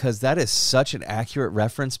you, because that is such an accurate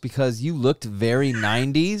reference, because you looked very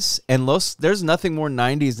 90s, and there's nothing more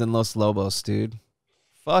 90s than Los Lobos, dude.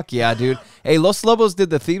 Fuck yeah, dude. Hey, Los Lobos did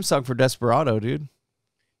the theme song for Desperado, dude.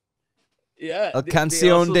 Yeah, A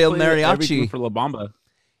Canción del Mariachi for La Bamba.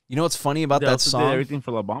 You know what's funny about that song? Did everything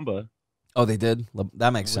for La Bamba. Oh, they did.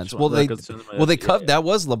 That makes sense. Well, they cut. That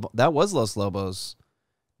was Los Lobos.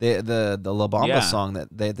 The La Bamba song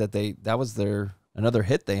that was their another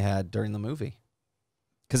hit they had during the movie.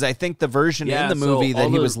 Because I think the version in the movie that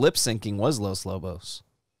he was lip syncing was Los Lobos.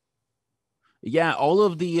 Yeah, all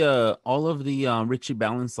of the Richie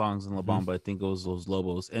Valens songs in La Bamba, I think it was Los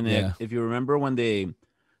Lobos. And if you remember when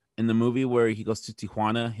in the movie where he goes to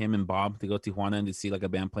Tijuana, him and Bob, they go to Tijuana and they see like a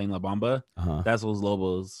band playing La Bamba. That's Los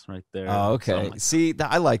Lobos right there. Oh, okay. So see,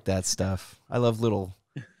 I like that stuff. I love little.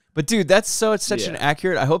 But dude, it's such an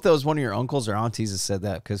accurate. I hope that was one of your uncles or aunties that said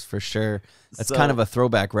that, because for sure that's kind of a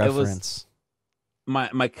throwback reference.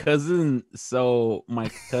 My cousin. So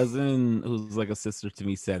my cousin, who's like a sister to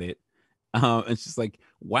me, said it. And she's like,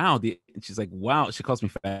 wow. She's like, wow. She calls me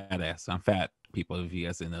fat ass. I'm fat, people, if you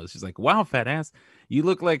guys didn't know. She's like, wow, fat ass. You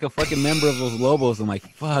look like a fucking member of Los Lobos. I'm like,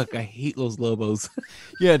 fuck, I hate Los Lobos.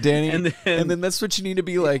 Yeah, Danny. and then that's what you need to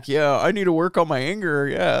be like, yeah, I need to work on my anger.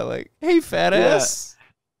 Yeah, like, hey, fat ass.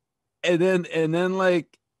 And then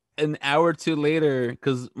like an hour or two later,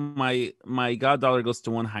 because my goddaughter goes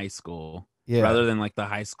to one high school rather than like the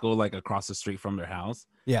high school like across the street from their house.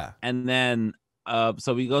 Yeah. And then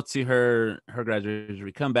so we go to her graduation,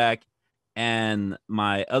 we come back, and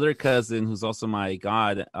my other cousin, who's also my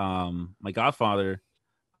godfather,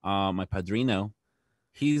 my padrino,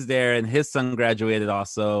 he's there, and his son graduated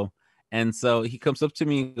also. And so he comes up to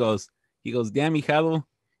me and goes, damn, hijado,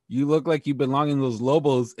 you look like you belong in Los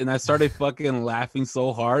Lobos. And I started fucking laughing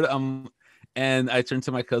so hard. And I turned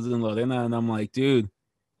to my cousin Lorena, and I'm like, dude,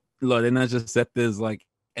 Lorena just said this like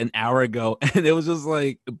an hour ago. And it was just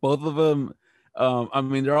like both of them. I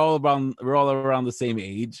mean, we're all around the same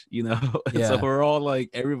age, you know. Yeah. So we're all like,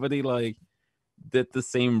 everybody like did the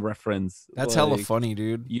same reference. That's like, hella funny,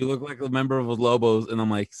 dude. You look like a member of Los Lobos, and I'm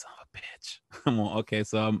like, son of a bitch. I'm like, okay,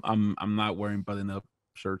 so I'm not wearing button-up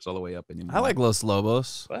shirts all the way up anymore. I like Los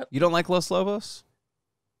Lobos. What? You don't like Los Lobos?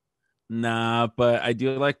 Nah, but I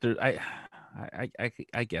do like their.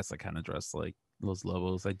 I guess I kind of dress like Los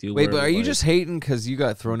Lobos. I do. Wait, but are you just hating because you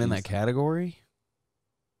got thrown in that category?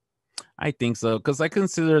 I think so, because I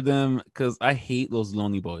consider them, because I hate Los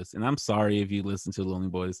Lonely Boys, and I'm sorry if you listen to Lonely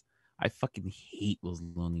Boys. I fucking hate Los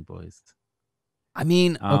Lonely Boys. I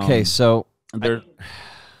mean, okay, so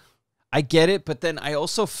I get it, but then I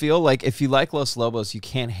also feel like if you like Los Lobos, you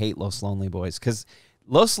can't hate Los Lonely Boys, because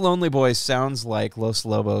Los Lonely Boys sounds like Los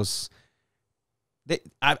Lobos.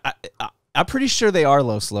 I'm pretty sure they are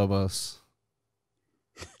Los Lobos.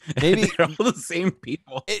 Maybe they're all the same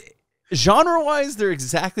people. Genre-wise, they're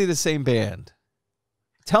exactly the same band.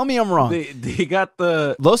 Tell me I'm wrong. They got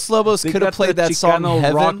the Los Lobos could have played that song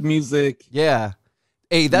Heaven. Rock music. Yeah.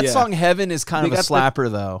 Hey, that song Heaven is kind of a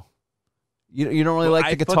slapper though. You don't really like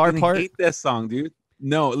the guitar part? I hate that song, dude.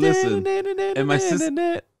 No, listen. And my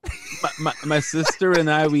sister and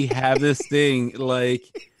I, we have this thing like,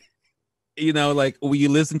 you know, like we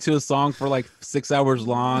listen to a song for like 6 hours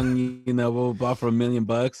long, you know, blah, blah, blah, for $1 million.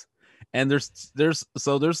 And there's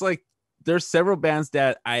several bands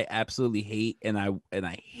that I absolutely hate, and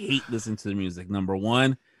I hate listening to the music. Number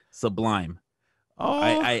one, Sublime. Oh.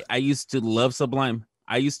 I used to love Sublime.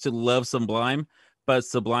 But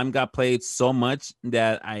Sublime got played so much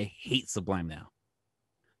that I hate Sublime now.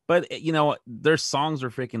 But you know, their songs are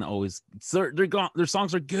freaking always their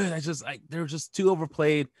songs are good. They're just too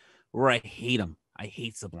overplayed where I hate them. I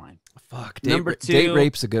hate Sublime. Fuck. Number two, Date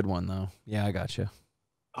Rape's a good one though. Yeah, I got you.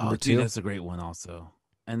 Oh, dude, that's a great one also.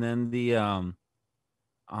 And then the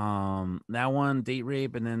that one, Date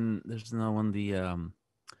Rape, and then there's another one, the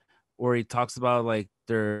where he talks about like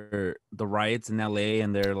the riots in LA,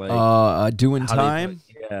 and they're like Doing Time.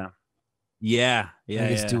 Yeah. I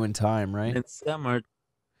think it's Doing Time, right? And summer.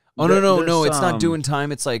 Oh no, it's not Doing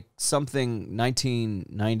Time. It's like something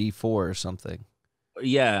 1994 or something.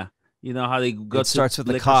 Yeah, you know how they go. It starts with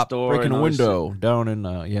the cop breaking a window down in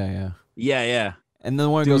yeah. And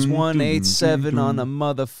then one goes 187 on the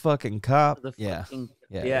motherfucking cop. Yeah.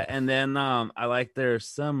 And then I like their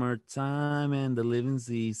Summertime and the Living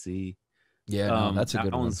CC. Yeah, no, that's a good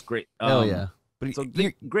one. That one's great. Hell yeah. But so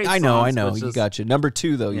great. I know. You got you. Number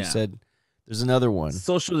two though, you said there's another one.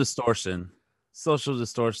 Social Distortion. Social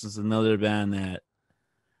Distortion is another band that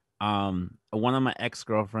one of my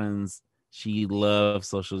ex-girlfriends, she loved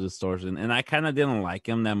Social Distortion, and I kind of didn't like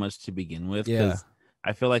them that much to begin with because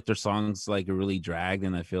I feel like their songs like really dragged,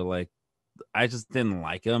 and I feel like I just didn't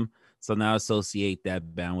like them. So now I associate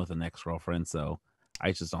that band with an ex-girlfriend, so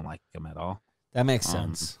I just don't like them at all. That makes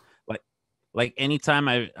sense. Like anytime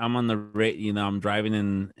I'm on the you know, I'm driving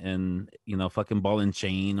in you know, fucking Ball and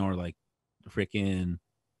Chain, or like freaking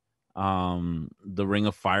the Ring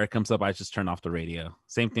of Fire comes up, I just turn off the radio.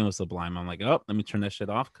 Same thing with Sublime. I'm like, oh, let me turn that shit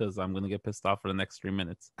off because I'm gonna get pissed off for the next 3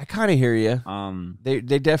 minutes. I kind of hear you.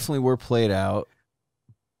 They definitely were played out,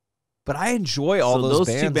 but I enjoy all those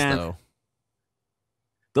bands though.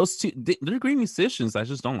 Those two, they're great musicians. I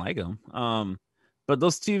just don't like them. But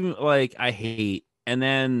those two, like, I hate. And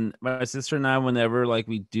then my sister and I, whenever like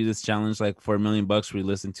we do this challenge, like for $1 million, we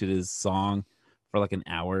listen to this song for like an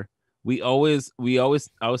hour. I always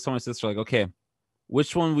tell my sister, like, okay,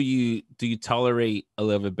 which one do you tolerate a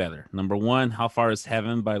little bit better? Number one, How Far Is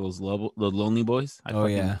Heaven by the Lonely Boys.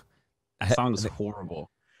 That song is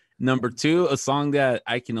horrible. Number two, a song that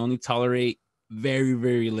I can only tolerate very,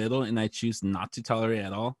 very little, and I choose not to tolerate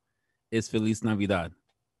at all, is Feliz Navidad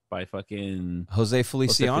by fucking Jose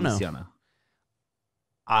Feliciano.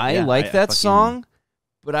 I like that song,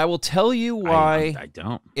 but I will tell you why. I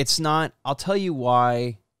don't. It's not. I'll tell you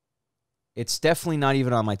why. It's definitely not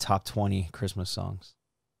even on my top 20 Christmas songs.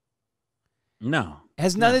 No. It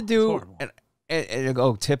has nothing to do.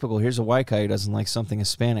 And typical. Here's a white guy who doesn't like something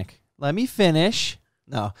Hispanic. Let me finish.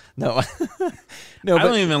 No. No, I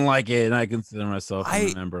don't even like it, and I consider myself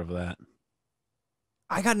a member of that.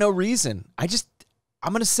 I got no reason. I'm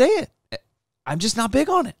going to say it. I'm just not big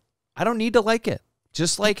on it. I don't need to like it.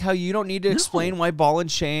 Just like how you don't need to explain why Ball and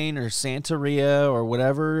Chain or Santeria or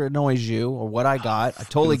whatever annoys you or what I got. I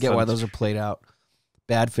totally get why those are played out.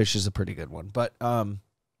 Bad Fish is a pretty good one. But but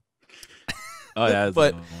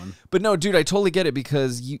no, dude, I totally get it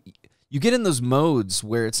because you get in those modes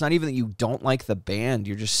where it's not even that you don't like the band.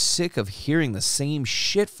 You're just sick of hearing the same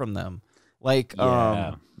shit from them. Like,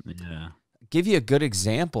 give you a good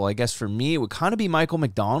example, I guess for me, it would kind of be Michael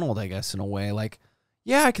McDonald, I guess, in a way. Like,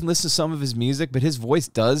 yeah, I can listen to some of his music, but his voice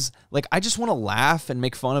does, like, I just want to laugh and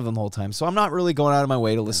make fun of him the whole time. So I'm not really going out of my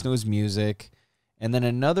way to listen to his music. And then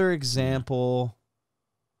another example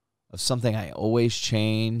of something I always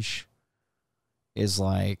change is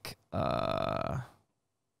like,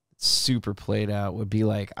 super played out would be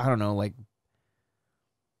like, I don't know, like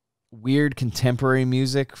weird contemporary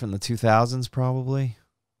music from the 2000s probably.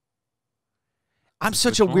 I'm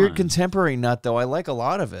such a weird contemporary nut, though. I like a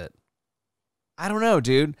lot of it. I don't know,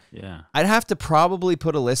 dude. Yeah. I'd have to probably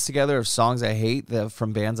put a list together of songs I hate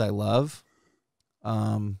from bands I love.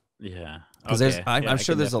 Yeah. Because I'm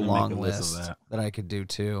sure there's a long list that I could do,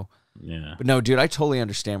 too. Yeah. But no, dude, I totally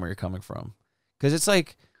understand where you're coming from. Because it's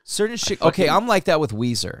like certain shit. Okay, I'm like that with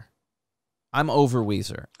Weezer. I'm over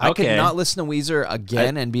Weezer. I could not listen to Weezer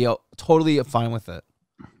again and be totally fine with it.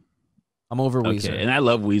 I'm over Weezer. And I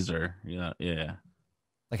love Weezer. Yeah.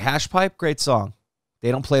 Like Hash Pipe, great song. They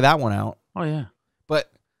don't play that one out. Oh, yeah.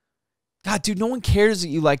 But, God, dude, no one cares that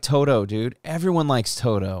you like Toto, dude. Everyone likes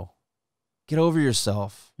Toto. Get over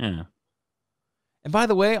yourself. Yeah. And by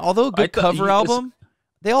the way, although a good cover album,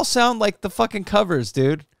 they all sound like the fucking covers,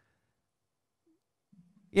 dude.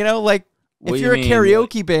 You know, like, if you're a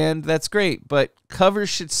karaoke band, that's great. But covers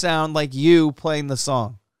should sound like you playing the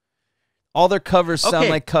song. All their covers sound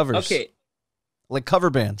like covers. Okay. Like cover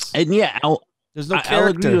bands. And yeah, there's no character. I'll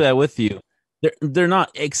agree with that with you. They're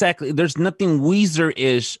not exactly. There's nothing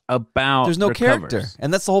Weezer-ish about. There's no character, covers.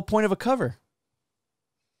 And that's the whole point of a cover.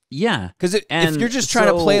 Yeah, because if you're just trying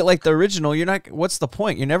to play it like the original, you're not. What's the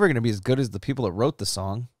point? You're never going to be as good as the people that wrote the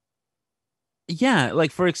song. Yeah,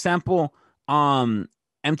 like for example,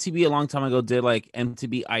 MTV a long time ago did like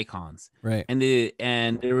MTV Icons, right? And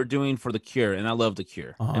they were doing for The Cure, and I love The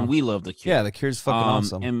Cure, and we love The Cure. Yeah, The Cure's fucking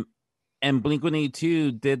awesome. And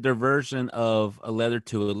Blink-182 did their version of A Letter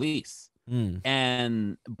to Elise,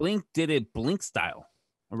 and Blink did it Blink style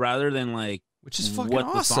rather than like, which is fucking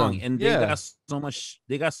awesome. And they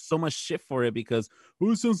got so much shit for it because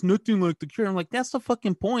it sounds nothing like The Cure. I'm like, that's the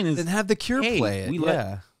fucking point. Is then have The Cure play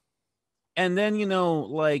it. And then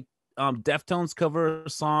like Deftones cover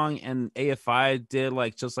a song, and AFI did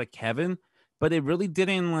like Just Like Heaven, but it really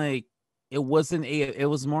didn't like. It wasn't it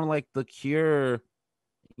was more like The Cure,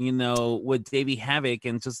 with Davey Havok,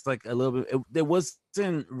 and just like a little bit. It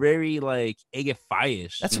wasn't very like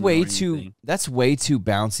AFI-ish. That's way too. That's way too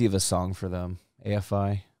bouncy of a song for them.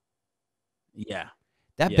 AFI. Yeah.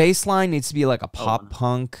 That bass line needs to be like a pop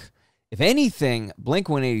punk. If anything,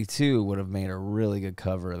 Blink-182 would have made a really good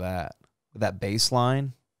cover of that. With that bass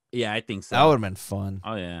line. Yeah, I think so. That would have been fun.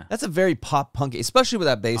 Oh yeah. That's a very pop punk, especially with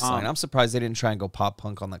that bass line. I'm surprised they didn't try and go pop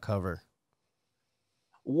punk on the cover.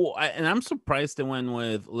 Well, and I'm surprised they went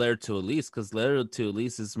with Letter to Elise, because Letter to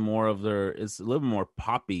Elise is more of it's a little more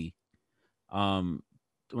poppy. When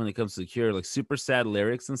it comes to The Cure, like super sad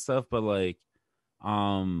lyrics and stuff, but like,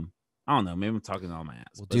 I don't know. Maybe I'm talking all my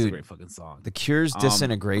ass. Well, dude, it's a great fucking song. The Cure's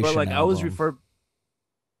Disintegration. But like, album. I always refer.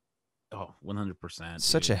 Oh, 100%.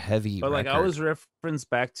 Such a heavy. But like, record. I always reference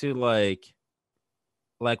back to like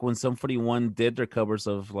when Sum 41 did their covers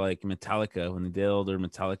of like Metallica, when they did all their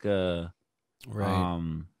Metallica.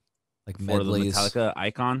 Right. Like for the Metallica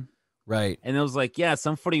icon. Right. And it was like, yeah,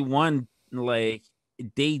 Sum 41, like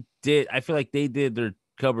they did. I feel like they did their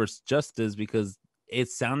covers justice because it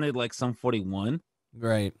sounded like Sum 41.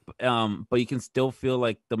 Right. But you can still feel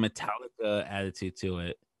like the Metallica attitude to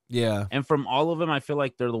it. Yeah. And from all of them, I feel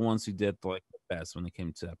like they're the ones who did like the best when it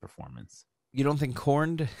came to that performance. You don't think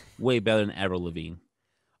Korn? Way better than Avril Lavigne.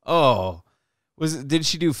 Oh, did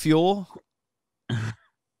she do Fuel?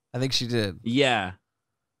 I think she did. Yeah.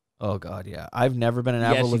 Oh God, yeah. I've never been an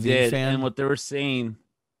Avril Lavigne fan. And what they were saying,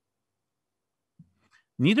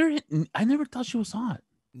 I never thought she was hot.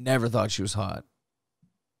 Never thought she was hot.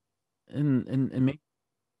 And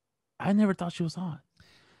I never thought she was hot.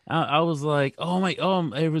 I was like, oh my,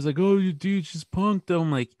 everyone's like, oh, you dude, she's punk though.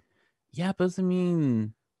 I'm like, yeah, but doesn't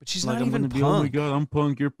mean. But she's like, not even punk. Oh my God, I'm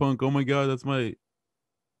punk. You're punk. Oh my God, that's my.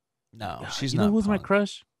 No, she's you not. Who was my punk.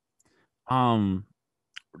 crush?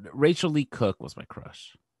 Rachel Lee Cook was my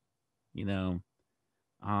crush. Is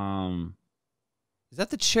that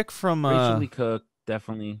the chick from Rachel Lee Cook?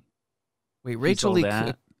 Definitely. Wait, Rachel Lee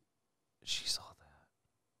Cook. She saw that.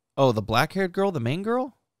 Oh, the black-haired girl, the main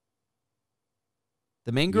girl.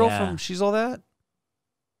 The main girl from She's All That.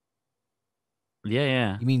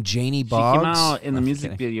 Yeah. You mean Janie Boggs? She came out in the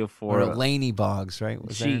music video for Lainey Boggs, right?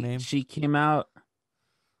 Was that her name? She came out.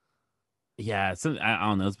 Yeah, I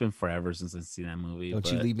don't know. It's been forever since I've seen that movie.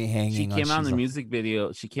 Don't you leave me hanging. She came out in the music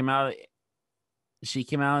video. She came out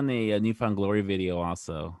in a Newfound Glory video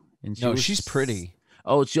also. And she's pretty.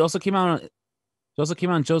 Oh, she also came out. She also came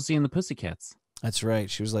out in Josie and the Pussycats. That's right.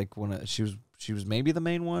 She was like she was maybe the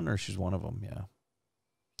main one, or she's one of them. Yeah.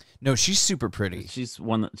 No, she's super pretty. She's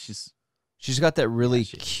got that really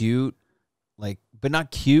cute, like, but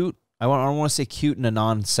not cute. I don't want to say cute in a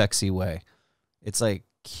non-sexy way. It's like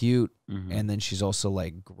cute, and then she's also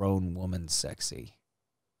like grown woman sexy.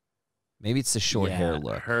 Maybe it's the short hair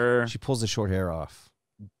look. She pulls the short hair off.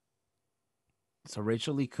 So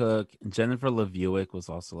Rachel Lee Cook and Jennifer LaVuick was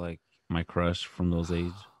also like my crush from those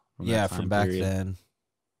age. From back then.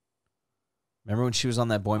 Remember when she was on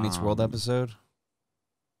that Boy Meets World episode?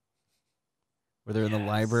 Where they're in the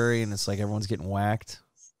library and it's like everyone's getting whacked.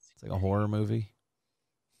 It's like a horror movie.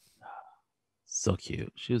 So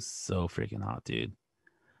cute. She was so freaking hot, dude.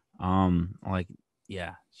 Like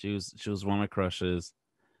Yeah, she was one of my crushes.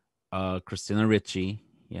 Christina Ricci.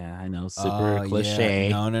 Yeah, I know, super Oh yeah, cliche.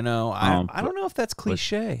 no. I don't But know if that's but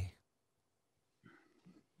cliche.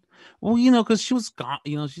 well, because she was goth.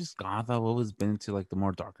 She's goth. I've always been into like the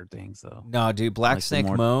more darker things, though. No, dude, I Black like the Snake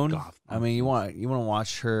more Moan. goth I punk mean, things. you want to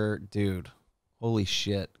watch her, dude. Holy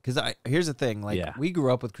shit! Because here's the thing, like Yeah, we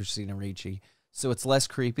grew up with Christina Ricci, so it's less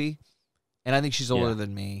creepy, and I think she's older yeah.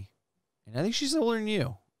 than me, and I think she's older than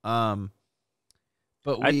you.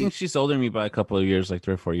 But I think she's older than me by a couple of years, like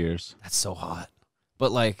 3 or 4 years. that's so hot.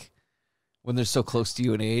 But like when they're so close to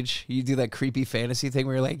you in age, you do that creepy fantasy thing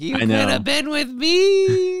where you're like, you I could know. have been with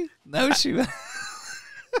me. No, she.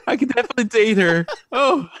 I could definitely date her.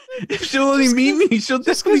 Oh, if she'll only Just meet 'cause- me, she'll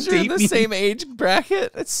Just definitely because you're in date the me. same age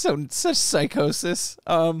bracket, it's such psychosis.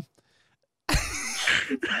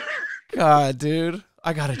 God, dude,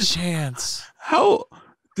 I got a chance. How?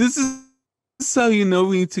 This is how you know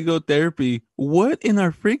we need to go therapy. What in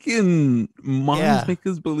our freaking minds Yeah. make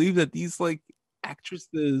us believe that these like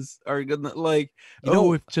actresses are gonna like? You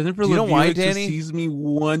know- If Jennifer do you know why, Love Hewitt just Danny? sees me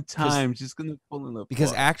one time, she's gonna fall in love.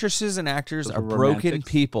 Because What? actresses and actors Those are are broken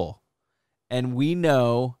romantics? people, and we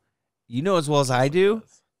know, you know as well as I do,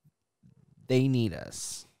 they need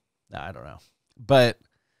us. I don't know, but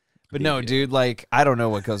no, Yeah. dude. Like I don't know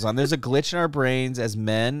what goes on. There's a glitch in our brains as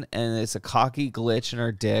men, and it's a cocky glitch in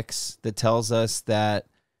our dicks that tells us that,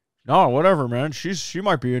 no, whatever, man. She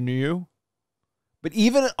might be into you. But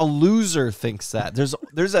even a loser thinks that.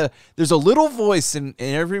 There's a little voice in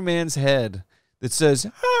every man's head that says,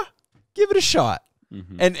 give it a shot.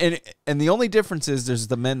 Mhm. And the only difference is there's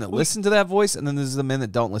the men that listen to that voice, and then there's the men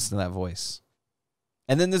that don't listen to that voice.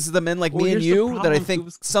 And then there's the men like Well, me and here's the you that I problem, think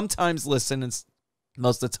Goobs. sometimes listen and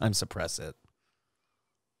most of the time suppress it.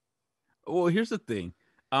 Well, here's the thing.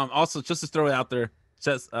 Also, just to throw it out there,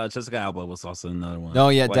 Jessica Alba was also another one. No,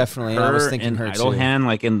 yeah, Like, definitely. And I was thinking and her Idle too. Hand,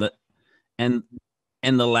 like and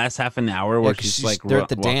in the last half an hour where 'cause she's like they're at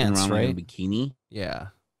the walking dance, around like, right? in a bikini. Yeah.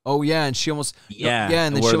 Oh yeah, and she almost Yeah,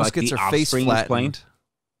 and then where, she almost like, gets The her face Offspring is playing. flattened.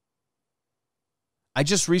 I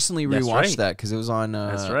just recently That's rewatched right. that because it was on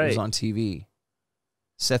That's it was right. on TV.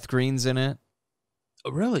 Seth Green's in it.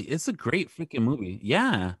 Oh, really? It's a great freaking movie.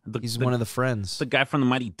 Yeah, He's one of the friends. the guy from the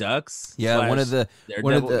Mighty Ducks. Yeah, one of the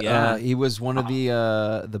Daredevil. Yeah, he was one of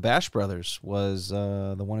the Bash brothers was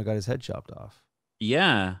the one who got his head chopped off.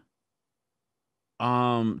 yeah.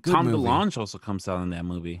 Good Tom movie. DeLonge also comes out in that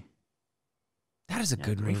movie. That is a Yeah,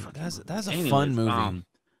 good great movie. fucking That's a movie. fun Anyways, movie.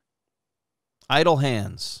 Idle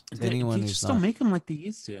Hands. To They anyone just who's don't not make them like they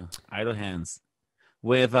used to. Idle Hands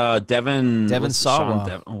with Devin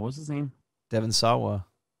Sawa. What was his name? Devin Sawa.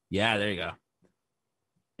 Yeah, there you go.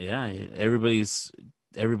 Yeah, everybody's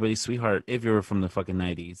sweetheart if you were from the fucking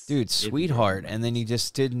 90s. Dude, If you were sweetheart. from And then he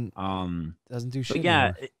just didn't the- doesn't do shit but yeah,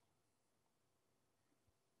 anymore.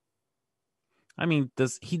 I mean,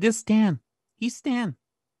 he does Stan? He's Stan.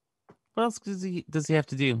 What else does he have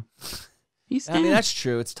to do? He's Stan. I mean, that's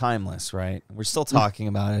true. It's timeless, right? We're still talking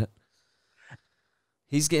about it.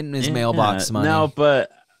 He's getting his mailbox money. No, but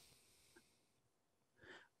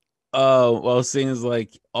what I was saying is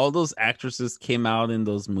like all those actresses came out in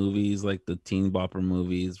those movies, like the teen bopper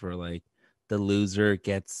movies, where like the loser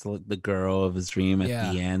gets like, the girl of his dream at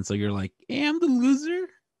the end. So you're like, hey, I'm the loser.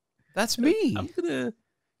 That's me. I'm gonna.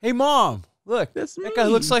 Hey, Mom, look, That's that guy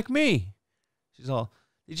looks me. like me. She's all,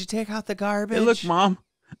 did you take out the garbage? Hey, look, Mom,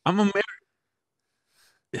 I'm a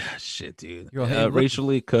shit, dude. You're all, hey, look. Rachel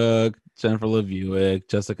Lee Cook, Jennifer Love Hewitt,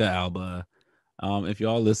 Jessica Alba. If you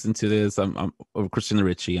all listen to this, I'm Christina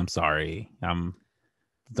Ricci. I'm sorry.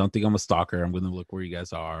 Don't think I'm a stalker. I'm gonna look where you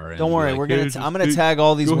guys are. And Don't be worry, like, we're "Hey, gonna I'm gonna tag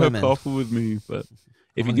all these go women. have coffee with me. But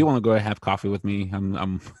if you do want to go have coffee with me,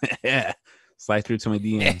 I'm slide through to my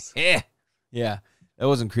DMs. Yeah, that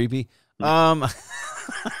wasn't creepy.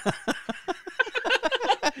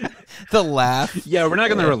 The laugh. Yeah, we're not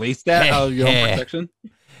gonna release that out of your own protection.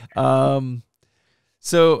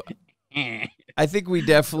 So I think we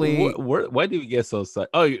definitely. Why do we get so excited?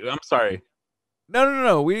 Oh, I'm sorry.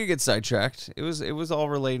 No. We didn't get sidetracked. It was all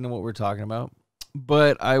relating to what we're talking about.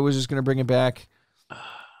 But I was just gonna bring it back.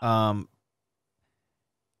 You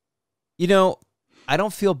know, I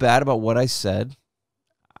don't feel bad about what I said.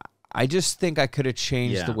 I just think I could have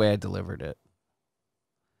changed the way I delivered it.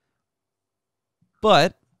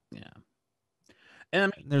 But yeah, and I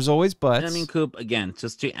mean, there's always buts. And I mean, Coop, again,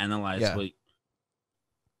 just to analyze just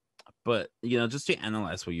to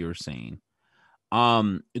analyze what you were saying.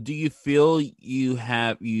 Do you feel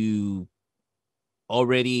you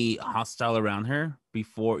already hostile around her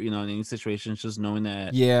before, in any situations, just knowing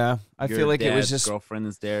that I feel like it was just girlfriend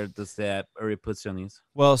is there, does that already puts you on these?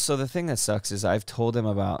 Well, so the thing that sucks is I've told him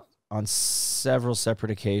about on several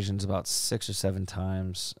separate occasions, about 6 or 7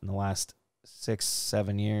 times in the last 6,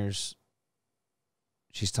 7 years.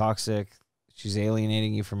 She's toxic. She's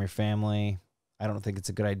alienating you from your family. I don't think it's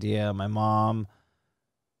a good idea. My mom,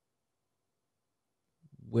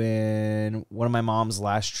 when one of my mom's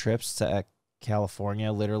last trips to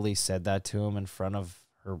California, literally said that to him in front of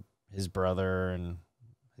his brother and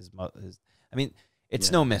his mother. I mean,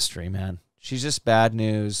 it's no mystery, man. She's just bad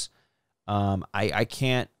news. I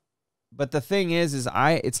can't. But the thing is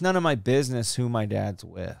it's none of my business who my dad's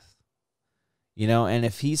with, you know. And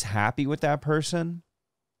if he's happy with that person,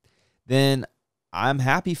 then I'm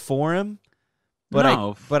happy for him. But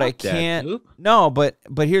I can't. No, but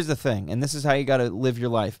here's the thing, and this is how you got to live your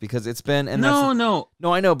life, because it's been. And no,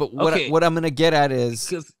 I know. But what I'm gonna get at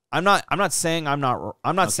is I'm not saying I'm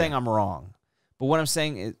not saying I'm wrong, but what I'm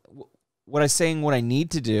saying is what I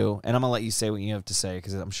need to do, and I'm gonna let you say what you have to say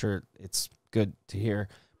because I'm sure it's good to hear.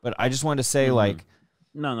 But I just wanted to say, like,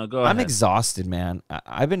 no, go ahead. I'm exhausted, man.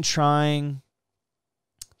 I've been trying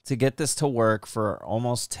to get this to work for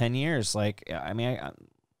almost 10 years. Like, I mean,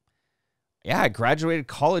 I graduated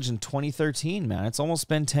college in 2013, man. It's almost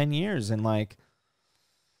been 10 years, and like,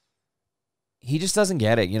 he just doesn't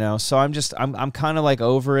get it, you know. So I'm kind of like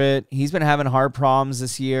over it. He's been having hard problems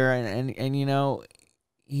this year, and you know,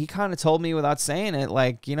 he kind of told me without saying it,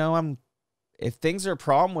 like, you know, if things are a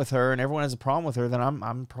problem with her and everyone has a problem with her, then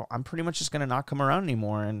I'm pretty much just gonna not come around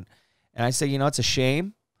anymore. And I say, you know, it's a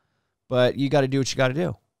shame, but you got to do what you got to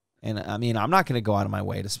do. And I mean, I'm not gonna go out of my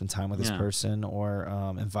way to spend time with this person or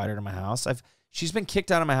invite her to my house. She's been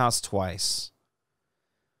kicked out of my house twice.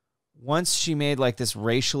 Once she made like this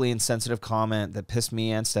racially insensitive comment that pissed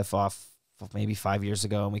me and Steph off maybe 5 years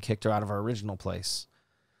ago, and we kicked her out of our original place.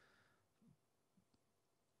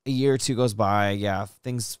 A year or two goes by,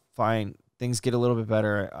 things fine. Things get a little bit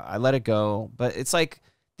better. I let it go. But it's like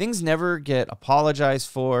things never get apologized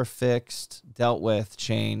for, fixed, dealt with,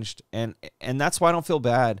 changed. And that's why I don't feel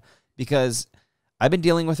bad, because I've been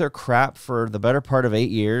dealing with her crap for the better part of 8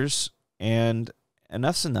 years. And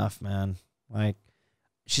enough's enough, man. Like,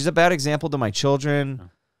 she's a bad example to my children.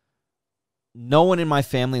 No one in my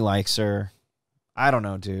family likes her. I don't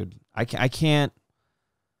know, dude. I can't.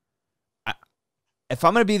 If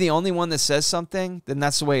I'm going to be the only one that says something, then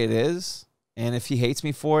that's the way it is. And if he hates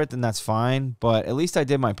me for it, then that's fine. But at least I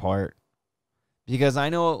did my part. Because I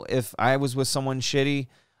know if I was with someone shitty,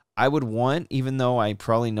 I would want, even though I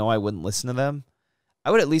probably know I wouldn't listen to them,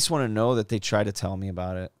 I would at least want to know that they tried to tell me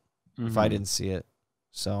about it if I didn't see it.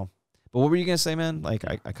 So, but what were you going to say, man? Like,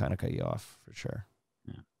 I kind of cut you off for sure.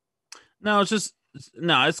 Yeah. No,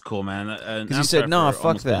 it's cool, man. Because you said, no,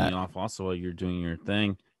 fuck that. Off also while you're doing your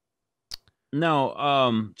thing.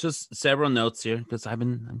 No, just several notes here because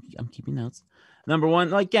I'm keeping notes. Number one,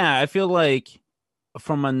 like, I feel like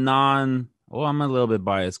from a I'm a little bit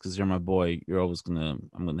biased because you're my boy. I'm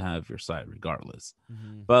gonna have your side regardless.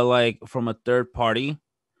 But like from a third party,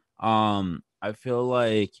 I feel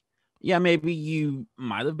like, maybe you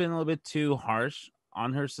might have been a little bit too harsh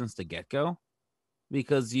on her since the get-go,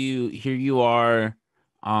 because you are,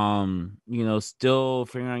 you know, still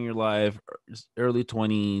figuring out your life, early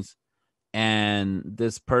 20s. And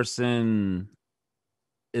this person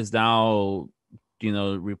is now, you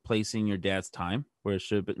know, replacing your dad's time, where it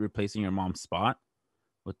should be replacing your mom's spot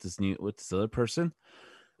with this other person.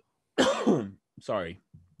 Sorry.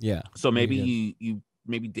 Yeah. So maybe you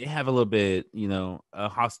maybe did have a little bit, you know, a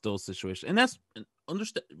hostile situation, and that's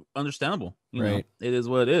understandable. You know, it is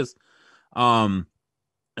what it is.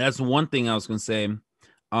 That's one thing I was gonna say.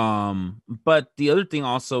 But the other thing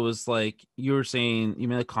also is, like, you were saying, you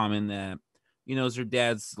made a comment that, you know, it's your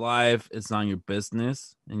dad's life, it's not your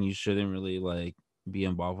business, and you shouldn't really like be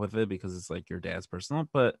involved with it because it's like your dad's personal.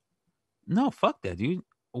 But no, fuck that, dude.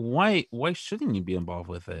 Why shouldn't you be involved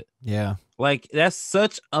with it? Yeah. Like, that's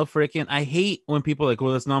such a freaking, I hate when people are like,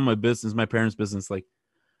 well, that's not my business, my parents' business. Like,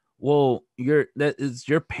 well, that is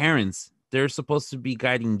your parents. They're supposed to be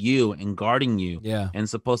guiding you and guarding you. Yeah. And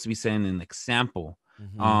supposed to be setting an example.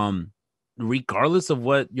 Regardless of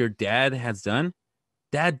what your dad has done,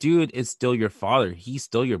 that dude is still your father. He's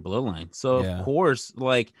still your bloodline. So of course,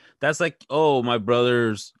 like, that's like, one of my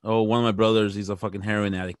brothers, he's a fucking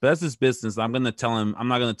heroin addict, but that's his business. I'm not gonna tell him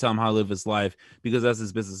how to live his life because that's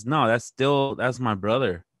his business. No, that's my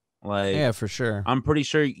brother. Like, yeah, for sure. I'm pretty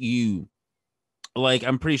sure your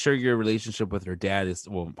relationship with your dad is,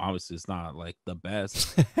 well, obviously it's not like the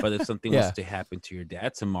best, but if something was to happen to your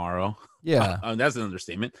dad tomorrow, that's an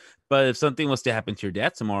understatement. But if something was to happen to your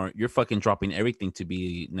dad tomorrow, you're fucking dropping everything to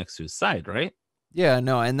be next to his side, right? Yeah,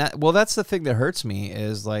 no, and that's the thing that hurts me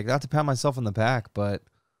is, like, not to pat myself on the back, but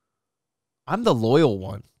I'm the loyal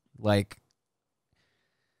one. Like,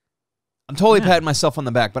 I'm totally patting myself on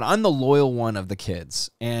the back, but I'm the loyal one of the kids,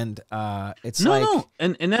 and it's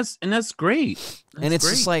and that's great. And it's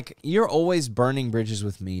just like, you're always burning bridges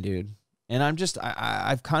with me, dude. And I'm just,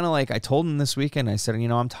 I've kind of like, I told him this weekend, I said,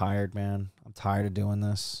 I'm tired, man. I'm tired of doing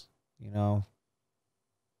this, And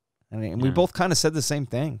we both kind of said the same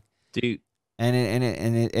thing, dude. And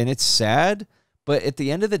it's sad, but at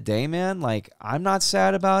the end of the day, man, like, I'm not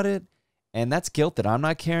sad about it, and that's guilt that I'm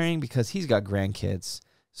not carrying because he's got grandkids.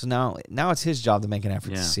 So now it's his job to make an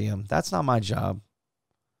effort to see him. That's not my job.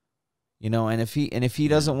 And if he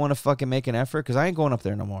doesn't want to fucking make an effort, because I ain't going up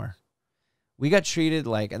there no more. We got treated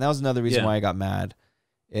like, and that was another reason why I got mad,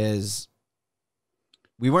 is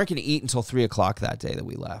we weren't going to eat until 3 o'clock that day that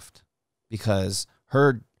we left, because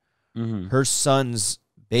her son's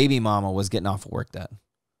baby mama was getting off of work then.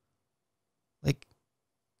 Like,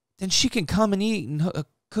 then she can come and eat and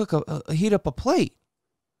heat up a plate.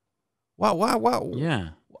 Wow. Yeah.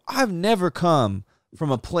 I've never come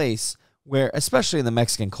from a place where, especially in the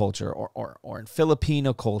Mexican culture or in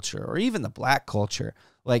Filipino culture or even the black culture,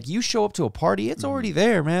 like, you show up to a party, it's already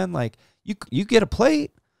there, man. Like, you get a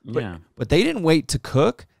plate, but they didn't wait to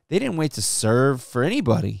cook. They didn't wait to serve for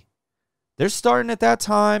anybody. They're starting at that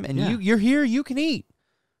time, and you're here, you can eat.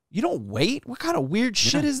 You don't wait? What kind of weird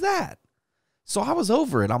shit is that? So I was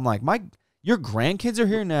over it. I'm like, your grandkids are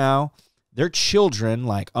here now. They're children,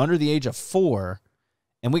 like, under the age of 4,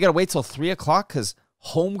 and we got to wait till 3 o'clock because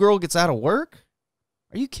homegirl gets out of work?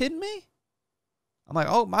 Are you kidding me? I'm like,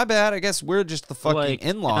 oh, my bad. I guess we're just the fucking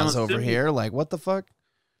in-laws over here. Like, what the fuck?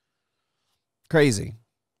 Crazy.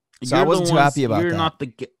 So I wasn't too happy about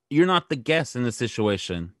that. You're not the guest in the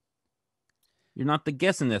situation. You're not the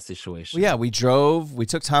guest in that situation. Well, yeah, we drove. We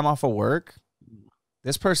took time off of work.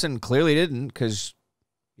 This person clearly didn't, because,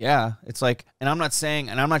 it's like, and I'm not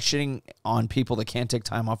shitting on people that can't take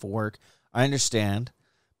time off of work. I understand.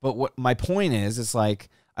 But what my point is, it's like,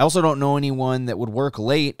 I also don't know anyone that would work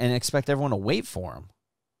late and expect everyone to wait for them.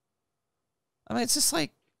 I mean, it's just like,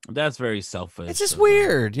 that's very selfish. It's just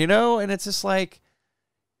weird, And it's just like,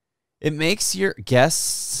 it makes your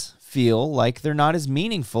guests feel like they're not as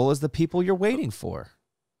meaningful as the people you're waiting for.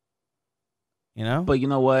 But you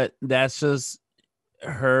know what? That's just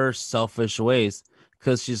her selfish ways.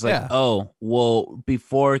 Because she's like, oh, well,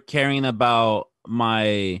 before caring about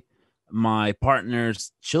my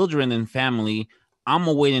partner's children and family, I'm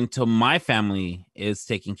gonna wait until my family is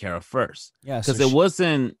taken care of first. Yeah, because it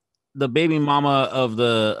wasn't the baby mama of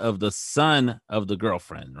the son of the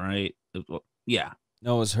girlfriend, right? Yeah.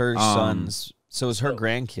 No, it was her son's. So it was her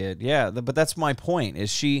grandkid. Yeah, but that's my point. Is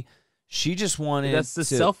she just wanted? That's the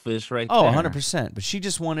selfish, right? Oh, 100%. But she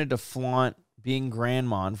just wanted to flaunt being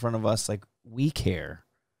grandma in front of us, like, we care.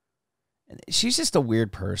 And she's just a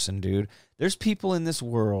weird person, dude. There's people in this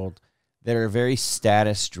world that are very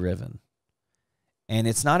status driven. And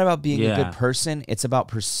it's not about being a good person. It's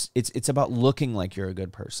about it's about looking like you're a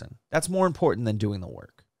good person. That's more important than doing the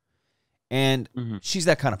work. And she's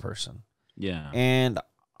that kind of person. Yeah. And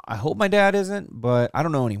I hope my dad isn't, but I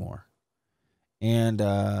don't know anymore. And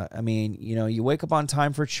I mean, you wake up on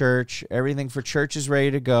time for church. Everything for church is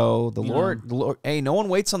ready to go. The Lord, hey, no one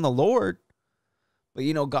waits on the Lord. But,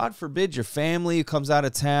 God forbid your family who comes out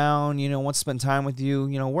of town, wants to spend time with you,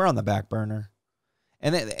 we're on the back burner.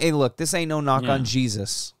 And hey, look, this ain't no knock on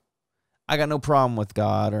Jesus. I got no problem with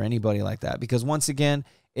God or anybody like that, because once again,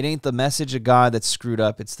 it ain't the message of God that's screwed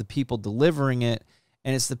up. It's the people delivering it,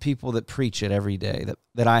 and it's the people that preach it every day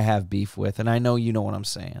that I have beef with. And I know you know what I'm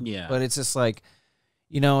saying. Yeah. But it's just like,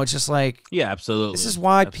 it's just like, yeah, absolutely. This is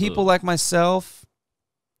why people like myself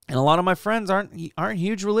and a lot of my friends aren't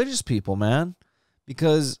huge religious people, man,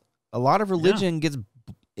 because a lot of religion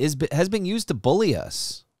has been used to bully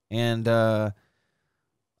us, and I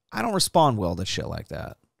don't respond well to shit like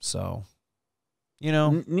that. So,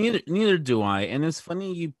 neither do I. And it's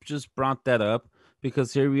funny you just brought that up,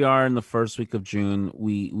 because here we are in the first week of June.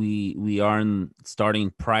 We are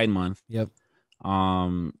starting Pride Month. Yep.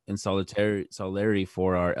 In solidarity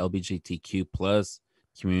for our LGBTQ plus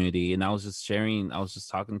community. And I was just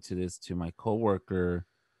talking to my coworker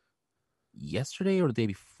yesterday or the day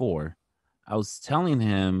before. I was telling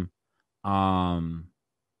him that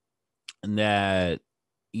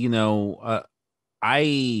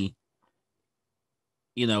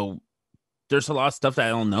there's a lot of stuff that I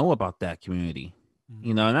don't know about that community.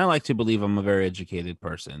 And I like to believe I'm a very educated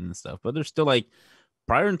person and stuff, but there's still, like,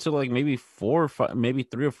 prior to like maybe 4 or 5, maybe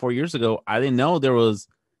 3 or 4 years ago, I didn't know there was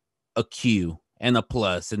a Q and a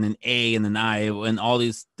plus and an A and an I and all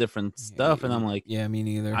these different stuff. And I'm like, yeah, me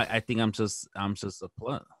neither. I think I'm just a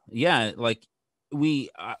plus. Yeah. Like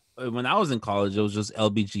when I was in college, it was just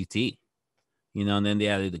LBGT, and then they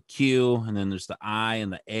added the Q, and then there's the I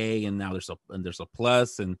and the A, and now there's a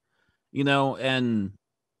plus, and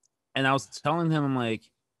and I was telling him, I'm like,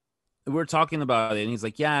 we were talking about it, and he's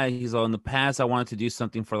like, yeah, he's all, in the past I wanted to do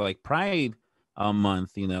something for like Pride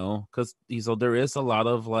month, because he's all, there is a lot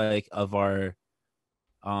of like of our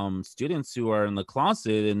students who are in the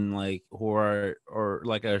closet and like who are or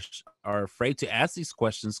like are afraid to ask these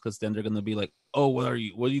questions because then they're gonna be like, oh, what do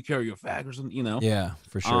you carry, your fag or something, Yeah,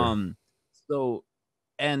 for sure. So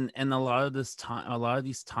and a lot of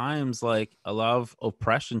these times, like a lot of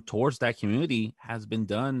oppression towards that community has been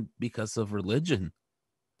done because of religion,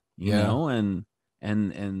 Yeah.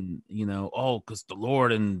 oh, because the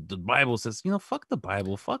Lord and the Bible says, fuck the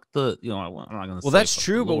Bible, fuck the, I'm not gonna Well, say that's fuck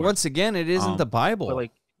true, the but Lord. once again, it isn't the Bible. But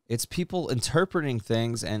like, it's people interpreting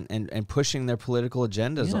things and pushing their political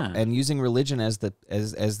agendas Yeah. and using religion as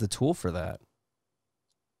the tool for that.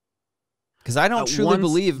 Because I don't truly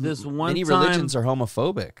believe many religions are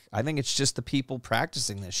homophobic. I think it's just the people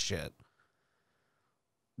practicing this shit.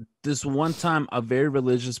 This one time, a very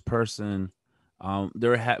religious person, we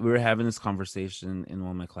were having this conversation in one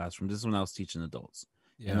of my classrooms. This is when I was teaching adults,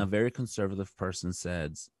 and a very conservative person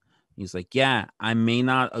says, he's like, yeah, I may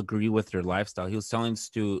not agree with your lifestyle. He was telling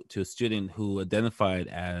to a student who identified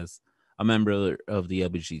as a member of the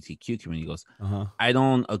LGBTQ community. He goes, I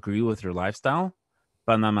don't agree with your lifestyle,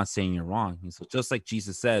 but I'm not saying you're wrong. He's like, just like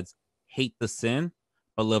Jesus says, hate the sin,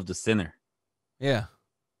 but love the sinner. Yeah.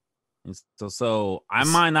 And so I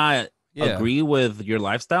might not agree with your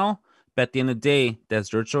lifestyle, but at the end of the day,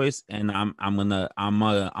 that's your choice, and I'm gonna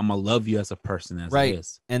love you as a person as it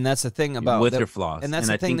is. And that's the thing about with your flaws, and that's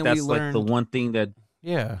the thing think that that's we like learned. the one thing that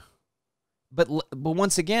But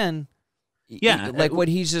once again, like what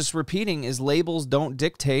he's just repeating is labels don't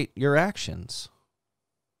dictate your actions.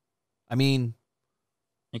 I mean,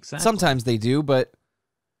 exactly. Sometimes they do, but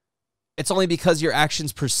it's only because your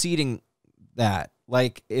actions preceding that.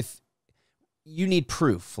 Like if you need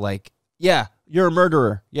proof, like, yeah, you're a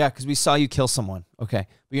murderer. Yeah, because we saw you kill someone. Okay.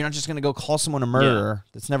 But you're not just going to go call someone a murderer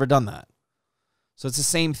that's never done that. So it's the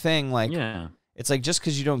same thing. Like, it's like just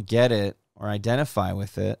because you don't get it or identify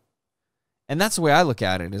with it. And that's the way I look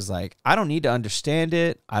at it, is like, I don't need to understand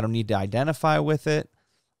it. I don't need to identify with it.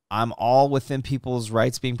 I'm all within people's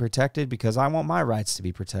rights being protected because I want my rights to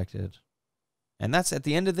be protected. And that's, at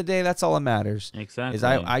the end of the day, that's all that matters. Exactly. Is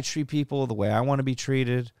I treat people the way I want to be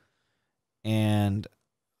treated. And,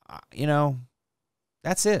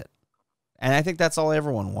 that's it. And I think that's all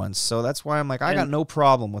everyone wants. So that's why I'm like, I got no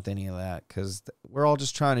problem with any of that, because we're all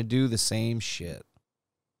just trying to do the same shit.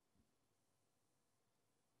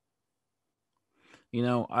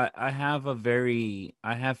 I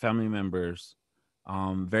have family members,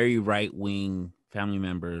 very right-wing family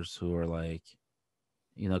members who are like,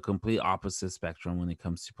 complete opposite spectrum when it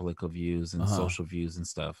comes to political views and social views and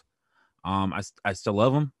stuff. I still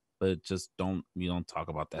love them, but just don't talk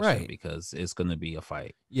about that shit because it's going to be a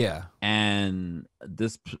fight. Yeah. And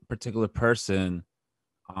this particular person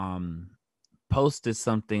posted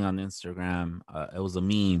something on Instagram. It was a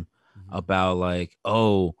meme about like,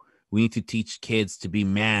 oh, we need to teach kids to be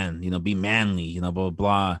be manly, blah, blah,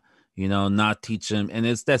 blah, not teach them. And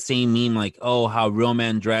it's that same meme, like, oh, how real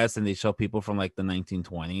men dress. And they show people from like the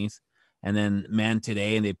 1920s and then men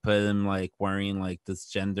today, and they put them like wearing like this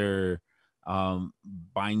gender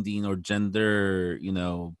binding or gender,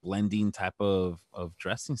 blending type of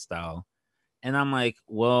dressing style. And I'm like,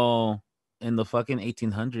 well, in the fucking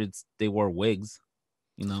 1800s, they wore wigs,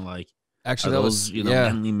 like, actually, that was,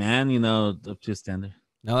 manly man, up to standard.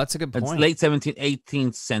 No, that's a good point. It's late 17th,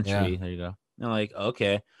 18th century. There you go. Like,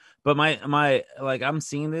 okay. But my like, I'm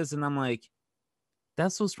seeing this and I'm like,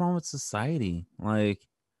 that's what's wrong with society. Like,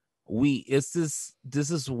 this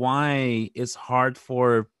is why it's hard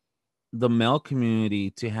for the male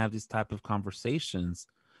community to have these type of conversations,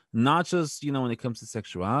 not just, when it comes to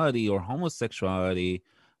sexuality or homosexuality,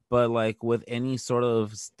 but like with any sort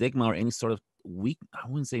of stigma or any sort of I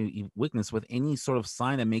wouldn't say weakness, with any sort of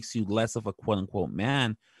sign that makes you less of a quote unquote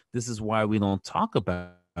man. This is why we don't talk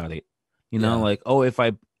about it. Like, oh,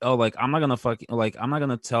 I'm not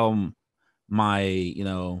gonna tell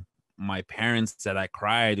my parents that I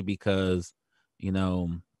cried because,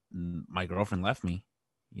 my girlfriend left me.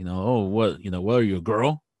 Oh, what are you, a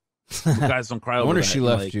girl? Guys don't cry. I wonder if she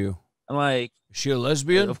left like, you. Like, is she a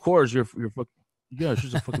lesbian? Of course, you're fucking, yeah,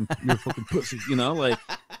 she's a fucking, you're a fucking pussy.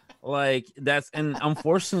 Like that's, and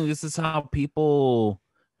unfortunately, this is how people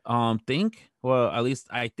think. Well, at least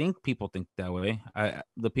I think people think that way.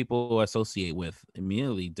 The people who associate with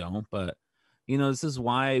immediately don't, but this is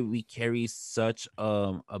why we carry such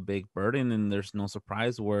a big burden, and there's no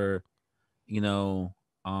surprise where you know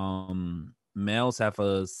males have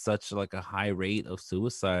such like a high rate of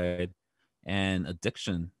suicide and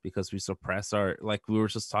addiction because we suppress our, like we were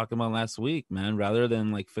just talking about last week, man. Rather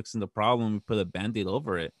than like fixing the problem, we put a band-aid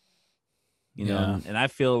over it. Yeah. And I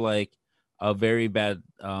feel like a very bad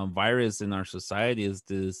virus in our society is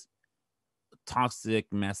this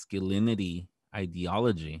toxic masculinity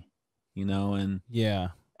ideology, and Yeah.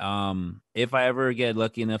 if I ever get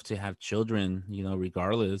lucky enough to have children,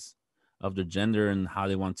 regardless of their gender and how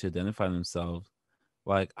they want to identify themselves,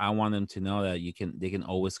 like I want them to know that they can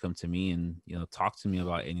always come to me and talk to me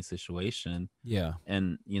about any situation. Yeah.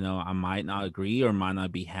 And I might not agree or might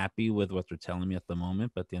not be happy with what they're telling me at the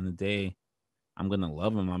moment, but at the end of the day, I'm gonna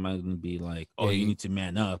love them. I'm not gonna be like, oh, you need to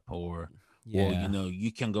man up, or well,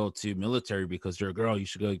 you can go to military because you're a girl, you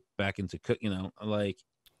should go back into cook, like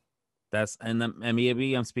that's, and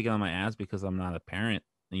maybe I'm speaking on my ass because I'm not a parent,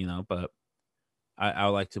 but I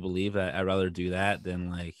would like to believe that I'd rather do that than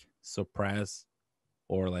like suppress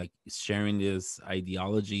or like sharing these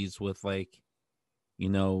ideologies with like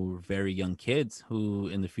very young kids who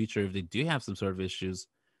in the future, if they do have some sort of issues,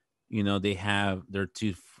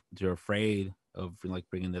 they're afraid of like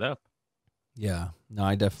bringing it up. Yeah. No,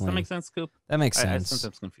 I definitely. Does that make sense, Coop? That makes sense. I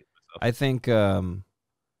sometimes confuse myself.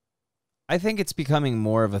 I think it's becoming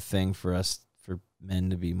more of a thing for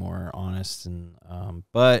men to be more honest, and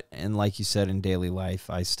like you said, in daily life,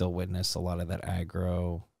 I still witness a lot of that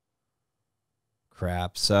aggro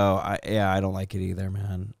crap. So I don't like it either,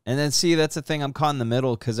 man. And then see, that's the thing, I'm caught in the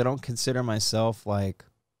middle because I don't consider myself like,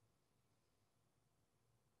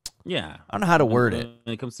 yeah, I don't know how to word it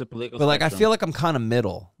when it comes to political, but like spectrum. I feel like I'm kind of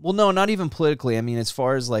middle. Well, no, not even politically. I mean, as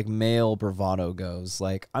far as like male bravado goes,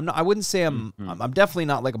 like I wouldn't say I'm definitely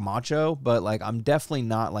not like a macho, but like I'm definitely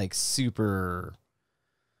not like super.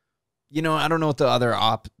 I don't know what the other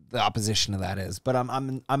the opposition of that is, but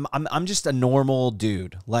I'm just a normal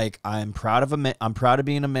dude. Like I'm proud of I'm proud of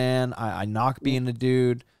being a man. I knock being a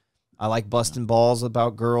dude. I like busting balls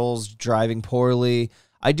about girls driving poorly.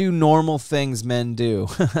 I do normal things men do,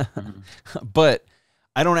 but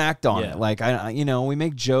I don't act on it. Like we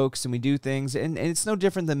make jokes and we do things, and it's no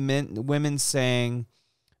different than women saying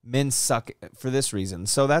men suck for this reason.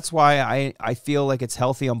 So that's why I feel like it's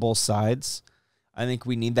healthy on both sides. I think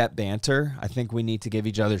we need that banter. I think we need to give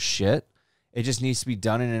each other shit. It just needs to be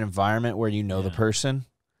done in an environment where the person,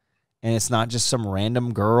 and it's not just some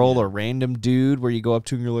random girl or random dude where you go up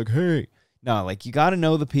to and you're like, hey. No, like you got to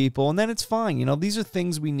know the people, and then it's fine. These are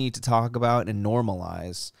things we need to talk about and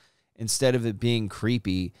normalize instead of it being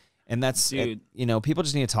creepy. And that's, people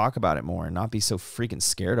just need to talk about it more and not be so freaking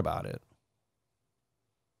scared about it.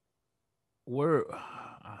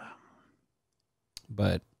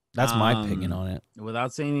 But that's my opinion on it.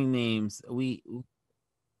 Without saying any names, and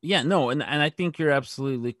I think you're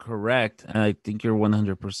absolutely correct. And I think you're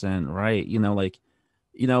 100% right.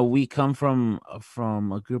 We come from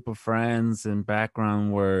a group of friends and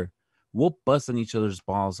background where we'll bust on each other's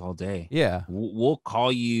balls all day. Yeah, we'll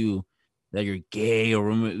call you that you're gay,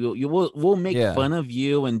 or we'll make fun of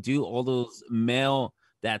you and do all those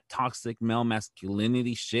that toxic male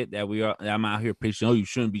masculinity shit that I'm out here preaching. Oh, you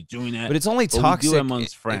shouldn't be doing that. But it's only toxic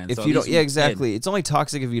amongst friends. If you don't. Yeah, exactly. It's only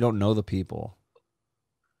toxic if you don't know the people.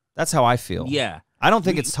 That's how I feel. Yeah, I don't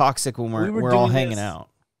think it's toxic when we're all hanging out.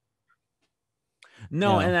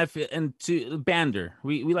 No, and I feel, and to banter,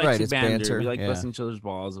 we like to banter. We like busting each other's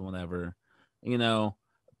balls and whatever,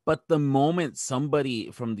 But the moment somebody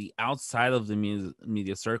from the outside of the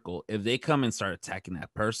media circle, if they come and start attacking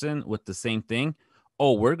that person with the same thing,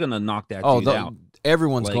 we're gonna knock that dude out.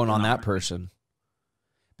 Everyone's going on that person,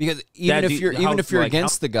 because even if you're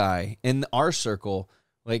against the guy in our circle,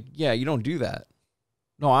 like you don't do that.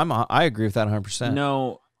 No, I agree with that 100%.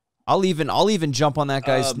 No. I'll even jump on that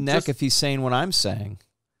guy's neck if he's saying what I'm saying.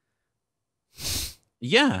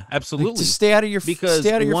 Yeah, absolutely. Like, just stay out of your because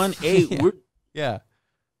stay out of your, we're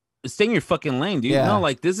stay in your fucking lane, dude. Yeah. No,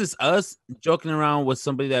 like this is us joking around with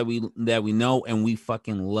somebody that we know and we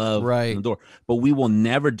fucking love in the door. But we will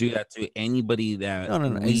never do that to anybody that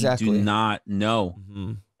we do not know.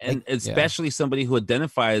 Mm-hmm. And especially somebody who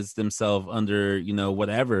identifies themselves under,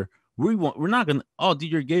 whatever. We're not gonna, oh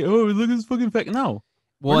dude, you're gay. Oh, look at this fucking fake. No.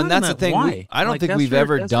 Well, and that's the thing. I don't think we've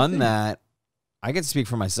ever done that. I can speak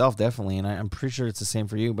for myself, definitely, and I'm pretty sure it's the same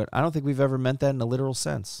for you, but I don't think we've ever meant that in a literal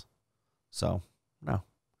sense. So, no.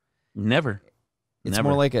 Never. It's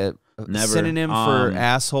more like a synonym for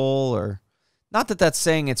asshole, or not that that's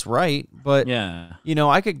saying it's right, but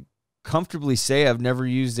I could comfortably say I've never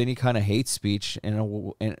used any kind of hate speech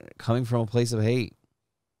and coming from a place of hate.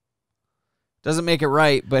 Doesn't make it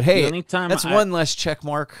right, but hey, The only time that's one less check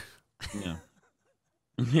mark. Yeah.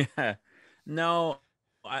 Yeah. No,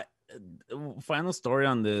 I final story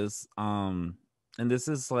on this. And this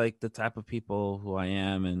is like the type of people who I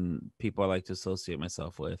am and people I like to associate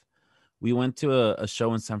myself with. We went to a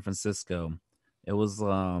show in San Francisco. It was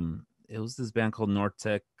this band called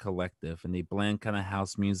Nortec Collective, and they blend kind of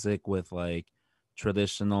house music with like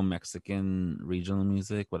traditional Mexican regional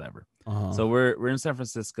music, whatever. Uh-huh. So we're in San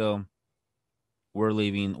Francisco. We're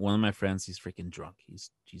leaving. One of my friends, he's freaking drunk.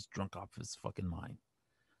 He's drunk off his fucking mind.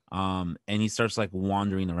 And he starts like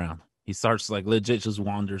wandering around. He starts like legit just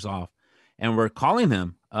wanders off. And we're calling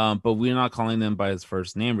him, but we're not calling him by his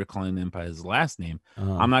first name. We're calling him by his last name.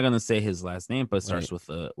 Uh-huh. I'm not gonna say his last name, but it starts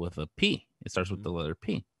Right. with a P. It starts with the letter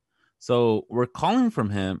P. So we're calling from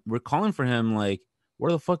him. We're calling for him like,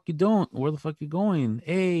 where the fuck you doing? Where the fuck you going?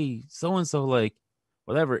 Hey, so and so, like,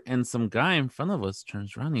 whatever. And some guy in front of us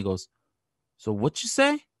turns around and he goes, so what you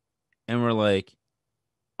say? And we're like,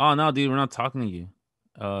 oh no, dude, we're not talking to you.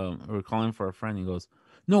 We're calling for a friend. He goes,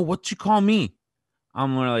 no, what you call me?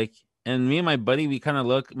 We're like, and me and my buddy, we kind of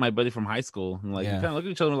look, my buddy from high school, and like we Yeah. kind of look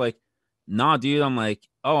at each other, we're like, nah, dude. I'm like,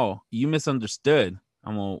 oh, you misunderstood.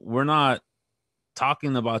 We're not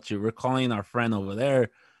talking about you. We're calling our friend over there,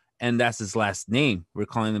 and that's his last name. We're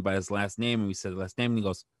calling him by his last name, and we said last name, and he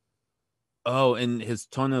goes, oh, and his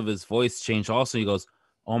tone of his voice changed. Also, he goes,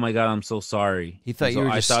 oh my god, I'm so sorry. He thought you were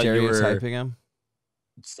I just thought you were stereotyping him.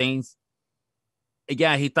 saying,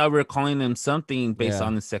 yeah, he thought we were calling him something based Yeah.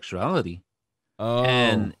 on his sexuality. Oh.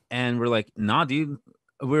 And we're like, nah, dude.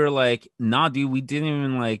 We were like, nah, dude, we didn't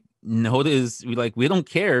even like notice. We don't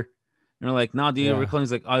care. And we're like, nah, dude, Yeah. we're calling.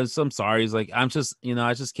 He's like, oh, I'm sorry. He's like, I'm just,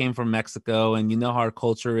 I just came from Mexico, and you know how our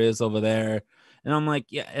culture is over there. And I'm like,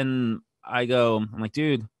 yeah. And I'm like,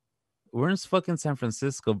 dude, we're in fucking San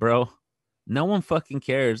Francisco, bro. No one fucking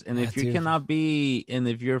cares. And Yeah, if you dude. cannot be, and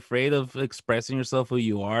if you're afraid of expressing yourself who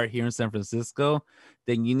you are here in San Francisco,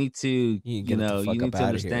 then you need to, You get the fuck you need up to out of here.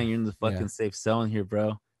 understand you're in the fucking Yeah. safe zone here,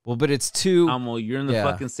 bro. Well, but it's too. Well, you're in the Yeah.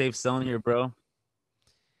 fucking safe zone here, bro.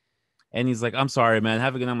 And he's like, I'm sorry, man.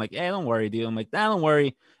 Have a good night. I'm like, hey, don't worry, dude. I'm like, nah, don't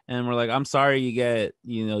worry. And we're like, I'm sorry you get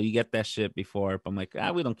that shit before. But I'm like,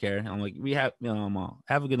 we don't care. And I'm like, we have,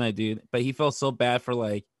 have a good night, dude. But he felt so bad for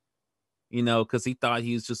like, because he thought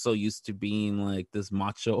he was just so used to being like this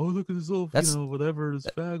macho. Oh, look at this little, whatever, this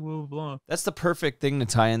fag, blah, blah, blah. That's the perfect thing to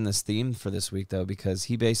tie in this theme for this week, though, because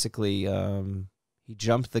he basically he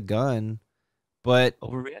jumped the gun, but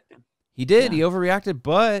Overreacting. he did. Yeah. He overreacted,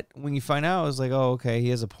 but when you find out, it was like, oh, okay, he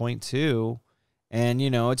has a point too. And,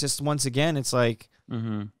 it's just, once again, it's like,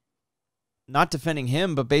 not defending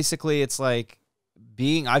him, but basically it's like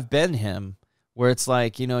I've been him, where it's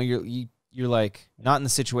like, you're like, not in the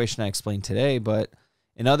situation I explained today, but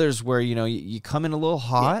in others where, you come in a little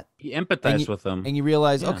hot. You empathize with them. And you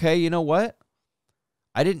realize, okay, you know what?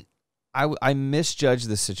 I misjudged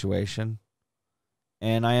this situation.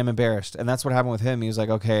 And I am embarrassed. And that's what happened with him. He was like,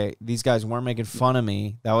 okay, these guys weren't making fun of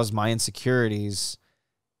me. That was my insecurities.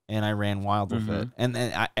 And I ran wild with it.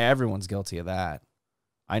 And everyone's guilty of that.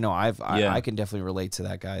 I know I can definitely relate to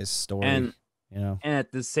that guy's story. And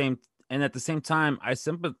at the same time,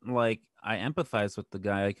 I empathize with the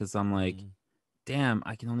guy, because I'm like, damn,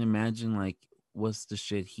 I can only imagine like what's the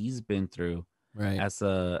shit he's been through, right? As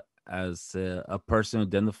a person who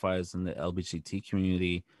identifies in the LGBT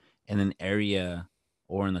community in an area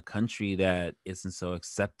or in a country that isn't so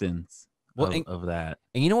acceptance of that.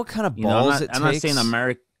 And you know what kind of balls it takes? I'm not saying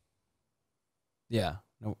America. Yeah.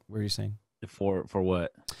 No, what are you saying? For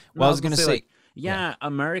what? Well, I was going to say, like,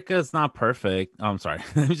 America is not perfect. Oh, I'm sorry.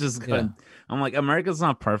 I'm like, America's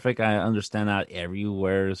not perfect. I understand that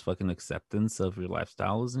everywhere is fucking acceptance of your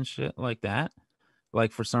lifestyles and shit like that.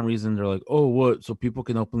 Like, for some reason, they're like, oh, what? So people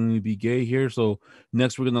can openly be gay here? So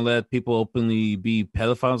next we're going to let people openly be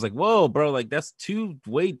pedophiles? Like, whoa, bro. Like, that's two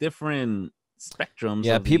way different spectrums.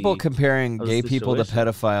 Yeah, people comparing gay people to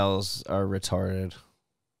pedophiles are retarded.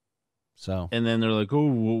 So, and then they're like, oh,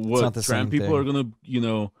 what? Trans people are going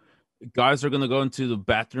to, guys are going to go into the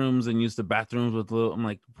bathrooms and use the bathrooms with little. I'm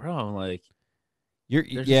like, bro, like, they're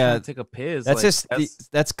just trying to take a piss.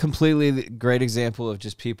 That's completely the great example of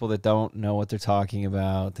just people that don't know what they're talking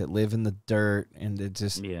about, that live in the dirt, and that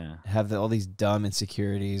just have all these dumb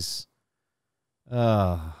insecurities.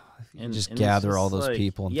 And just gather all those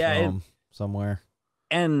people and throw them somewhere.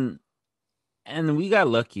 And we got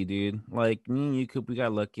lucky, dude. Like, me and you, we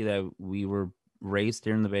got lucky that we were raised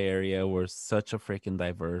here in the Bay Area. We're such a freaking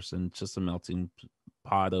diverse and just a melting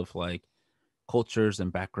pot of like cultures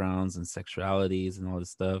and backgrounds and sexualities and all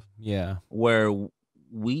this stuff. Yeah. Where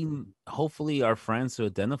we hopefully our friends who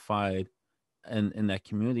identified in that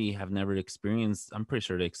community have never experienced. I'm pretty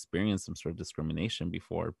sure they experienced some sort of discrimination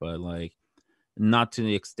before, but like not to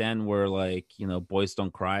the extent where like boys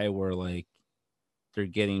don't cry, where like they're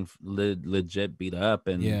getting legit beat up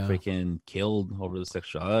and Yeah. freaking killed over the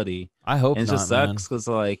sexuality. I hope And it just not, man. sucks because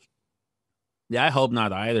like, yeah, I hope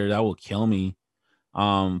not either. That will kill me.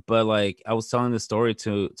 But like I was telling this story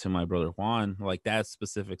to my brother Juan, like that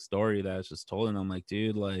specific story that I was just told, and I'm like,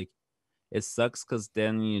 dude, like it sucks because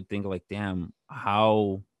then you think like, damn,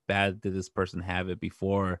 how bad did this person have it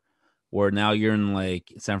before? Where now you're in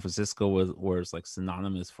like San Francisco, where it's like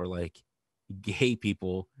synonymous for like gay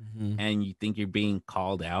people, Mm-hmm. and you think you're being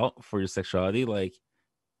called out for your sexuality. Like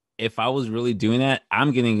if I was really doing that,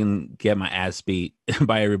 I'm gonna get my ass beat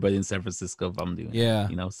by everybody in San Francisco if I'm doing Yeah.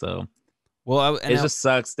 that. So Well, it just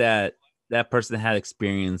sucks that that person had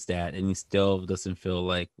experienced that and he still doesn't feel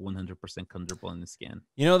like 100% comfortable in his skin.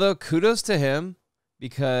 though, kudos to him,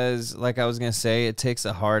 because like I was going to say, it takes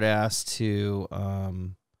a hard ass to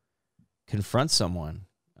confront someone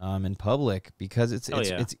in public, because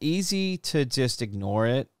it's easy to just ignore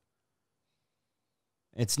it.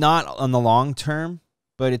 It's not on the long term,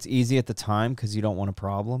 but it's easy at the time because you don't want a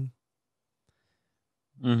problem.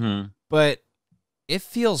 Mm-hmm. But it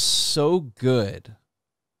feels so good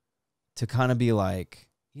to kind of be like,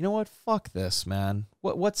 you know what? Fuck this, man.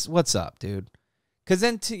 What's up, dude? Because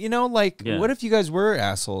then, what if you guys were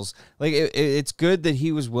assholes? Like, it's good that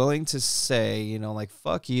he was willing to say, like,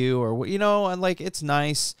 fuck you, or, and, like, it's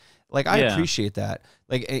nice. Like, I appreciate that.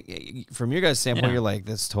 Like, from your guys' standpoint, you're like,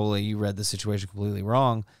 that's totally, you read the situation completely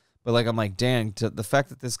wrong. But, like, I'm like, dang, the fact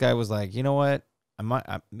that this guy was like, you know what?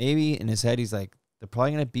 Maybe in his head, he's like, they're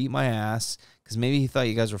probably going to beat my ass, because maybe he thought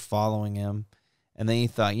you guys were following him. And then he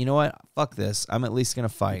thought, you know what? Fuck this. I'm at least going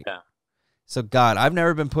to fight. Yeah. So, God, I've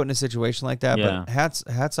never been put in a situation like that, Yeah. but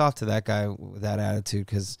hats off to that guy with that attitude,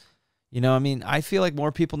 because, I feel like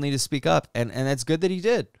more people need to speak up, and it's good that he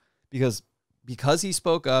did, because he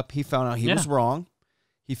spoke up, he found out he was wrong.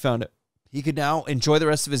 He found it. He could now enjoy the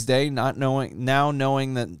rest of his day,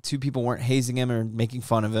 knowing that two people weren't hazing him or making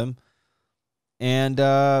fun of him. And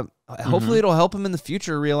hopefully it'll help him in the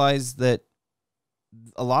future realize that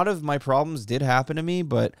a lot of my problems did happen to me,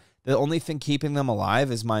 but the only thing keeping them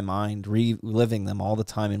alive is my mind reliving them all the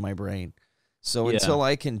time in my brain. So until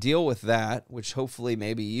I can deal with that, which hopefully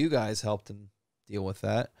maybe you guys helped him deal with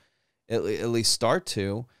that, at least start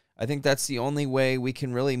to, I think that's the only way we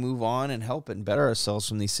can really move on and help and better ourselves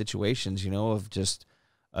from these situations, of just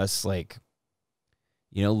us like,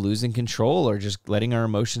 losing control or just letting our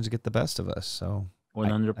emotions get the best of us. So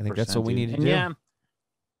 100%. I think that's what we need to do. Yeah.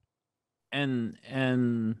 And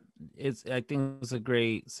I think it's a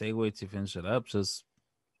great segue to finish it up. Just,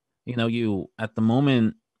 you at the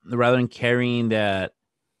moment, rather than carrying that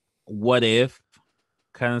what if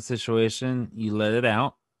kind of situation, you let it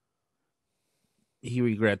out. He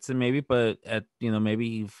regrets it maybe, but maybe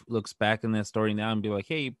he looks back in that story now and be like,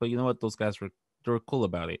 hey, but you know what? Those guys they were cool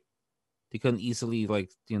about it. They couldn't easily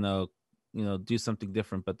do something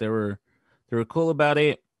different, but they were cool about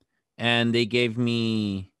it. And they gave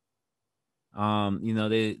me,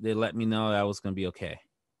 they let me know that I was going to be okay,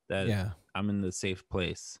 that I'm in the safe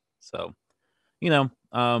place. So, don't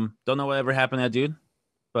know what ever happened to that dude,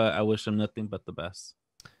 but I wish him nothing but the best.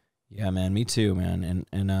 Yeah, man. Me too, man.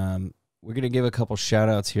 And we're going to give a couple shout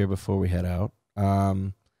outs here before we head out.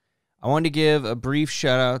 I wanted to give a brief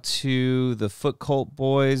shout out to the FutCvlt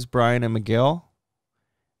boys, Brian and Miguel.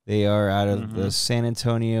 They are out of the San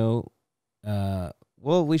Antonio,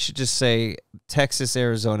 we should just say Texas,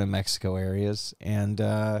 Arizona, Mexico areas. And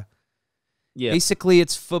basically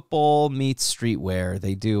it's football meets streetwear.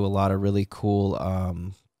 They do a lot of really cool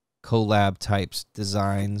collab types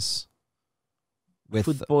designs with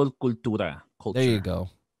football culture. There you go.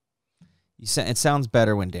 It sounds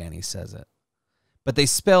better when Danny says it. But they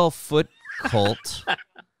spell FutCvlt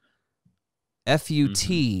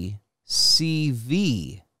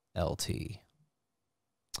FUTCVLT.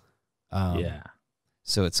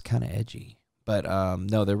 So it's kind of edgy. But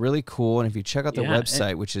no, they're really cool. And if you check out their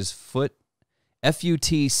website, which is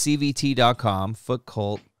FUTCvlt.com,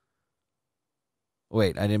 FutCvlt.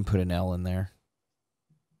 Wait, I didn't put an L in there.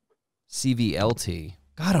 CVLT.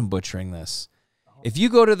 God, I'm butchering this. If you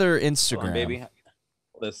go to their Instagram. Hold on, baby.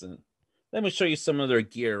 Listen, let me show you some of their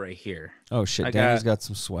gear right here. Oh, shit. Danny's got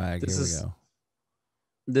some swag. Here we go.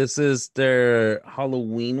 This is their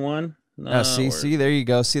Halloween one. See, there you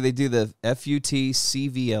go. See, they do the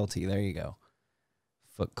FUTCVLT. There you go.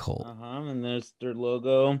 FutCvlt. And there's their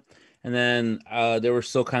logo. And then they were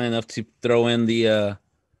so kind enough to throw in the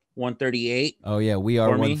 138. Oh, yeah. We are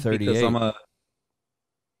 138.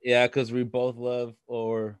 Yeah, because we both love,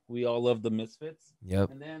 or we all love the Misfits. Yep.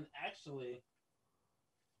 And then actually,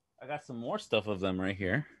 I got some more stuff of them right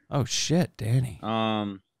here. Oh shit, Danny.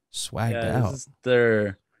 Swagged out. This is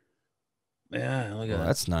their. Yeah, look at that.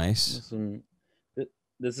 That's nice.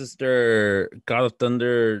 This is their God of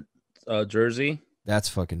Thunder jersey. That's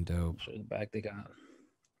fucking dope. Show you the back they got.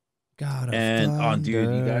 God of Thunder. Oh,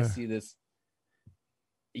 dude, you guys see this?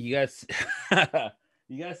 You guys,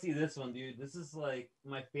 you guys see this one, dude? This is like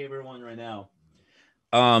my favorite one right now.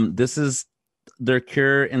 This is their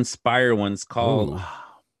Cure Inspire one. It's called. Ooh.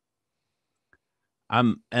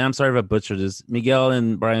 I'm sorry if I butchered this. Miguel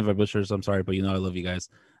and Brian, if I butchered this, I'm sorry, but I love you guys.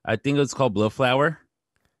 I think it's called Bloodflower.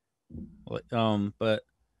 But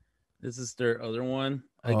this is their other one.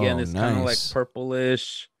 Again, it's kind of like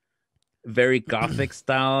purplish, very gothic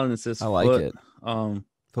style, and it says I like it.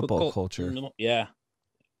 Football culture. Yeah.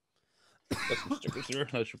 That's some stickers here.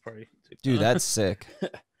 That should probably dude, that's sick.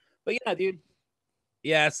 But yeah, dude.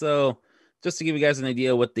 Yeah, so just to give you guys an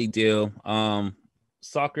idea of what they do,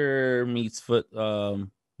 soccer meets foot,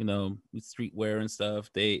 meets streetwear and stuff.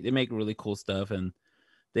 They make really cool stuff, and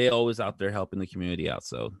they always out there helping the community out.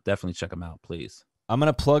 So definitely check them out, please. I'm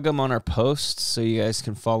gonna plug them on our posts so you guys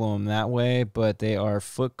can follow them that way. But they are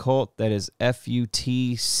FutCvlt. That is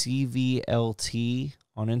FUTCVLT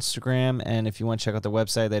on Instagram, and if you want to check out their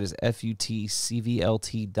website, that is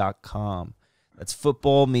FUTCVLT.com. That's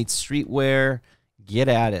football meets streetwear. Get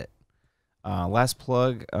at it. Last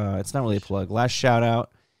plug, it's not really a plug. Last shout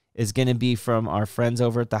out is going to be from our friends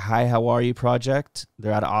over at the Hi How Are You Project.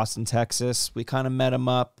 They're out of Austin, Texas. We kind of met them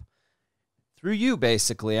up through you,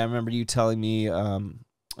 basically. I remember you telling me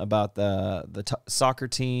about the soccer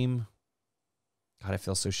team. God, I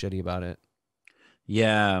feel so shitty about it.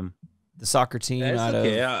 Yeah. The soccer team out of...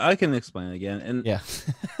 I can explain it again. And yeah.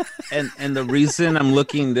 and the reason I'm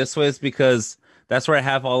looking this way is because that's where I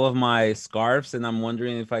have all of my scarves, and I'm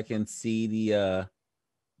wondering if I can see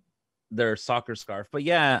their soccer scarf. But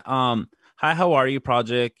yeah, Hi How Are You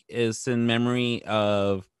Project is in memory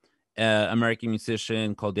of an American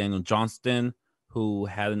musician called Daniel Johnston, who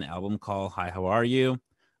had an album called Hi How Are You.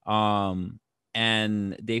 And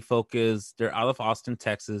they're out of Austin,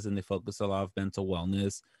 Texas, and they focus a lot of mental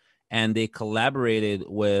wellness. And they collaborated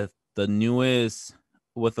with a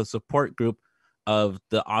support group of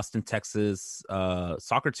the Austin, Texas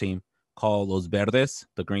soccer team called Los Verdes,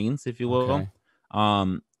 the Greens, if you will. Okay.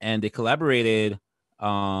 And they collaborated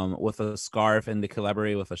with a scarf, and they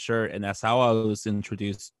collaborated with a shirt, and that's how I was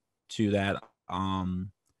introduced to that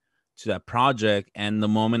project. And the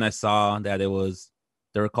moment I saw that they were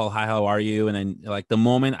called Hi How Are You, and then like the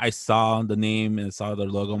moment I saw the name and saw their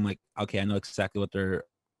logo, I'm like, okay, I know exactly what they're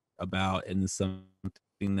about, and it's something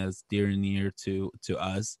that's dear and near to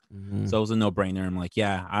us. Mm-hmm. So it was a no-brainer. I'm like,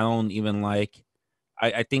 yeah, I don't even like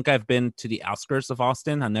I think I've been to the outskirts of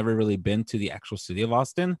Austin. I've never really been to the actual city of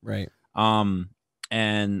Austin. Right.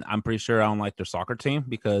 And I'm pretty sure I don't like their soccer team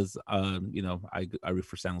because I root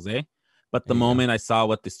for San Jose. But the moment I saw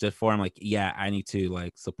what they stood for, I'm like, yeah, I need to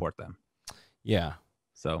like support them. Yeah.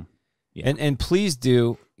 So yeah. And please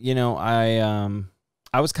do, I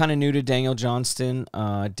was kind of new to Daniel Johnston.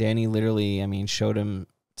 Danny literally, showed him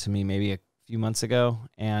to me maybe a few months ago,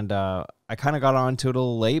 and I kind of got onto it a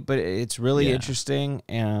little late, but it's really interesting.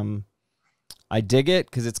 I dig it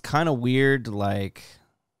because it's kind of weird, like,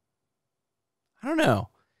 I don't know.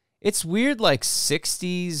 It's weird, like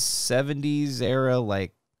 60s, 70s era,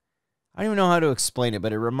 like, I don't even know how to explain it,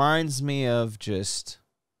 but it reminds me of just...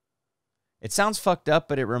 It sounds fucked up,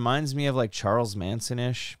 but it reminds me of like Charles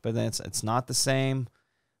Manson-ish, but then it's not the same.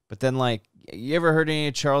 But then, like, you ever heard any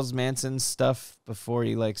of Charles Manson's stuff before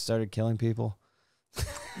he like started killing people?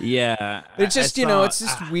 Yeah. It's just, it's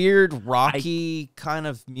just weird, rocky kind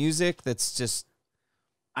of music that's just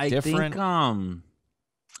different.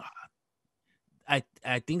 I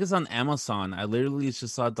think it's on Amazon. I literally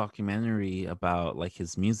just saw a documentary about like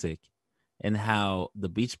his music and how the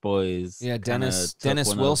Beach Boys, Dennis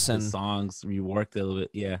Wilson, of the songs reworked a little bit.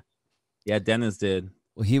 Yeah, Dennis did.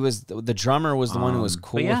 Well, he was the drummer was the one who was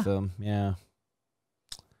cool with him. Yeah.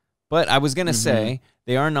 But I was gonna say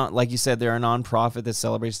they are not, like you said, they're a nonprofit that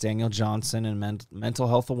celebrates Daniel Johnston and mental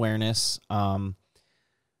health awareness. I'm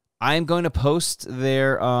going to post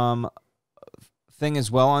their thing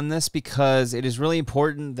as well on this because it is really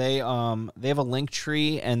important. They have a link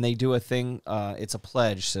tree and they do a thing. It's a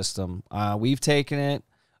pledge system. We've taken it.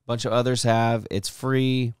 A bunch of others have. It's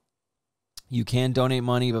free. You can donate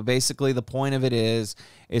money, but basically the point of it is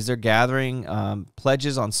they're gathering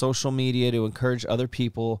pledges on social media to encourage other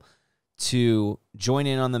people to join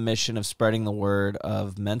in on the mission of spreading the word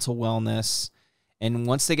of mental wellness And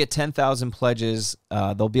once they get 10,000 pledges,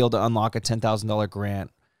 they'll be able to unlock a $10,000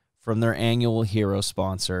 grant from their annual hero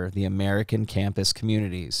sponsor, the American Campus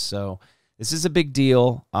Communities. So this is a big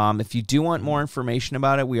deal. If you do want more information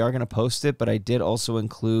about it, we are going to post it, but I did also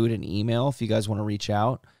include an email if you guys want to reach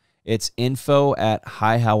out. It's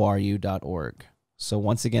info@hihowareyou.org. So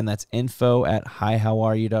once again, that's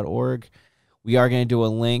info@hihowareyou.org. We are going to do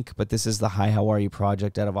a link, but this is the Hi How Are You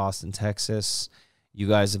project out of Austin, Texas. You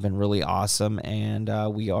guys have been really awesome, and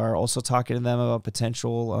we are also talking to them about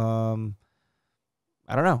potential,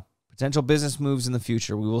 potential business moves in the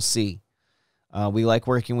future. We will see. We like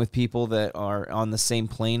working with people that are on the same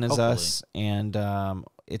plane as us, and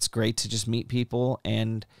it's great to just meet people.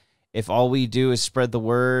 And if all we do is spread the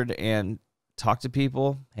word and talk to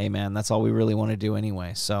people, hey, man, that's all we really want to do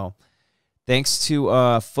anyway. So thanks to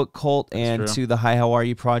FutCvlt and to the Hi How Are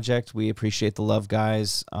You project. We appreciate the love,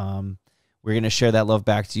 guys. We're going to share that love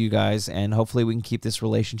back to you guys, and hopefully we can keep this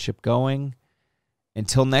relationship going.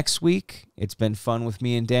 Until next week, it's been fun with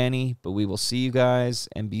me and Danny, but we will see you guys,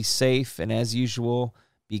 and be safe, and as usual,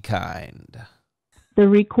 be kind. The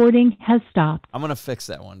recording has stopped. I'm going to fix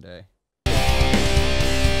that one day.